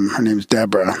 Her name's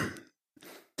Deborah.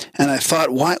 And I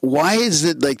thought, why is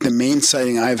it like the main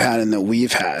sighting I've had and that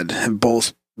we've had have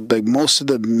both, like most of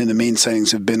the main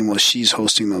sightings have been while she's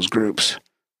hosting those groups.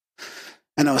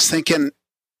 And I was thinking,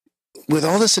 with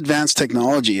all this advanced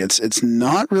technology, it's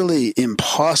not really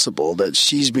impossible that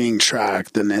she's being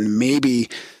tracked, and maybe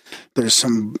there's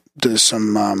some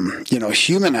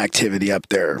human activity up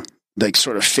there, like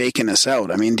sort of faking us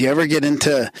out. I mean, do you ever get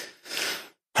into,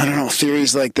 I don't know,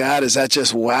 theories like that? Is that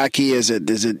just wacky? Is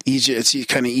it easier? It's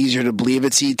kind of easier to believe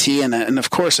it's ET, and of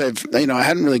course I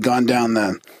hadn't really gone down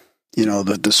the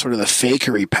sort of the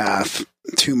fakery path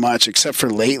too much, except for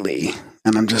lately,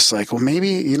 and I'm just like, well,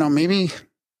 maybe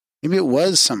it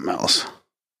was something else.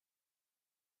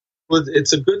 Well,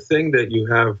 it's a good thing that you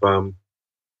have a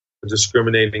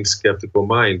discriminating, skeptical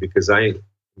mind, because I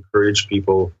encourage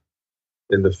people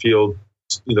in the field,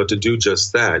 to do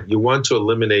just that. You want to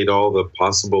eliminate all the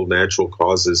possible natural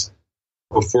causes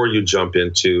before you jump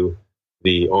into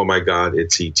the, oh my God,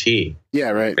 it's ET. Yeah,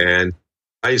 right. And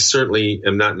I certainly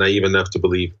am not naive enough to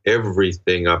believe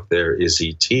everything up there is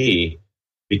ET,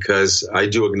 because I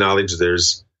do acknowledge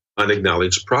there's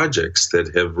unacknowledged projects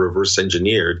that have reverse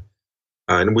engineered.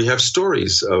 And we have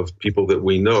stories of people that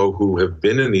we know who have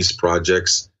been in these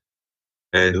projects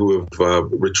and who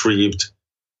have retrieved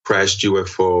crashed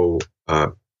UFO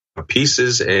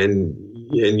pieces, and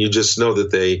you just know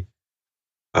that they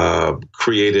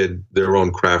created their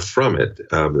own craft from it,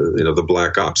 the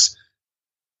black ops.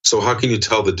 So how can you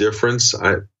tell the difference?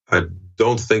 I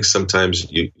don't think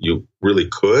sometimes you really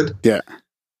could. Yeah.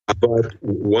 But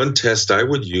one test I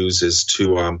would use is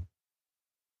to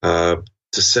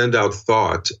send out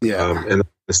thought, and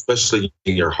especially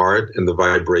in your heart and the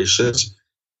vibrations,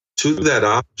 to that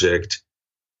object,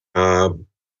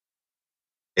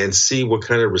 and see what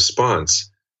kind of response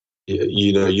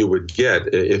you would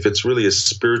get. If it's really a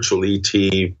spiritual ET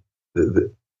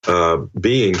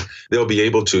being, they'll be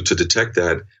able to detect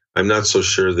that. I'm not so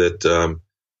sure that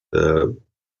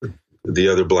the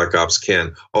other black ops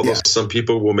can. Although some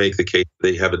people will make the case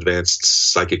they have advanced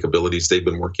psychic abilities they've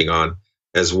been working on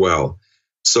as well.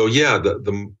 So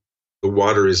the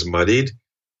water is muddied,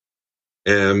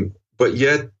 but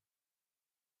yet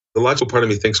the logical part of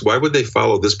me thinks, why would they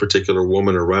follow this particular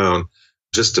woman around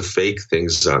just to fake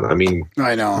things on? I mean,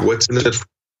 I know what's in it for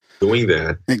doing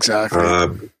that?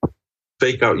 Exactly.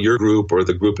 Fake out your group or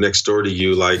the group next door to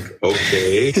you, like,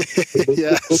 okay,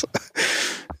 yes,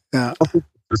 yeah.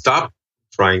 Stop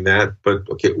trying that. But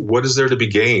okay, what is there to be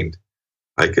gained?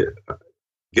 I could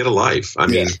get a life. I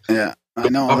mean, I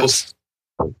know. That's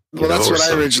what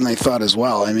I originally thought as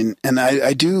well. I mean, and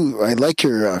I like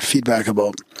your feedback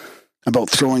about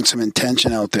throwing some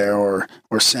intention out there or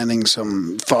sending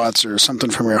some thoughts or something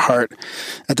from your heart.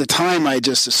 At the time, I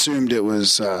just assumed it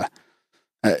was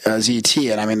as ET,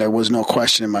 and I mean, there was no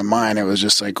question in my mind. It was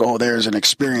just like, oh, there's an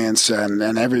experience, and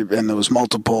there was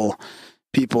multiple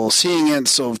people seeing it.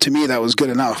 So to me, that was good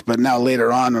enough. But now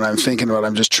later on, when I'm thinking about it,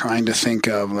 I'm just trying to think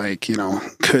of, like,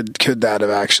 could that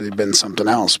have actually been something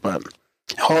else? But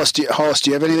Hollis, do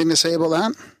you have anything to say about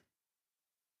that?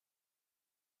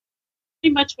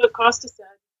 Pretty much what Kosta said.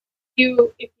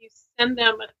 If you send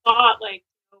them a thought like,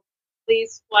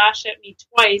 please flash at me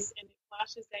twice, and it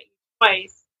flashes at you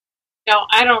twice. Now,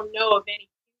 I don't know of any.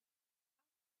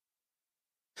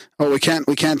 Oh, we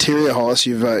can't hear you, Hollis.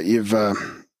 You've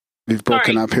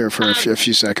broken up here for a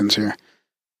few seconds here.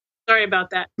 Sorry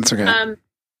about that. It's okay.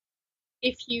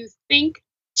 If you think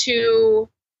to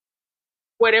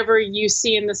whatever you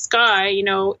see in the sky,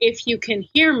 if you can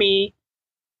hear me,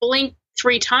 blink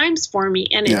 3 times for me,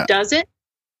 and it does it.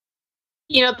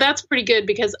 That's pretty good,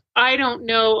 because I don't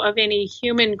know of any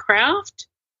human craft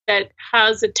that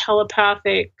has a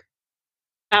telepathic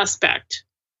aspect.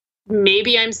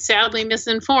 Maybe I'm sadly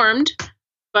misinformed,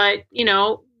 but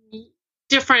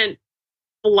different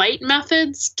flight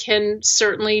methods can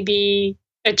certainly be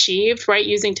achieved, right,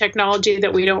 using technology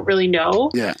that we don't really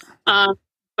know. Yeah.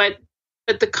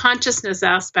 But the consciousness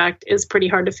aspect is pretty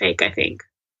hard to fake, I think.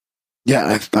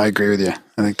 Yeah, I agree with you.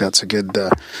 I think that's a good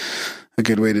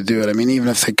way to do it. I mean, even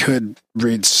if they could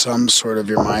read some sort of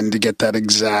your mind to get that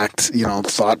exact,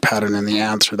 thought pattern in the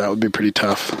answer, that would be pretty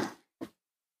tough.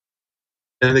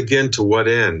 And again, to what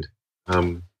end?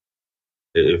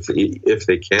 If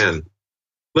they can.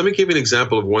 Let me give you an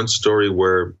example of one story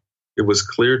where it was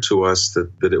clear to us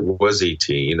that it was ET.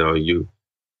 You know, you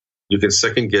can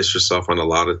second guess yourself on a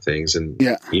lot of things, and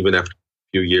even after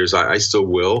a few years, I still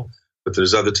will. But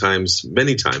there's other times,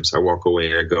 many times, I walk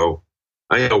away and I go,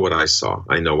 I know what I saw.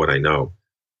 I know what I know.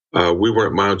 We were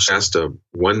at Mount Shasta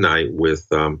one night with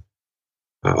a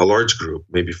large group,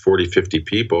 maybe 40, 50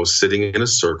 people, sitting in a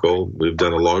circle. We've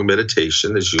done a long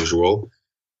meditation as usual,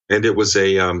 and it was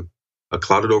a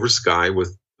clouded over sky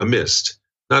with a mist,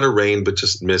 not a rain, but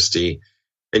just misty.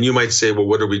 And you might say, well,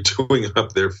 what are we doing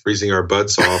up there freezing our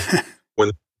butts off when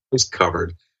the was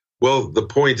covered? Well, the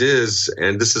point is,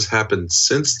 and this has happened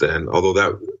since then, although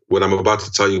that what I'm about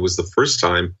to tell you was the first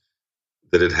time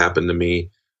that it happened to me.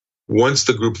 Once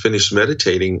the group finished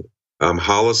meditating,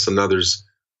 Hollis and others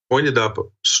pointed up,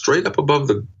 straight up above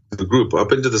the group,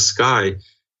 up into the sky,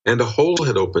 and a hole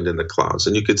had opened in the clouds.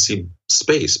 And you could see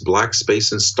space, black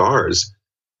space and stars,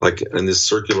 like in this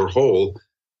circular hole.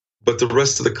 But the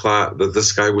rest of the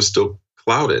sky was still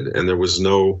clouded, and there was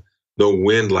no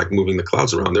wind like moving the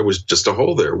clouds around. There was just a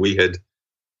hole there. We had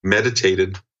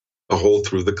meditated a hole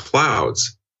through the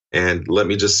clouds. And let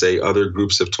me just say, other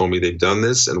groups have told me they've done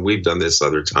this, and we've done this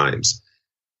other times.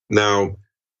 Now,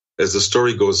 as the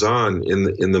story goes on,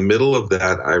 in the middle of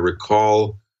that, I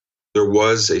recall there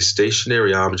was a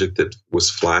stationary object that was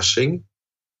flashing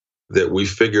that we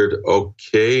figured,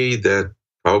 okay, that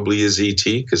probably is ET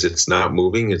because it's not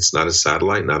moving. It's not a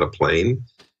satellite, not a plane,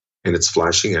 and it's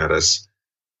flashing at us.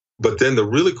 But then the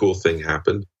really cool thing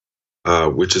happened,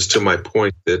 which is to my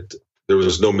point that there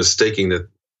was no mistaking that,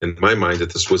 in my mind,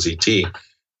 that this was ET.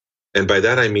 And by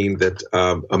that, I mean that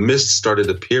a mist started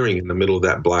appearing in the middle of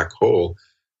that black hole,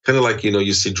 kind of like,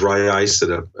 you see dry ice at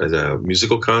a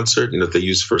musical concert, they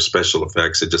use for special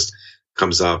effects. It just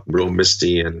comes out real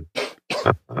misty and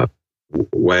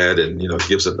wet, and, it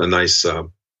gives it a nice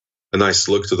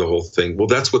look to the whole thing. Well,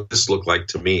 that's what this looked like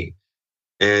to me.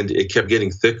 And it kept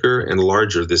getting thicker and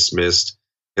larger, this mist.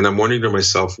 And I'm wondering to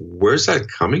myself, where's that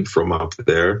coming from up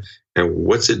there? And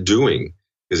what's it doing?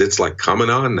 Because it's like coming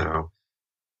on now.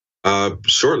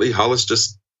 Shortly, Hollis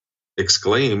just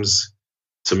exclaims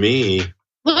to me,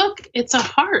 look, it's a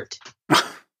heart.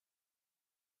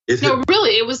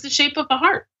 Really, it was the shape of a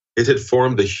heart. It had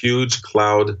formed a huge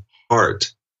cloud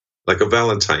heart, like a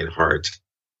Valentine heart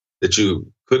that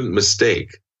you couldn't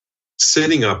mistake,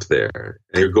 sitting up there.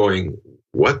 And you're going,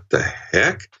 what the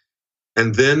heck?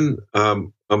 And then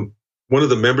one of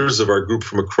the members of our group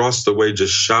from across the way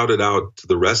just shouted out to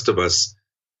the rest of us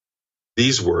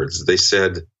these words. They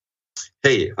said,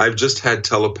 hey, I've just had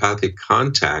telepathic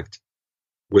contact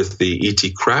with the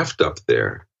ET craft up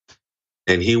there.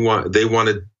 And they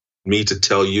wanted me to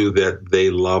tell you that they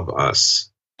love us.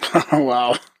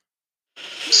 Wow.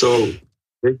 So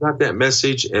they got that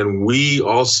message, and we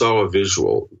all saw a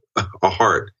visual, a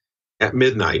heart at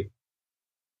midnight,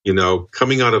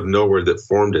 coming out of nowhere that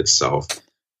formed itself.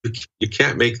 You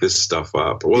can't make this stuff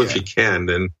up. Well, if you can,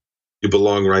 then you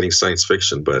belong writing science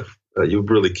fiction, but you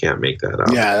really can't make that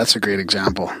up. Yeah, that's a great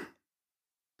example.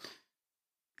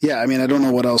 Yeah, I mean, I don't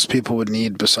know what else people would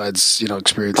need besides,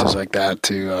 experiences like that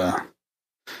to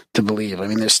believe. I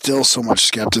mean, there's still so much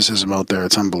skepticism out there.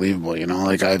 It's unbelievable,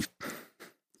 like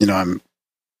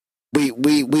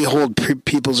we hold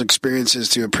people's experiences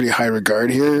to a pretty high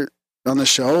regard here on the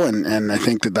show. And I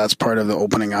think that's part of the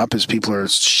opening up is people are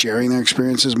sharing their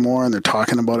experiences more and they're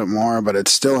talking about it more, but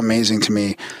it's still amazing to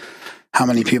me how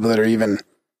many people that are even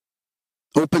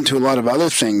open to a lot of other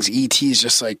things. ET is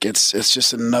just like, it's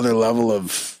just another level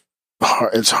of,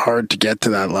 it's hard to get to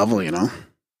that level,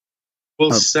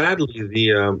 Well, sadly,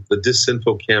 the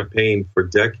disinfo campaign for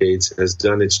decades has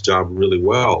done its job really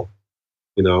well.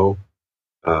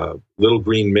 Little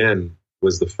green men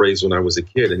was the phrase when I was a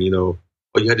kid. And,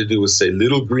 all you had to do was say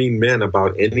little green men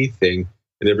about anything,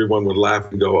 and everyone would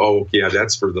laugh and go, oh, yeah,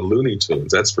 that's for the Looney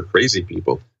Tunes. That's for crazy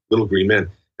people, little green men.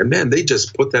 And, man, they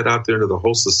just put that out there into the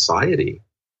whole society.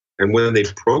 And when they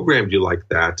programmed you like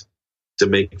that to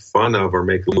make fun of or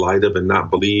make light of and not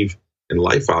believe in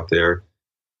life out there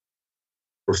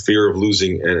for fear of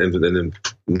losing and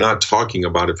not talking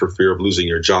about it for fear of losing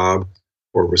your job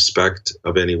or respect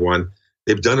of anyone,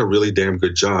 they've done a really damn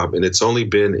good job. And it's only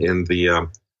been in the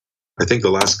I think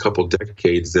the last couple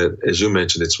decades that, as you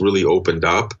mentioned, it's really opened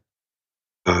up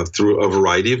through a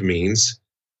variety of means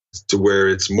to where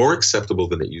it's more acceptable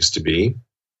than it used to be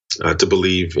to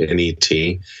believe in ET.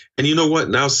 And you know what?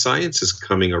 Now science is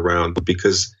coming around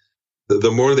because the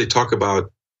more they talk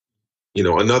about,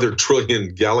 another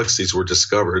trillion galaxies were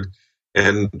discovered,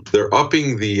 and they're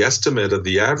upping the estimate of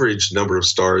the average number of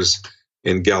stars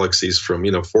in galaxies from,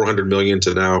 400 million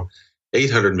to now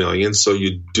 800 million. So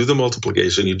you do the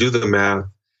multiplication, you do the math,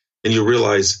 and you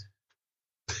realize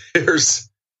there's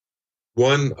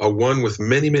a one with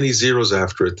many, many zeros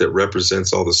after it that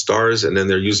represents all the stars, and then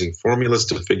they're using formulas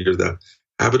to figure the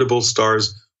habitable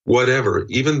stars, whatever.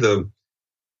 Even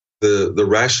the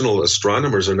rational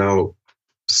astronomers are now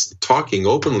talking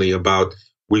openly about,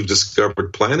 we've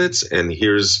discovered planets, and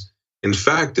in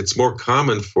fact, it's more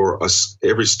common for us,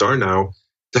 every star now,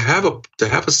 to have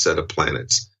a set of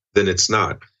planets than it's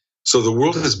not. So the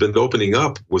world has been opening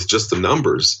up with just the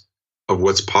numbers of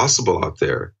what's possible out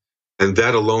there. And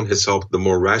that alone has helped the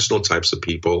more rational types of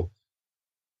people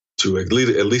to at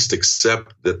least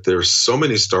accept that there's so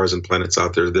many stars and planets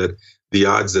out there that the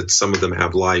odds that some of them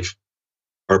have life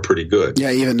are pretty good. Yeah,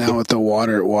 even now with the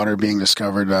water being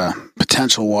discovered,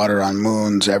 potential water on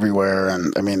moons everywhere.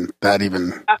 And I mean, that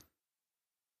even...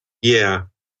 Yeah,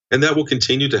 and that will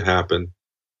continue to happen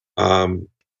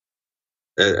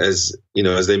as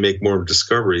they make more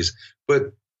discoveries.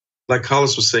 But like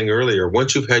Hollis was saying earlier,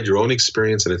 once you've had your own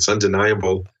experience and it's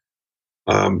undeniable,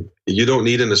 you don't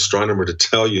need an astronomer to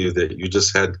tell you that you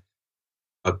just had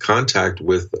a contact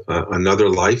with another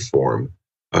life form,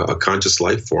 a conscious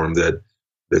life form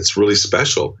that's really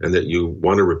special and that you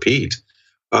want to repeat.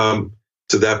 To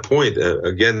that point,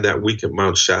 again, that week at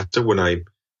Mount Shasta,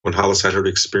 when Hollis had her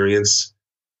experience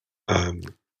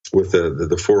with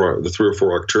the 3 or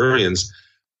 4 Arcturians,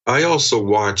 I also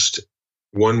watched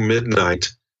one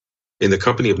midnight in the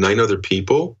company of 9 other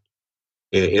people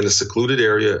in a secluded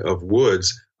area of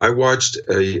woods. I watched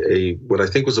a what I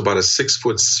think was about a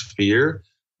 6-foot sphere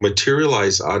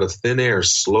materialize out of thin air,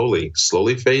 slowly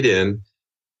fade in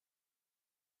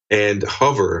and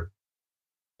hover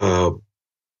a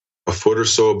foot or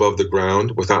so above the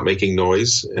ground without making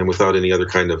noise and without any other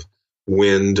kind of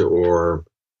wind or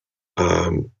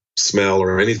smell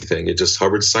or anything. It just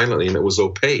hovered silently, and it was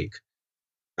opaque.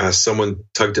 Someone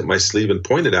tugged at my sleeve and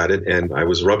pointed at it, and I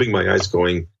was rubbing my eyes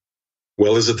going,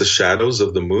 well, is it the shadows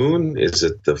of the moon? Is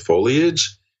it the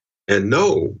foliage? And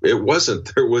no, it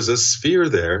wasn't. There was a sphere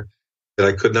there that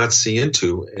I could not see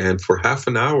into. And for half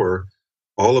an hour,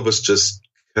 all of us just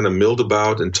kind of milled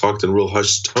about and talked in real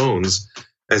hushed tones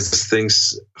as this thing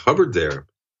hovered there.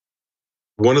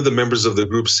 One of the members of the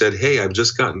group said, hey, I've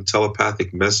just gotten a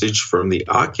telepathic message from the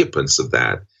occupants of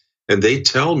that, and they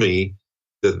tell me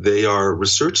that they are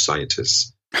research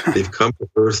scientists. They've come to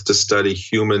Earth to study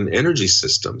human energy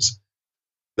systems.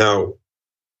 Now,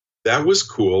 that was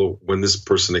cool when this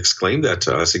person exclaimed that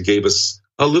to us. It gave us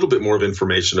a little bit more of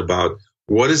information about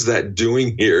what is that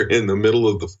doing here in the middle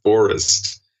of the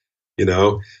forest,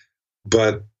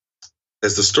 But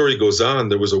as the story goes on,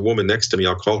 there was a woman next to me,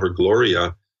 I'll call her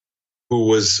Gloria, who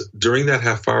was, during that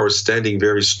half hour, standing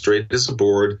very straight as a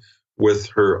board with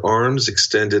her arms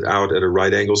extended out at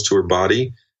right angles to her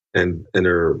body and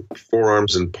her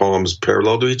forearms and palms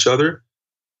parallel to each other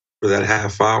for that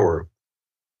half hour.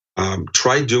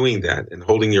 Try doing that and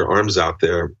holding your arms out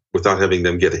there without having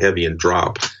them get heavy and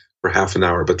drop for half an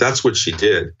hour. But that's what she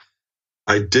did.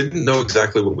 I didn't know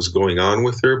exactly what was going on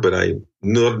with her, but I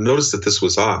noticed that this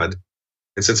was odd.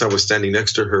 And since I was standing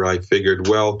next to her, I figured,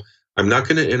 well, I'm not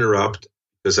going to interrupt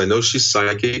because I know she's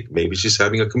psychic. Maybe she's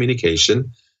having a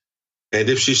communication. And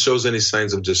if she shows any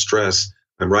signs of distress,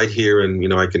 I'm right here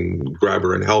and, I can grab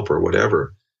her and help her,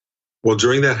 whatever. Well,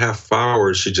 during that half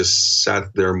hour, she just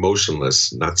sat there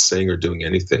motionless, not saying or doing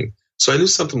anything. So I knew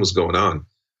something was going on.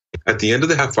 At the end of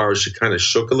the half hour, she kind of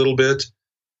shook a little bit.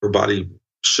 Her body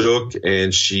shook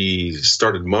and she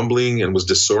started mumbling and was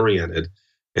disoriented.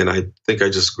 And I think I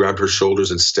just grabbed her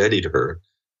shoulders and steadied her.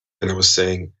 And I was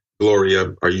saying,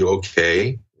 Gloria, are you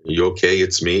okay? Are you okay?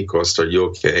 It's me, Kosta. Are you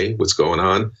okay? What's going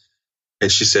on?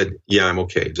 And she said, yeah, I'm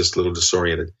okay, just a little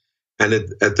disoriented. And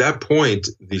at that point,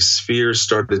 the sphere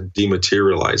started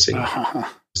dematerializing,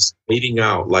 just fading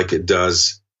out like it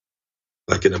does,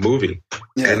 like in a movie.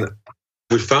 Yeah. And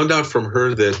we found out from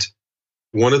her that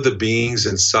one of the beings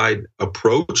inside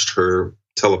approached her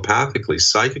telepathically,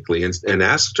 psychically, and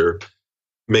asked her,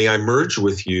 may I merge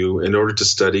with you in order to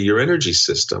study your energy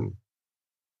system?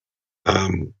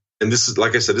 And this is,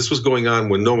 like I said, this was going on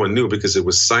when no one knew because it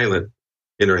was silent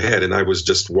in her head, and I was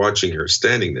just watching her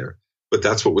standing there. But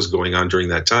that's what was going on during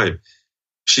that time.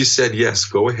 She said, yes,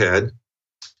 go ahead,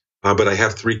 but I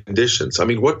have 3 conditions. I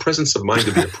mean, what presence of mind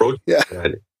to be approached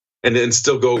that and then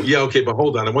still go, yeah, okay, but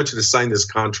hold on, I want you to sign this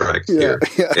contract here.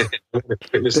 Yeah.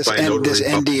 This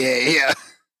NDA, yeah.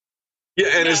 Yeah,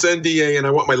 and it's NDA, and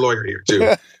I want my lawyer here,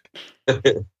 too.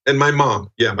 And my mom.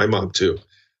 Yeah, my mom, too.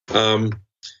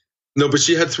 No, but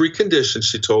she had 3 conditions,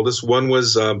 she told us. One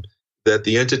was that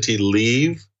the entity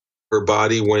leave her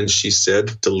body when she said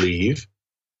to leave,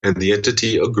 and the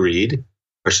entity agreed.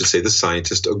 I should say the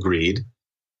scientist agreed.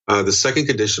 The second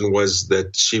condition was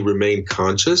that she remained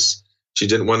conscious. She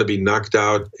didn't want to be knocked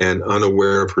out and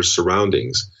unaware of her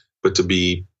surroundings, but to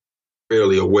be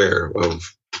fairly aware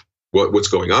of what's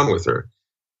going on with her.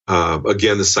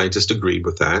 Again, the scientist agreed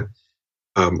with that.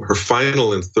 Her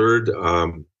final and third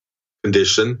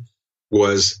condition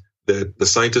was that the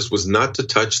scientist was not to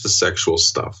touch the sexual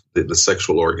stuff, the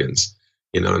sexual organs.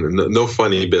 No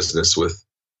funny business with,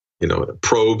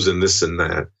 probes and this and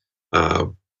that.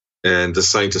 And the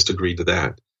scientist agreed to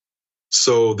that.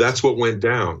 So that's what went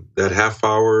down. That half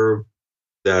hour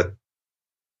that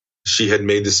she had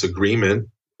made this agreement,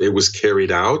 it was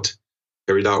carried out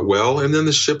well, and then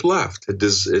the ship left. It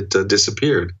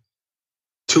disappeared.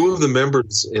 2 of the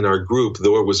members in our group,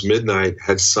 though it was midnight,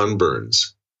 had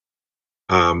sunburns.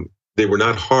 They were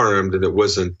not harmed, and it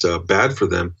wasn't bad for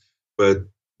them. But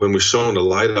when we shone a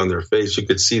light on their face, you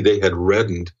could see they had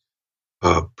reddened,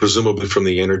 presumably from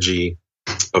the energy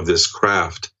of this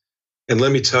craft. And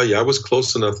let me tell you, I was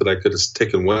close enough that I could have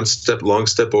taken one long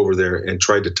step over there and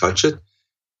tried to touch it.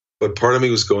 But part of me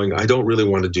was going, I don't really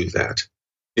want to do that.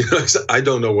 I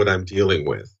don't know what I'm dealing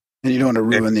with. And you don't want to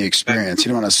ruin the experience.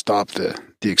 You don't want to stop the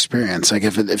experience. Like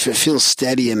if it feels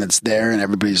steady and it's there and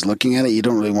everybody's looking at it, you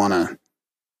don't really want to,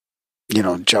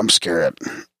 jump scare it.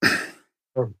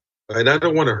 And I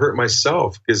don't want to hurt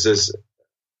myself, because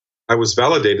I was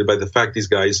validated by the fact these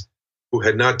guys who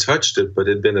had not touched it but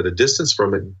had been at a distance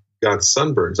from it got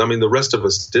sunburns. I mean, the rest of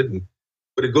us didn't.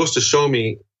 But it goes to show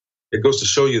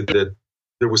you that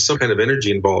there was some kind of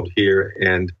energy involved here.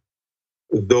 And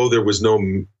though there was no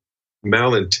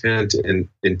malintent and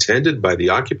intended by the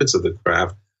occupants of the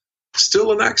craft,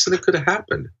 still an accident could have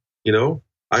happened.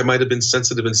 I might have been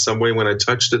sensitive in some way when I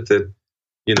touched it that,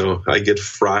 I get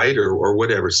fried or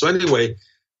whatever. So anyway,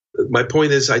 my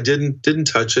point is I didn't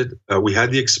touch it. We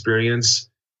had the experience,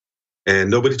 and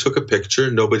nobody took a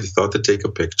picture. Nobody thought to take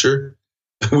a picture.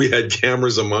 We had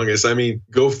cameras among us. I mean,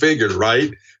 go figure,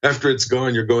 right? After it's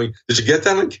gone, you're going, did you get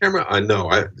that on camera?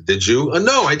 No. Did you?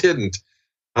 No, I didn't.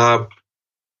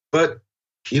 But,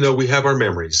 we have our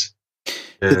memories.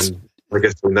 And like I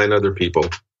said, 9 other people.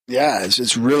 Yeah,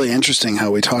 it's really interesting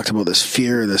how we talked about this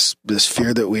fear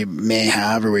that we may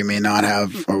have or we may not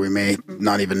have, or we may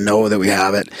not even know that we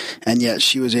have it. And yet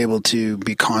she was able to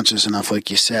be conscious enough, like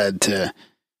you said, to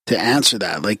answer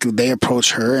that. Like they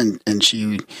approach her and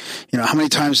she, how many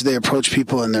times do they approach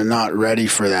people and they're not ready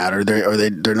for that, or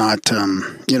they're not,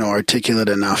 articulate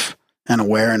enough and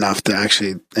aware enough to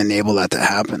actually enable that to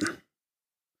happen.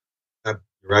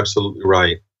 You're absolutely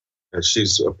right.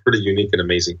 She's a pretty unique and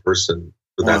amazing person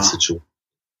for that situation.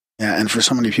 Yeah, and for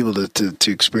so many people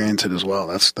to experience it as well.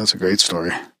 That's a great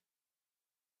story.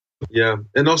 Yeah,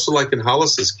 and also like in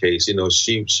Hollis's case,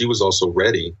 she was also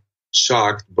ready,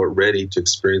 shocked, but ready to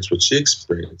experience what she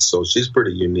experienced. So she's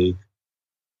pretty unique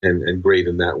and great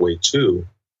in that way too.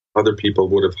 Other people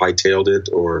would have hightailed it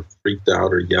or freaked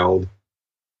out or yelled.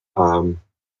 But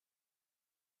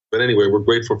anyway, we're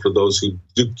grateful for those who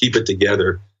do keep it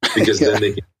together, because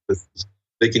then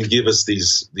they can give us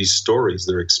these stories,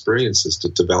 their experiences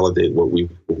to validate what we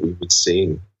would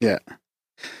see. Yeah.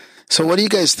 So what do you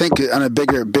guys think on a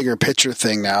bigger picture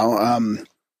thing now?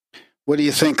 What do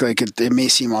you think? Like it may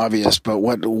seem obvious, but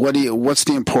what's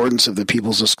the importance of the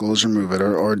People's Disclosure Movement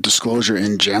or disclosure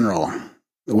in general?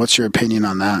 What's your opinion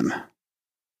on that?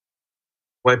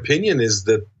 My opinion is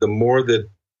that the more that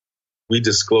we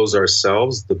disclose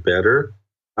ourselves, the better.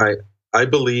 I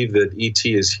believe that ET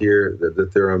is here,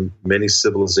 that there are many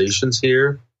civilizations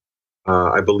here.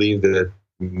 I believe that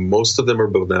most of them are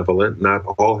benevolent. Not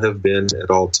all have been at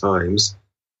all times,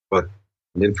 but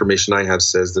the information I have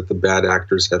says that the bad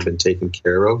actors have been taken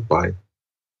care of by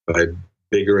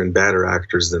bigger and badder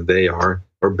actors than they are,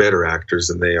 or better actors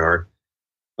than they are.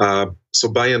 So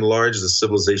by and large, the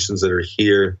civilizations that are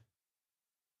here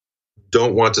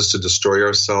don't want us to destroy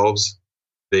ourselves.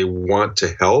 They want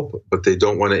to help, but they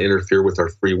don't want to interfere with our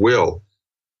free will.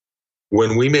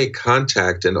 When we make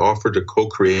contact and offer to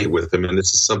co-create with them, and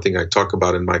this is something I talk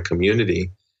about in my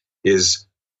community, is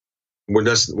we're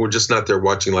just not there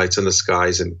watching lights in the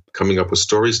skies and coming up with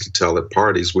stories to tell at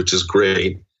parties, which is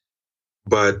great.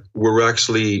 But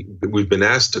we've been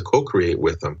asked to co-create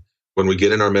with them. When we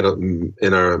get in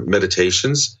our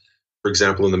meditations, for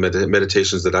example, in the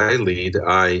meditations that I lead,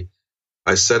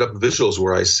 I set up visuals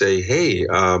where I say, hey,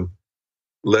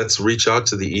 let's reach out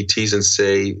to the ETs and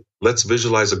say, let's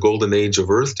visualize a golden age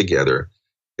of Earth together.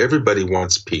 Everybody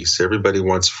wants peace. Everybody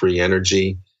wants free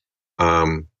energy,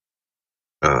 an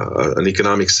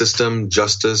economic system,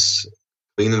 justice,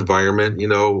 clean environment,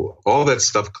 all that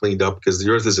stuff cleaned up, because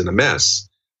the Earth is in a mess,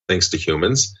 thanks to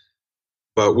humans.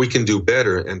 but we can do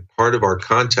better. And part of our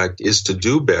contact is to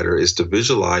do better, is to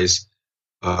visualize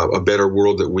a better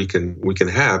world that we can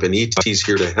have. And ET's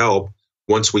here to help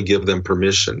once we give them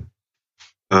permission.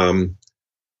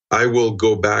 I will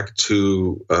go back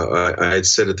to, I had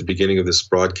said at the beginning of this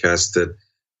broadcast that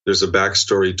there's a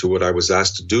backstory to what I was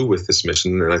asked to do with this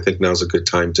mission, and I think now's a good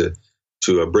time to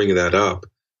bring that up.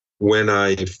 When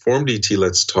I formed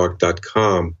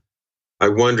ETLetsTalk.com, I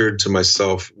wondered to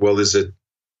myself, well, is it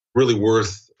really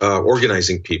worth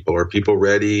organizing people? Are people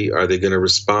ready? Are they going to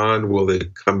respond? Will they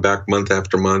come back month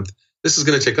after month? This is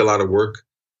going to take a lot of work.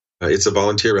 It's a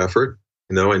volunteer effort.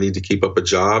 I need to keep up a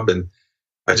job, and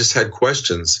I just had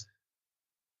questions.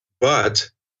 But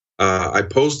I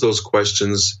posed those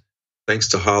questions thanks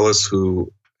to Hollis,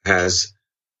 who has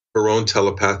her own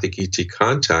telepathic ET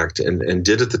contact, and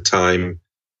did at the time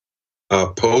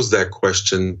pose that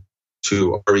question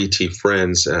to our ET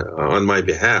friends on my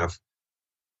behalf.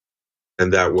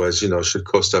 And that was, should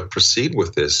Kosta proceed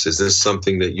with this? Is this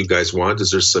something that you guys want?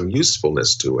 Is there some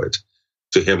usefulness to it,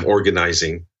 to him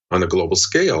organizing on a global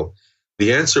scale?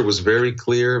 The answer was very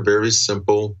clear, very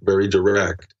simple, very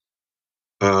direct.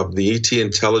 The ET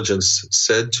intelligence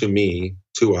said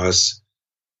to us,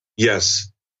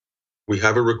 yes, we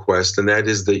have a request, and that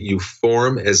is that you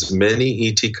form as many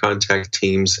ET contact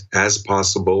teams as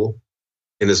possible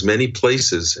in as many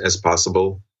places as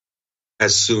possible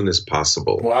as soon as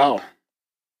possible. Wow.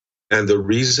 And the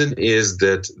reason is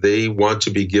that they want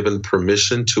to be given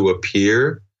permission to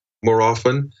appear more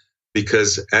often,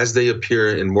 because as they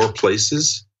appear in more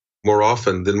places more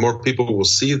often, then more people will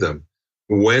see them.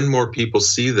 When more people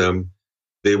see them,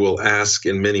 they will ask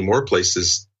in many more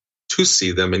places to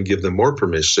see them and give them more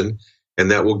permission,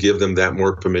 and that will give them that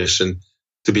more permission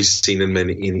to be seen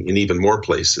in even more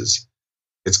places.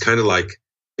 It's kind of like,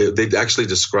 they actually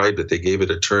described it. They gave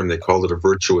it a term. They called it a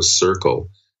virtuous circle,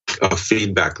 a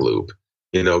feedback loop.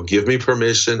 Give me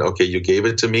permission. Okay, you gave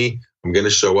it to me. I'm going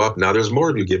to show up. Now there's more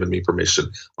of you giving me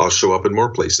permission. I'll show up in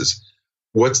more places.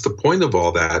 What's the point of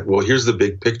all that? Well, here's the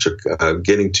big picture,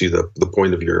 getting to the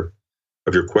point of your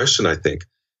question, I think.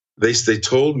 They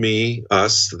told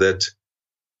us that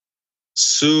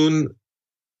soon,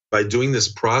 by doing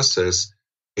this process,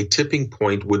 a tipping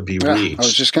point would be reached. I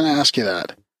was just going to ask you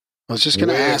that. I was just going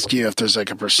to ask you if there's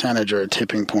like a percentage or a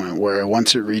tipping point where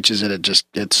once it reaches it,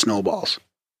 it snowballs.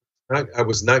 I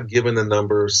was not given a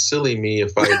number. Silly me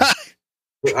if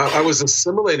I was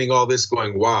assimilating all this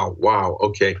going, wow,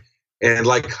 okay. And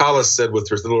like Hollis said with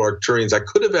her little Arcturians, I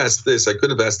could have asked this, I could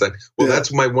have asked that. Well,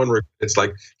 that's my one. It's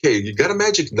like, hey, you got a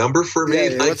magic number for me?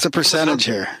 Yeah, what's the percentage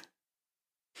here?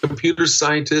 Computer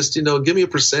scientist, give me a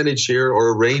percentage here, or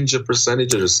a range of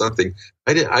percentages or something.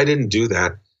 I didn't do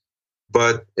that.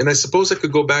 And I suppose I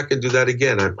could go back and do that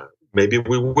again. Maybe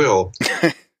we will.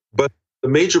 But the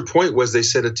major point was, they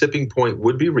said a tipping point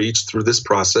would be reached through this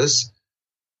process,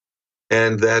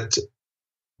 and that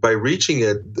by reaching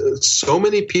it, so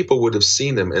many people would have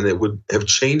seen him, and it would have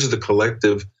changed the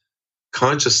collective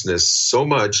consciousness so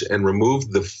much and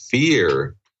removed the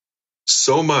fear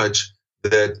so much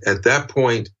that at that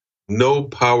point, no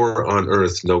power on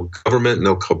earth, no government,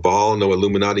 no cabal, no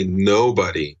Illuminati,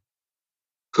 nobody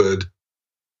could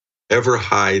ever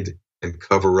hide and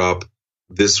cover up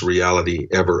this reality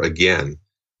ever again,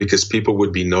 because people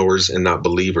would be knowers and not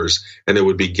believers, and it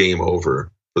would be game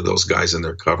over for those guys and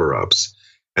their cover-ups.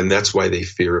 And that's why they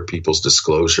fear people's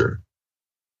disclosure.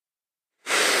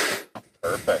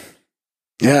 Perfect.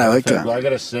 Yeah, I like that. Well, I got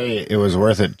to say, it was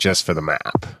worth it just for the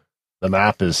map. The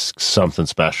map is something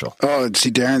special. Oh,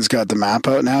 see, Darren's got the map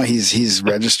out now. He's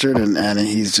registered, and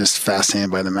he's just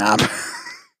fascinated by the map.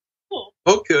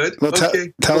 Oh, good. Well,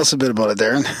 tell us a bit about it,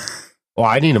 Darren. Well,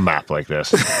 I need a map like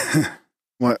this.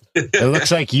 What? It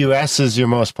looks like US is your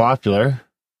most popular.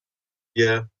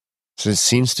 Yeah. So it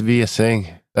seems to be a thing.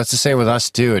 That's the same with us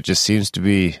too. It just seems to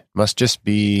be, must just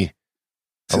be.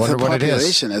 I wonder what it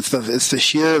is. It's the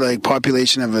sheer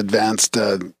population of advanced,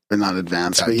 or not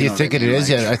advanced. But do you think it is?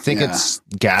 Yeah, I think it's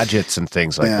gadgets and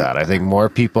things like that. I think more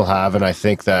people have, and I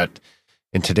think that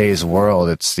in today's world,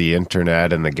 it's the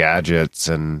internet and the gadgets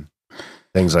and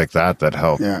things like that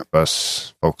help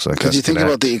us folks like us. Because you think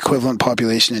about the equivalent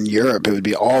population in Europe, it would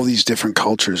be all these different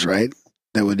cultures, right?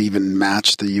 That would even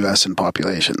match the U.S. in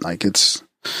population. It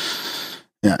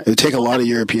would take a lot of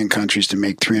European countries to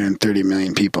make 330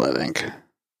 million people, I think.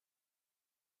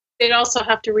 They'd also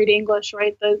have to read English,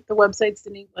 right? The website's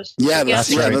in English. Yeah,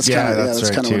 that's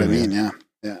kind of what I mean. Yeah.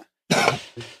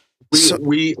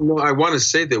 I want to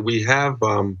say that we have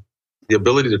the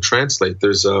ability to translate.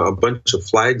 There's a bunch of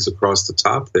flags across the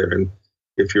top there, and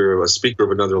if you're a speaker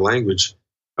of another language,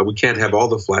 we can't have all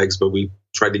the flags, but we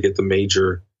tried to get the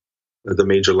major the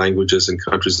major languages and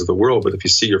countries of the world. But if you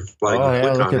see your flag, you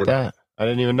click look on at it. that. I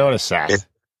didn't even notice that.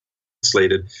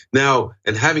 Translated. Now,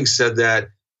 and having said that,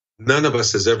 none of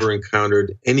us has ever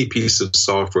encountered any piece of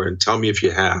software, and tell me if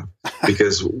you have,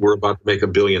 because we're about to make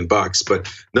 $1 billion,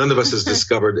 but none of us has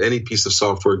discovered any piece of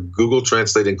software, Google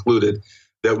Translate included,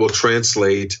 that will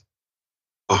translate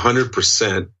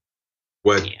 100%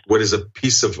 what is a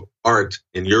piece of art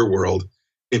in your world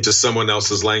into someone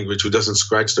else's language, who doesn't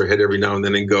scratch their head every now and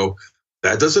then and go,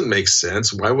 that doesn't make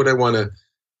sense. Why would I want to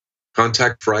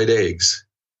contact fried eggs?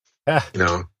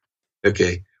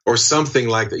 Okay. Or something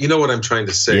like that. You know what I'm trying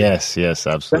to say? Yes,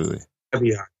 absolutely.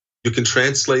 You can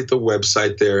translate the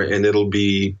website there, and it'll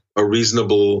be a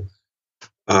reasonable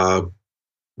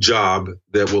job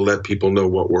that will let people know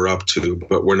what we're up to.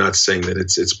 But we're not saying that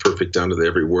it's perfect down to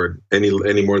every word any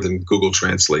more than Google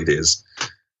Translate is.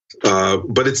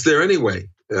 But it's there anyway,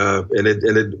 and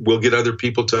it will get other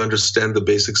people to understand the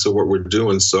basics of what we're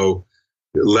doing. So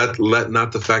let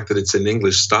not the fact that it's in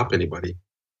English stop anybody.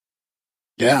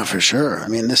 Yeah, for sure. I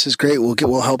mean, this is great.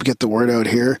 We'll help get the word out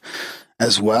here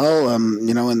as well.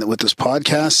 With this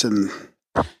podcast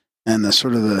and the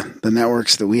sort of the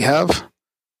networks that we have.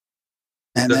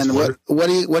 And then what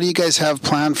do you guys have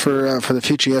planned for the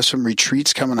future? You have some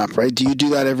retreats coming up, right? Do you do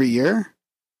that every year?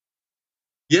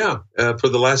 Yeah, for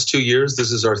the last 2 years,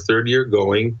 this is our third year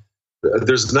going.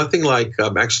 There's nothing like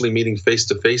actually meeting face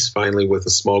to face finally with a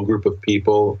small group of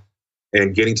people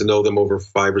and getting to know them over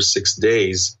 5 or 6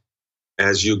 days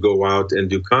as you go out and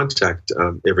do contact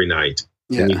every night,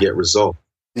 and you get results.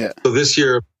 Yeah. So this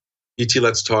year, ET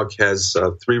Let's Talk has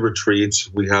 3 retreats.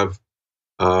 We have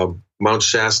Mount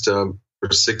Shasta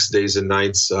for 6 days and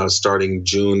nights starting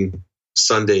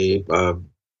Sunday,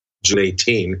 June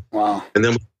 18. Wow. And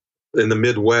then in the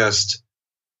Midwest,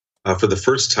 for the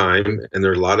first time, and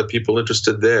there are a lot of people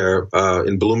interested there,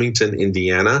 in Bloomington,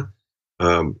 Indiana,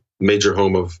 major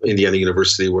home of Indiana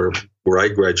University, where I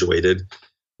graduated.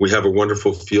 We have a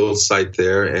wonderful field site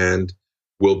there, and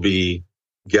we'll be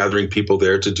gathering people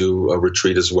there to do a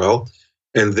retreat as well.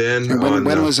 And then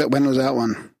when was that? When was that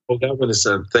one? Oh, that one is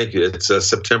thank you. It's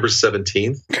September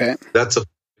 17th. Okay, that's a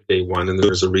day one, and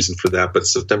there's a reason for that. But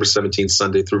September 17th,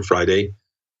 Sunday through Friday,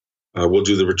 we'll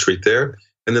do the retreat there,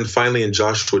 and then finally in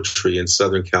Joshua Tree in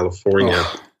Southern California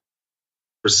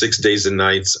for 6 days and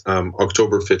nights,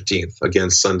 October 15th, again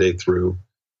Sunday through,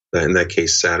 in that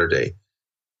case, Saturday.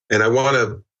 And I want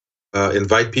to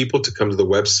invite people to come to the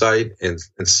website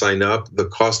and sign up. The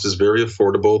cost is very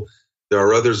affordable. There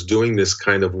are others doing this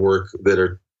kind of work that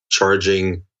are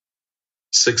charging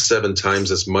 6-7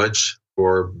 times as much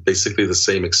for basically the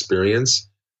same experience.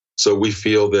 So we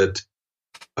feel that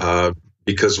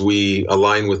because we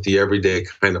align with the everyday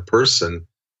kind of person,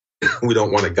 we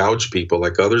don't want to gouge people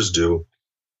like others do.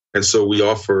 And so we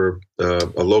offer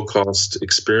a low-cost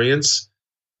experience,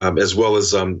 as well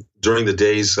as during the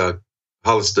days,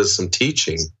 Hollis does some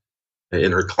teaching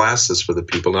in her classes for the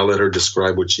people. And I'll let her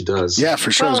describe what she does. Yeah,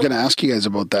 for sure. I was going to ask you guys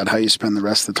about that, how you spend the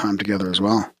rest of the time together as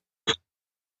well.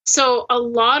 So a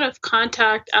lot of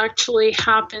contact actually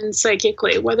happens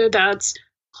psychically, whether that's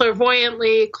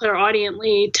clairvoyantly,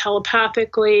 clairaudiently,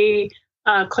 telepathically,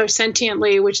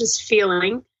 clairsentiently, which is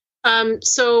feeling.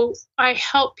 So I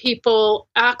help people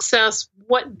access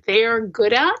what they're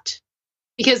good at,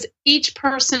 because each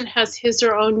person has his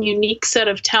or her own unique set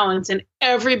of talents, and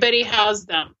everybody has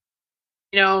them.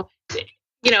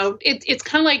 It's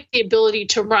kind of like the ability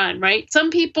to run, right?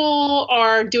 Some people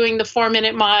are doing the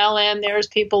 4-minute mile, and there's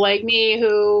people like me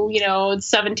who, it's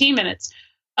 17 minutes.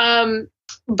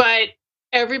 But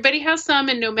everybody has some,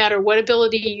 and no matter what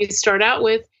ability you start out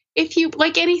with, if you,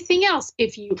 like anything else,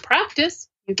 if you practice,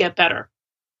 you get better.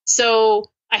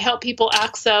 So I help people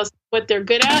access what they're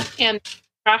good at and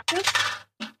practice.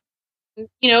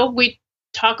 We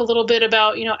talk a little bit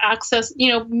about, access,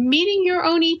 meeting your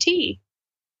own ET,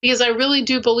 because I really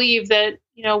do believe that,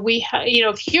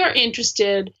 if you're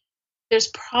interested, there's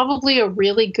probably a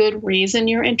really good reason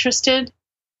you're interested.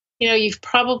 You've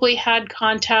probably had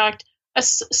contact,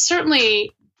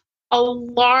 certainly a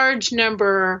large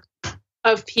number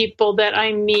of people that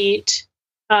I meet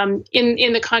in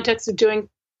the context of doing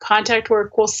contact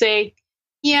work will say,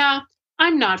 yeah,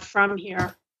 I'm not from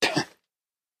here.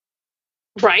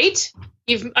 Right?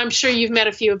 I'm sure you've met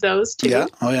a few of those too. Yeah.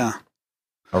 Oh yeah.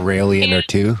 A Raelian or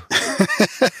two.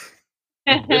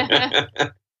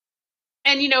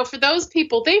 And for those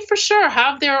people, they for sure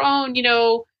have their own,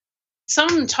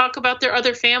 some talk about their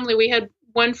other family. We had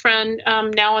one friend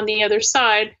now on the other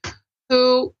side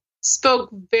who spoke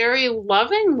very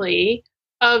lovingly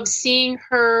of seeing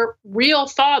her real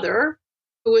father,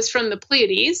 who was from the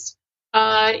Pleiades,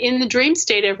 in the dream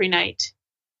state every night.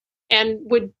 and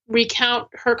would recount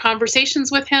her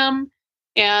conversations with him.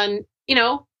 And,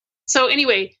 so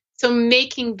anyway, so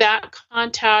making that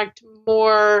contact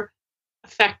more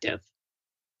effective.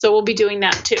 So we'll be doing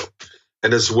that too.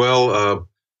 And as well,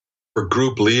 for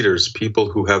group leaders, people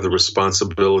who have the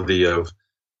responsibility of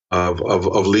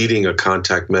leading a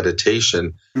contact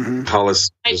meditation,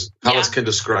 Hollis can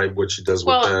describe what she does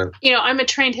with that. I'm a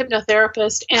trained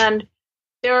hypnotherapist, and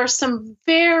there are some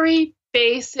very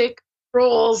basic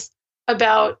rules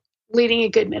about leading a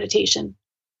good meditation.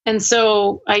 And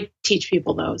so I teach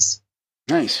people those.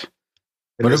 Nice.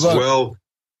 And as well,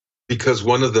 because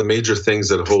one of the major things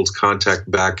that holds contact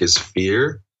back is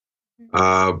fear,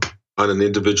 on an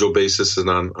individual basis and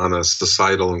on a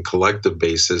societal and collective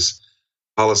basis.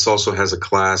 Hollis also has a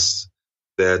class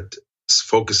that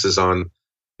focuses on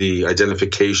the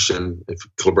identification,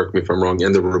 correct me if I'm wrong,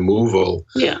 and the removal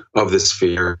of this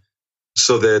fear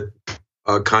so that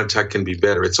contact can be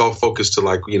better. It's all focused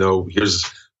to here's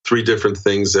 3 different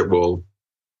things that will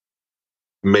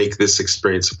make this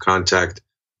experience of contact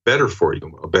better for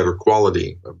you, a better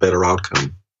quality, a better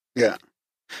outcome. Yeah.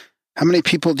 How many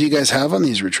people do you guys have on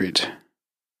these retreats?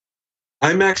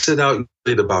 I maxed it out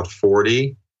at about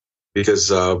 40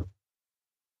 because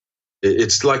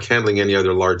it's like handling any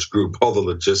other large group, all the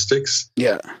logistics.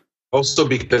 Yeah. Also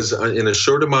because in a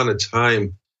short amount of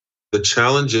time, the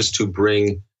challenge is to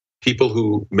bring people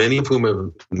who, many of whom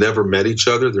have never met each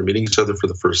other, they're meeting each other for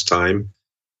the first time.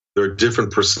 There are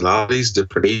different personalities,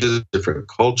 different ages, different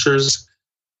cultures,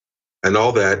 and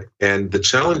all that. And the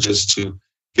challenge is to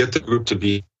get the group to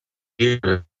be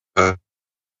here.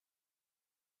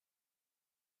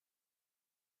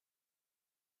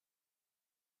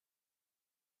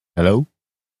 Hello?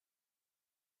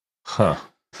 Huh.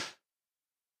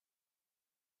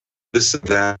 This and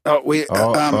that.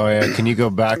 Yeah. Can you go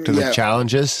back to the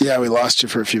challenges? Yeah, we lost you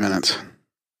for a few minutes.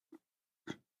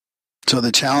 So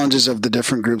the challenges of the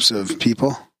different groups of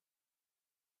people?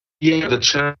 Yeah, the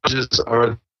challenges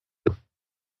are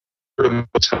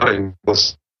time.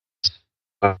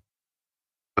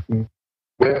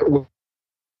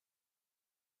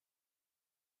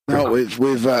 No,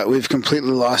 we've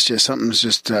completely lost you. Something's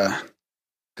just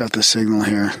got the signal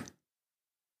here.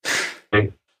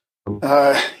 Here,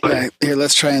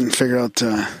 let's try and figure out.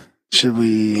 Should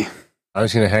we? I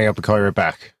was going to hang up and call you right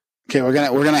back. Okay, we're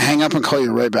gonna hang up and call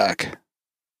you right back.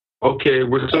 Okay,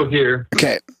 we're still here.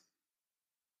 Okay.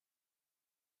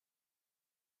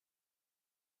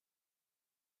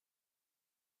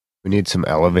 We need some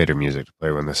elevator music to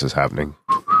play when this is happening.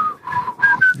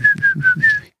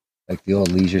 Like the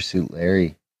old Leisure Suit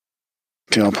Larry.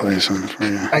 Okay, I'll play something for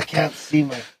you. I can't see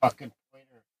my fucking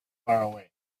pointer far away.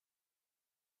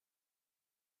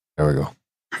 There we go.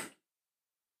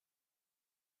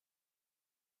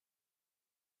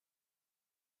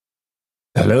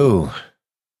 Hello.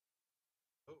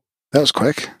 That was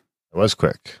quick. It was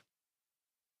quick.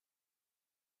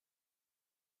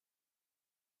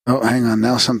 Oh, hang on.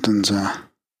 Now something's...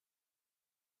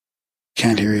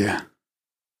 Can't hear you.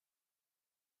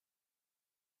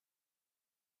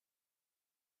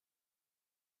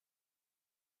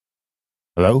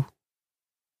 Hello?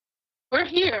 We're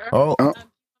here. Oh.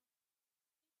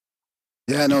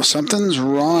 Yeah, no, something's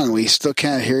wrong. We still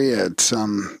can't hear you. It's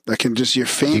I can just you're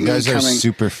faintly You guys are coming.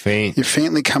 super faint. You're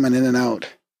faintly coming in and out.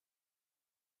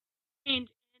 And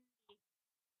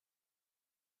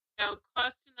Kosta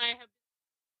and I have.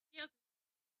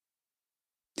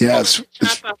 Yeah,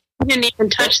 we didn't even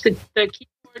touch the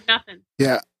keyboard. Nothing.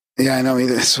 Yeah, I know.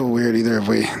 It's so weird. Either of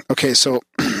we. Okay, so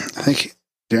I think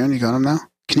Darren, you got him now.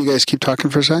 Can you guys keep talking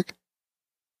for a sec?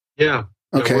 Yeah.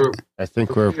 Okay. I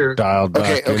think we're dialed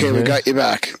back. Okay, we got you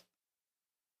back.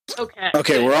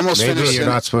 Okay, we're almost Maybe finished. You're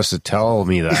not supposed to tell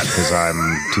me that because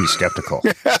I'm too skeptical.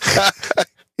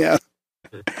 Yeah.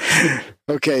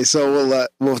 Okay, so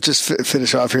we'll just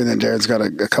finish off here, and then Darren's got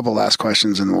a couple last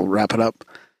questions, and we'll wrap it up.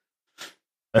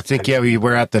 I think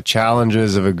we're at the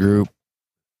challenges of a group.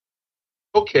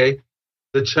 Okay,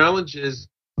 the challenge is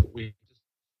we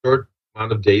short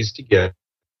amount of days to get,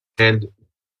 and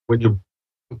when you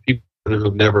people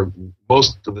who've never,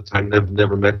 most of the time, have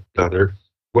never met each other,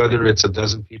 whether it's a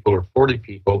dozen people or 40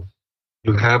 people,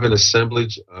 you have an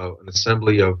assemblage of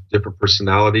different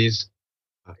personalities,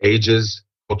 ages,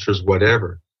 cultures,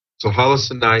 whatever. So Hollis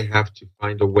and I have to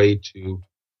find a way to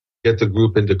get the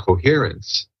group into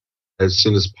coherence as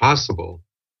soon as possible.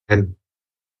 And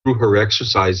through her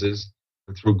exercises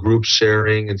and through group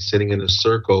sharing and sitting in a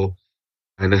circle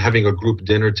and having a group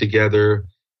dinner together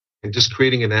and just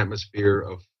creating an atmosphere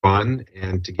of fun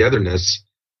and togetherness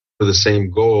for the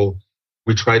same goal,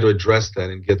 we try to address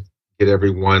that and get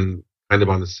everyone kind of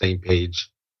on the same page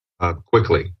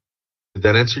quickly. Did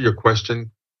that answer your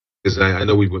question? Because I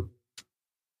know we went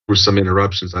through some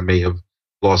interruptions. I may have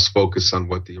lost focus on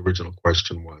what the original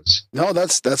question was. No,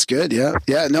 that's good. Yeah.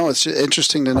 Yeah. No, it's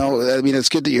interesting to know. I mean, it's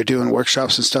good that you're doing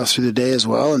workshops and stuff through the day as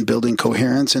well, and building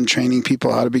coherence and training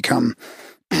people how to become,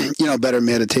 better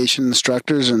meditation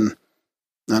instructors and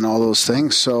all those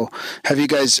things. So have you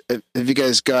guys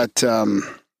got,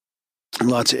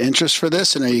 lots of interest for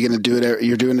this? And are you going to do it?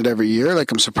 You're doing it every year?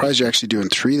 Like, I'm surprised you're actually doing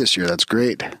 3 this year. That's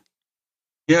great.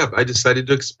 Yeah, I decided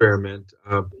to experiment.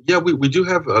 We do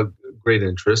have a great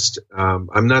interest.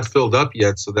 I'm not filled up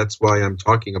yet, so that's why I'm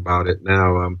talking about it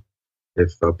now.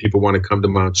 If people want to come to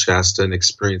Mount Shasta and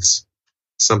experience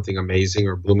something amazing,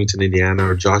 or Bloomington, Indiana,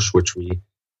 or Joshua Tree,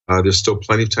 there's still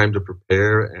plenty of time to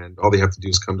prepare, and all they have to do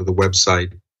is come to the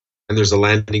website. And there's a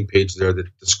landing page there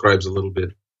that describes a little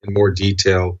bit in more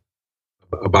detail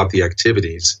about the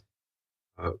activities.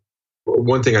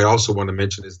 One thing I also want to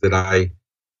mention is that I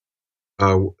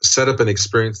set up an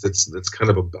experience that's kind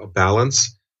of a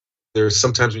balance. There's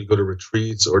sometimes when you go to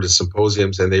retreats or to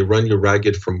symposiums and they run you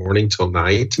ragged from morning till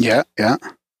night. Yeah, yeah.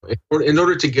 In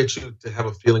order to get you to have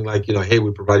a feeling like, hey,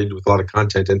 we provided you with a lot of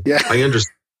content. And yeah.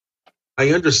 I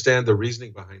understand the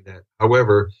reasoning behind that.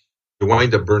 However, you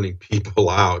wind up burning people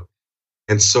out.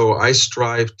 And so I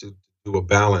strive to do a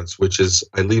balance, which is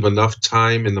I leave enough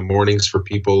time in the mornings for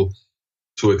people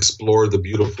to explore the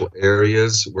beautiful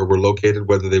areas where we're located,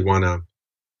 whether they want to,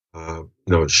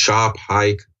 shop,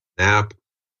 hike, nap,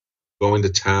 go into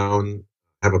town,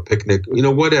 have a picnic,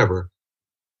 whatever,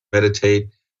 meditate.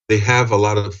 They have a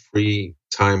lot of free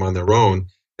time on their own.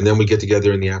 And then we get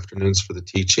together in the afternoons for the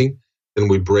teaching. Then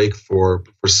we break for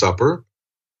supper.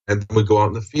 And then we go out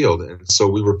in the field. And so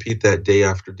we repeat that day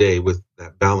after day with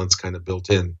that balance kind of built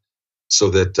in, so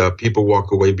that people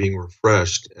walk away being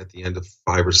refreshed at the end of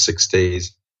 5 or 6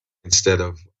 days, instead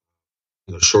of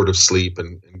short of sleep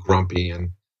and grumpy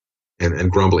and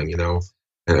grumbling,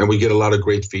 And we get a lot of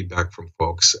great feedback from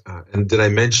folks. And did I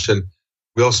mention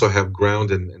we also have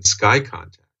ground and sky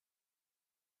contact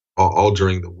all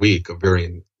during the week of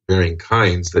varying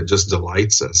kinds that just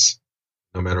delights us,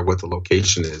 no matter what the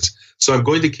location is. So I'm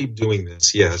going to keep doing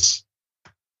this. Yes.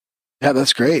 Yeah,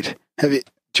 that's great. Do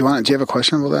you have a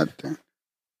question about that?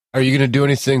 Are you going to do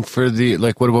anything for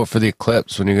what about for the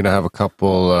eclipse, when you're going to have a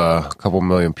couple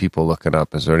million people looking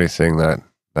up? Is there anything that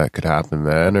could happen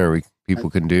then, or people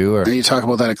can do? Or are you talking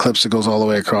about that eclipse that goes all the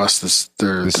way across the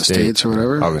states or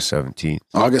whatever? August 17th.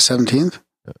 August 17th?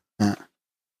 Yeah.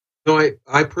 No,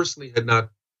 I personally had not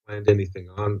planned anything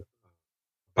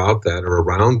about that or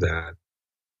around that.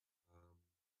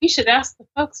 You should ask the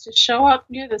folks to show up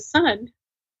near the sun.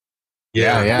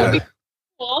 Yeah.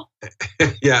 Cool.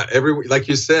 Yeah, like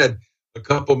you said, a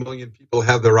couple million people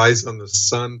have their eyes on the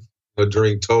sun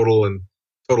during total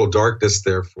darkness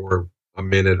there for a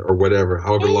minute or whatever,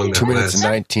 however long that 2 minutes lasts.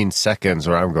 and 19 seconds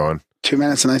where I'm going. 2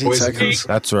 minutes and 19 seconds?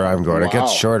 That's where I'm going. Wow. It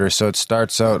gets shorter, so it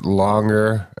starts out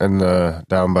longer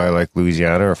down by like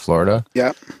Louisiana or Florida.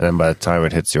 Yeah. And then by the time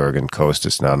it hits the Oregon coast,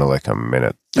 it's down to like a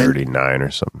minute 39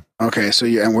 or something. Okay, so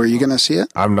and where are you going to see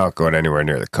it? I'm not going anywhere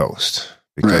near the coast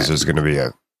because there's going to be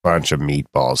a bunch of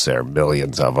meatballs there,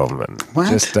 millions of them, and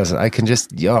there's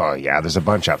a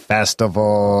bunch of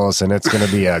festivals, and it's going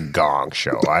to be a gong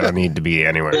show. I don't need to be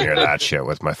anywhere near that shit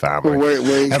with my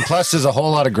family. And plus, there's a whole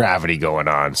lot of gravity going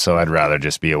on, so I'd rather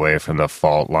just be away from the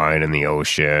fault line and the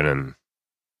ocean and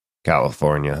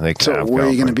California. Where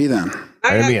are you going to be then?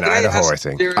 I'm going to be in Idaho, I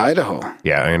think. Idaho?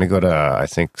 Yeah, I'm going to go to, I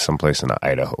think, someplace in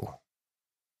Idaho.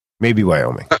 Maybe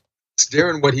Wyoming. It's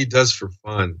Darren what he does for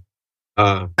fun.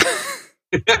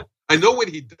 I know what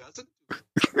he doesn't do.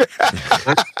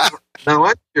 Now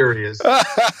I'm curious. I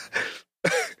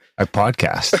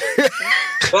podcast.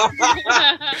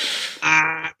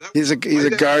 He's a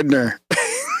gardener.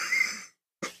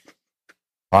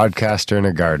 Podcaster and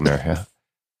a gardener, yeah.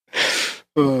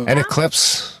 An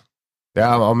eclipse.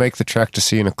 Yeah, I'll make the trek to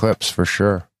see an eclipse for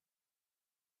sure.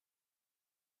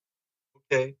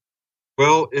 Okay.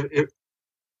 Well, if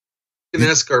you can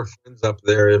ask our friends up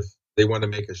there if they want to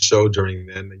make a show during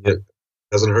then. It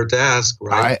doesn't hurt to ask,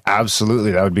 right?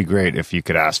 Absolutely. That would be great if you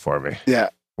could ask for me. Yeah.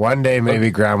 One day, maybe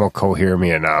Graham will cohere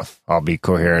me enough. I'll be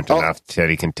coherent enough that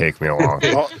he can take me along.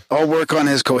 I'll work on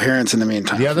his coherence in the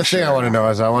meantime. The other thing I want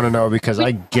to know because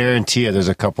I guarantee you there's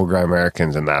a couple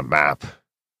Grimericans in that map.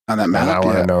 On that map? And I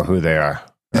want to know who they are.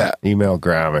 Yeah. Email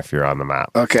Graham if you're on the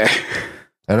map. Okay.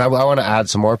 And I want to add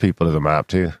some more people to the map,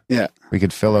 too. Yeah. We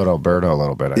could fill out Alberta a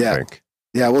little bit, I think.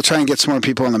 Yeah, we'll try and get some more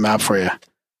people on the map for you.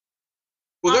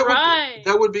 Well,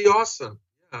 that would be awesome.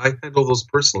 Yeah, I handle those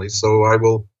personally, so I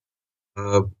will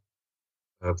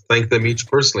thank them each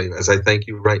personally, as I thank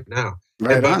you right now.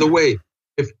 Right and by on. the way,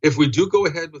 if we do go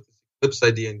ahead with this eclipse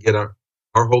idea and get our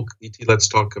whole ET Let's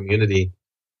Talk community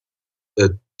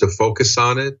to focus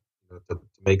on it, to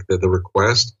make the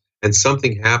request, and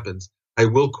something happens, I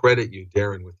will credit you,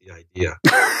 Darren, with the idea.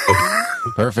 Okay.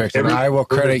 Perfect. And I will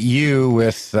credit you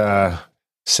with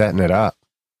setting it up.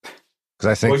 Because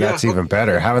I think that's even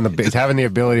better. Having the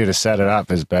ability to set it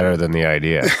up is better than the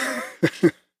idea.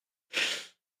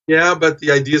 Yeah, but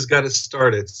the idea's got to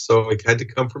start it, so it had to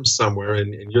come from somewhere.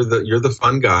 And you're the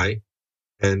fun guy,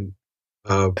 and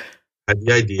had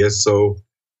the idea. So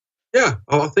yeah,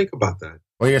 I'll think about that.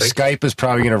 Well, your Skype is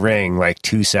probably going to ring like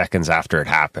 2 seconds after it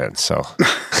happens. So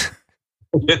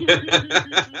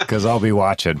because I'll be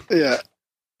watching. Yeah.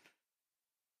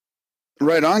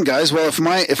 Right on, guys. Well, if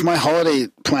my holiday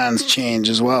plans change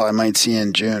as well, I might see you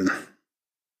in June.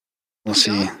 We'll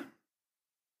see.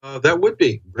 That would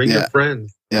be. Bring your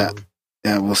friends. Yeah.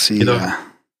 Yeah, we'll see. You know,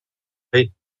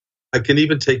 I can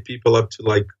even take people up to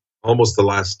like almost the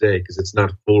last day because it's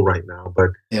not full right now.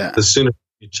 But the sooner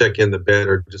you check in, the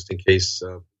better, just in case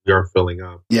we are filling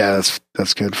up. Yeah,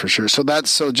 that's good for sure. So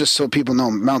just so people know,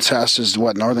 Mount Shasta is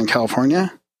what, Northern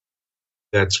California?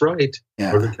 That's right.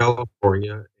 Yeah. Northern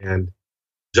California, and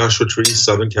Joshua Tree,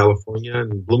 Southern California,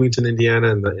 and Bloomington,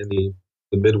 Indiana, and in the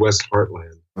Midwest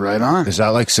heartland. Right on. Is that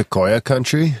like Sequoia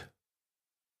country?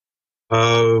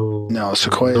 No,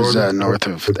 Sequoia is north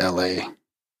of LA.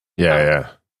 Yeah.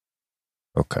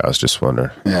 Okay, I was just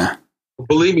wondering. Yeah.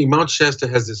 Believe me, Mount Shasta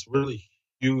has this really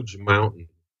huge mountain,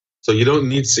 so you don't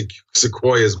need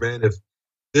sequoias, man. If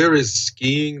there is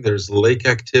skiing, there's lake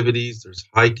activities, there's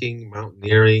hiking,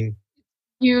 mountaineering.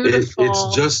 Beautiful.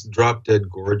 It's just drop dead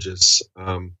gorgeous.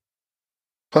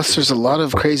 Plus, there's a lot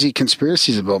of crazy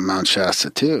conspiracies about Mount Shasta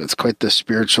too. It's quite the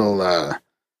spiritual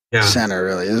center,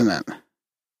 really, isn't it?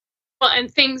 Well, and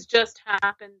things just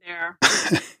happen there.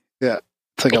 Yeah,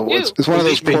 it's like it's one of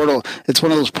those portal. It's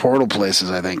one of those portal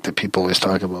places, I think, that people always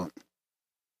talk about.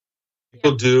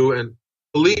 People do, and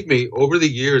believe me, over the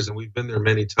years, and we've been there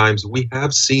many times, we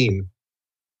have seen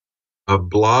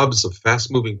blobs of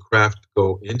fast-moving craft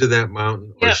go into that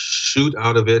mountain or shoot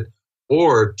out of it,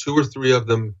 or 2 or 3 of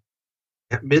them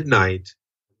at midnight,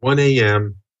 1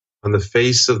 a.m., on the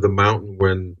face of the mountain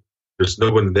when there's no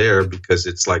one there because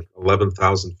it's like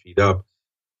 11,000 feet up.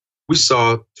 We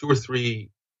saw 2 or 3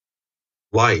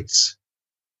 lights,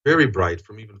 very bright,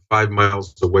 from even 5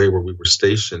 miles away where we were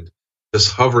stationed,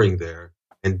 just hovering there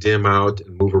and dim out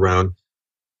and move around.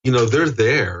 You know, they're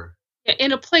there. Yeah,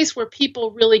 in a place where people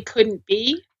really couldn't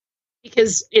be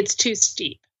because it's too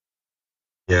steep.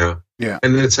 Yeah.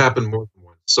 And it's happened more than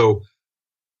once. So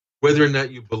whether or not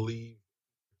you believe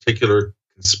a particular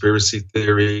conspiracy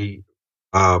theory,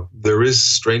 there is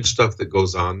strange stuff that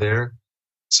goes on there.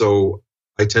 So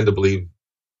I tend to believe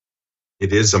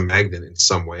it is a magnet in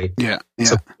some way. Yeah.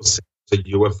 Some people say it's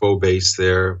a UFO base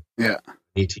there. Yeah.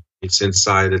 It's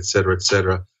inside, et cetera, et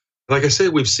cetera. Like I say,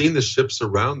 we've seen the ships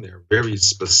around there very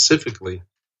specifically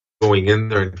going in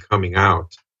there and coming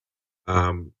out.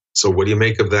 So what do you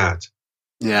make of that?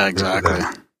 Yeah, exactly.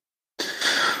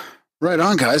 Right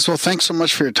on, guys. Well, thanks so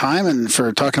much for your time and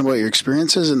for talking about your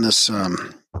experiences in this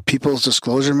People's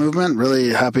Disclosure Movement. Really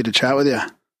happy to chat with you.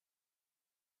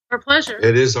 Our pleasure.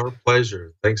 It is our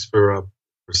pleasure. Thanks for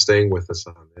staying with us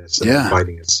on this and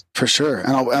inviting us. For sure.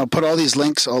 And I'll put all these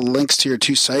links to your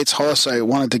 2 sites. Hollis, I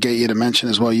wanted to get you to mention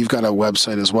as well, you've got a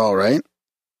website as well, right?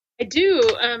 I do.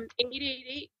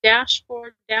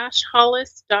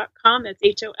 888-4-hollis.com. That's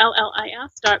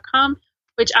HOLLIS.com,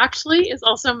 which actually is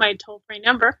also my toll-free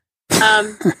number.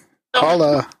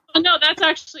 Holla. Oh, no, that's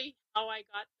actually how I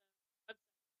got the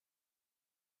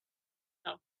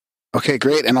website. Okay,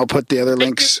 great. And I'll put the other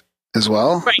links as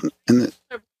well. Right.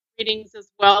 Readings as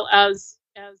well as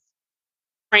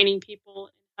training people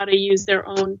in how to use their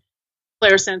own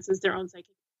clairsenses, their own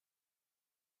psychic.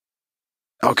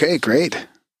 Okay, great.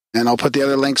 And I'll put the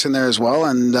other links in there as well.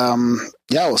 And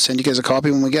we'll send you guys a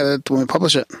copy when we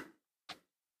publish it.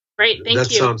 Great, thank you. That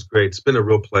sounds great. It's been a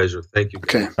real pleasure. Thank you.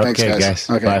 Okay, thanks, guys.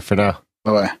 Okay. Bye for now.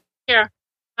 Bye-bye. Here.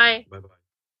 Bye. Bye-bye.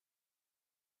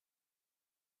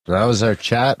 That was our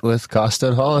chat with Kosta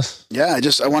and Hollis. Yeah,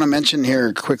 I want to mention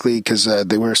here quickly because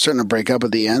they were starting to break up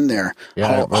at the end there.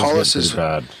 Yeah, Hollis is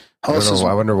bad. I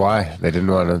wonder why they didn't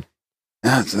want to.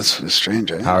 Yeah, that's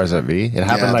strange. Eh? Powers that be. It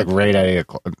happened right at 8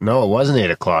 o'clock. No, it wasn't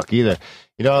 8 o'clock either.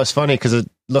 You know, it's funny because it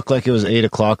looked like it was 8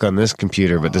 o'clock on this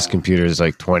computer, but this computer is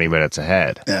like 20 minutes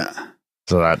ahead. Yeah.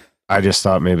 So that I just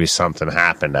thought maybe something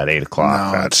happened at 8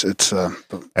 o'clock. No, it's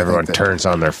everyone turns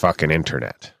on their fucking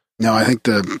internet. No, I think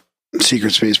the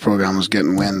secret space program was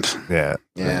getting wind. Yeah.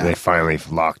 They finally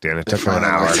locked in. It took them an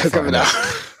hour.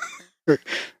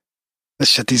 Let's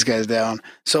shut these guys down.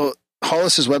 So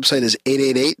Hollis's website is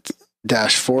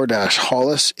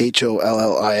 888-4-Hollis,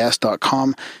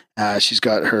 HOLLIS.com. She's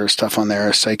got her stuff on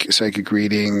there, psychic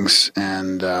readings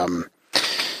and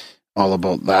all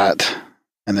about that.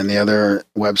 And then the other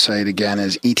website again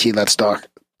is ET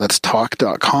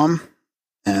LetsTalk.com.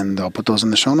 And I'll put those in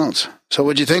the show notes. So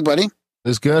what'd you think, buddy? It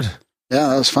was good. Yeah,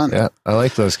 that was fun. Yeah, I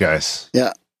like those guys.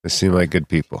 Yeah. They seem like good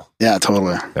people. Yeah,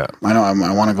 totally. Yeah. I know. I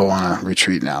want to go on a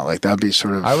retreat now. Like, that'd be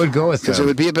sort of... I would go with them. Because it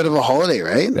would be a bit of a holiday,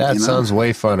 right? That sounds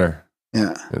way funner.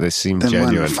 Yeah. They seem then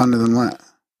genuine. What? Funner than what?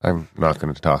 I'm not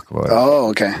going to talk about it. Oh,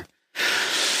 okay.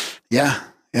 Yeah.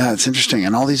 Yeah, it's interesting.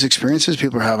 And all these experiences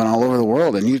people are having all over the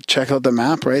world. And you check out the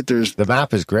map, right? The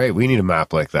map is great. We need a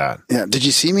map like that. Yeah. Did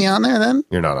you see me on there then?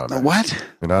 You're not on there. What?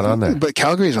 You're not on there. But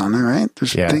Calgary's on there, right?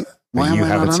 Why you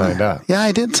haven't signed up. Yeah,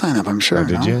 I did sign up, I'm sure. Oh,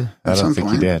 did you? I don't think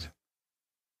you did.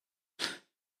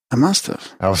 I must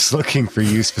have. I was looking for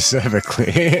you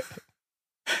specifically.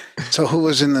 So who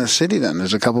was in the city then?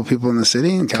 There's a couple people in the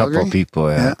city in Calgary? A couple people,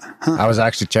 yeah. Huh. I was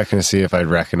actually checking to see if I'd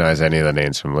recognize any of the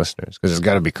names from listeners because there's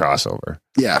got to be crossover.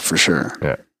 Yeah, for sure.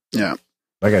 Yeah. Yeah.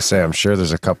 Like I say, I'm sure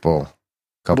there's a couple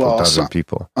dozen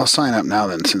people. I'll sign up now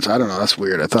then, since I don't know. That's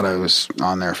weird. I thought I was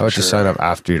on there for sure. Just sign up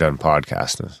after you're done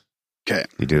podcasting. Okay.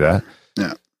 You do that?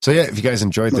 Yeah. So yeah, if you guys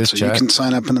enjoyed this chat. You can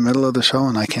sign up in the middle of the show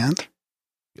and I can't?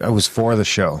 I was for the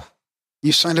show.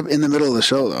 You signed up in the middle of the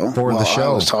show, though. For the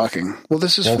show. I was talking. Well,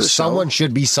 this is for the someone show.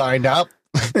 should be signed up.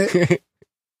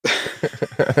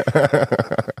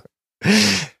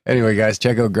 Anyway, guys,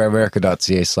 check out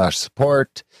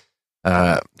grimerica.ca/support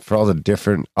for all the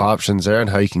different options there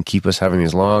and how you can keep us having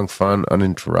these long, fun,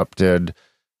 uninterrupted,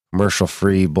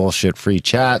 commercial-free, bullshit-free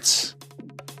chats.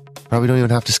 Probably don't even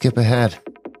have to skip ahead.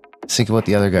 Think about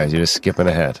the other guys. You're just skipping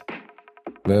ahead.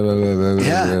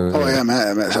 Yeah. Oh, yeah.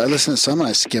 I listen to some and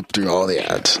I skip through all the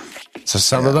ads. So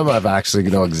some of them I've actually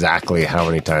know exactly how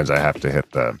many times I have to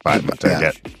hit the button to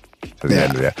get to the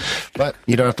end of it. But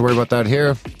you don't have to worry about that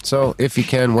here. So if you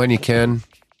can, when you can,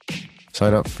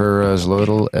 sign up for as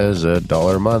little as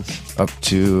 $1 a month, up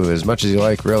to as much as you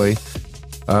like, really.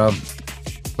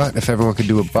 But if everyone could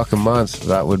do $1 a month,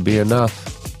 that would be enough.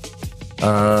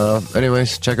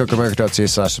 Anyways, check out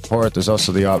grimerica.ca/support. There's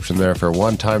also the option there for a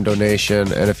one-time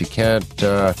donation. And if you can't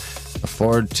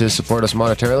afford to support us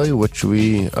monetarily, which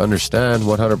we understand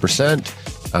 100%,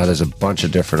 there's a bunch of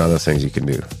different other things you can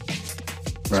do.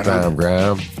 Right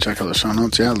Graham. Check out the show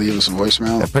notes. Yeah, leave us a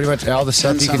voicemail. Yeah, pretty much all the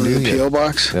stuff you can do. In the P.O.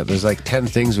 box. Yeah, there's like 10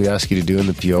 things we ask you to do in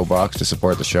the P.O. box to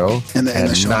support the show. In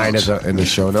the show 9 notes. in the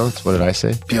show notes. What did I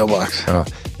say? P.O. box. Oh,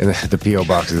 in the P.O.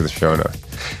 box is the show notes.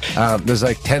 There's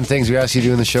like 10 things we ask you to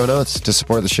do in the show notes to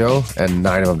support the show, and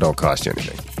 9 of them don't cost you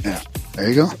anything. Yeah, there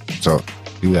you go. So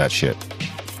do that shit.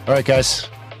 All right, guys.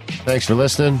 Thanks for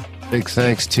listening. Big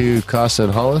thanks to Kosta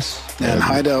and Hollis. And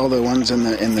hi to all the ones in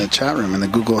the chat room in the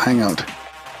Google Hangout.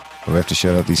 We have to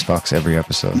shout out these fucks every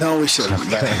episode. No, we shouldn't.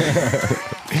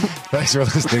 Thanks for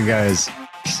listening, guys.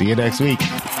 See you next week.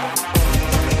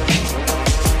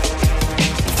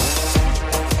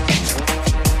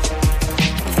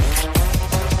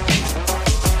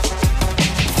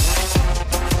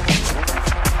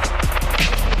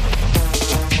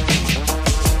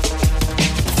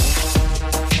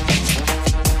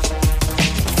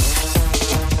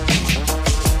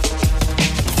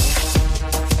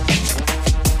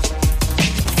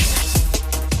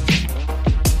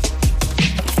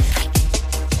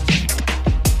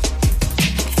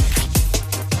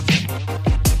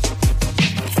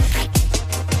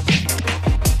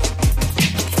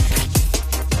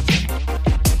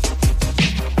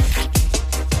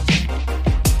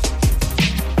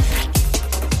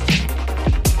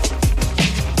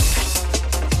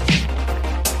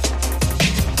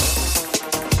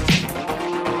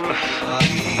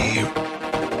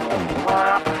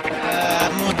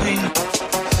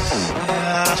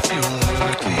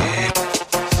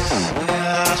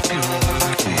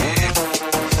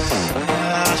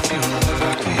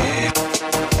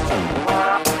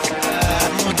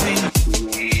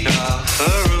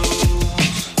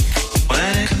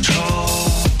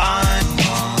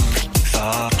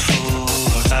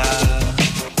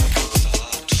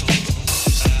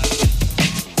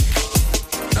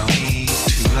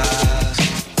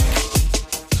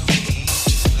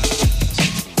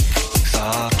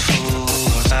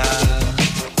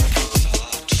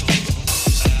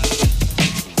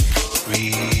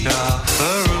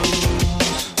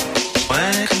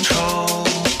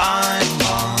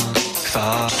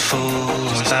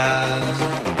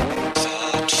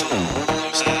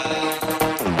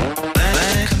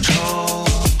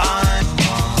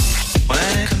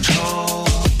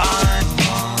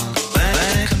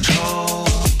 Control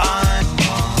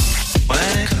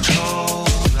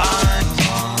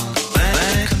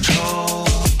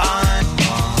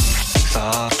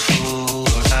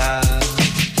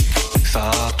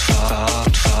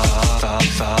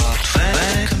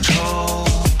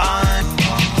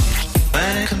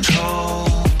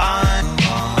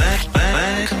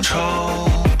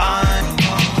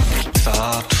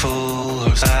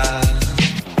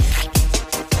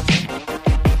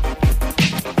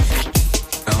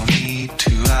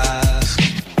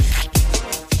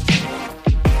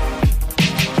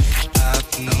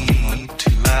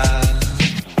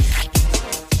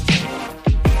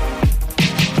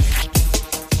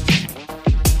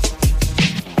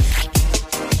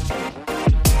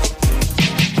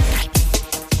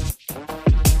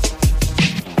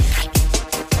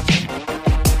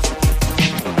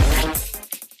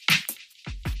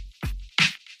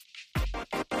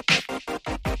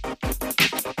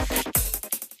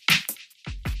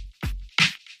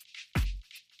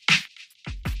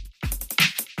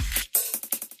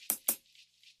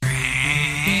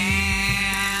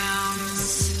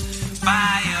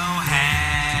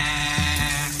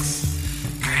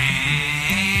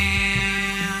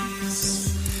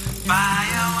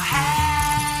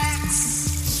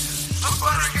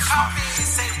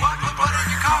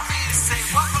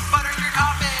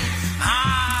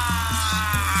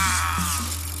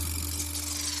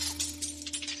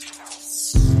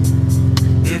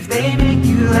If they make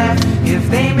you laugh, if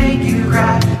they make you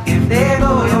cry, if they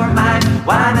blow your mind,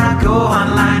 why not go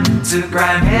online to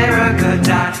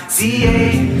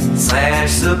Grimerica.ca/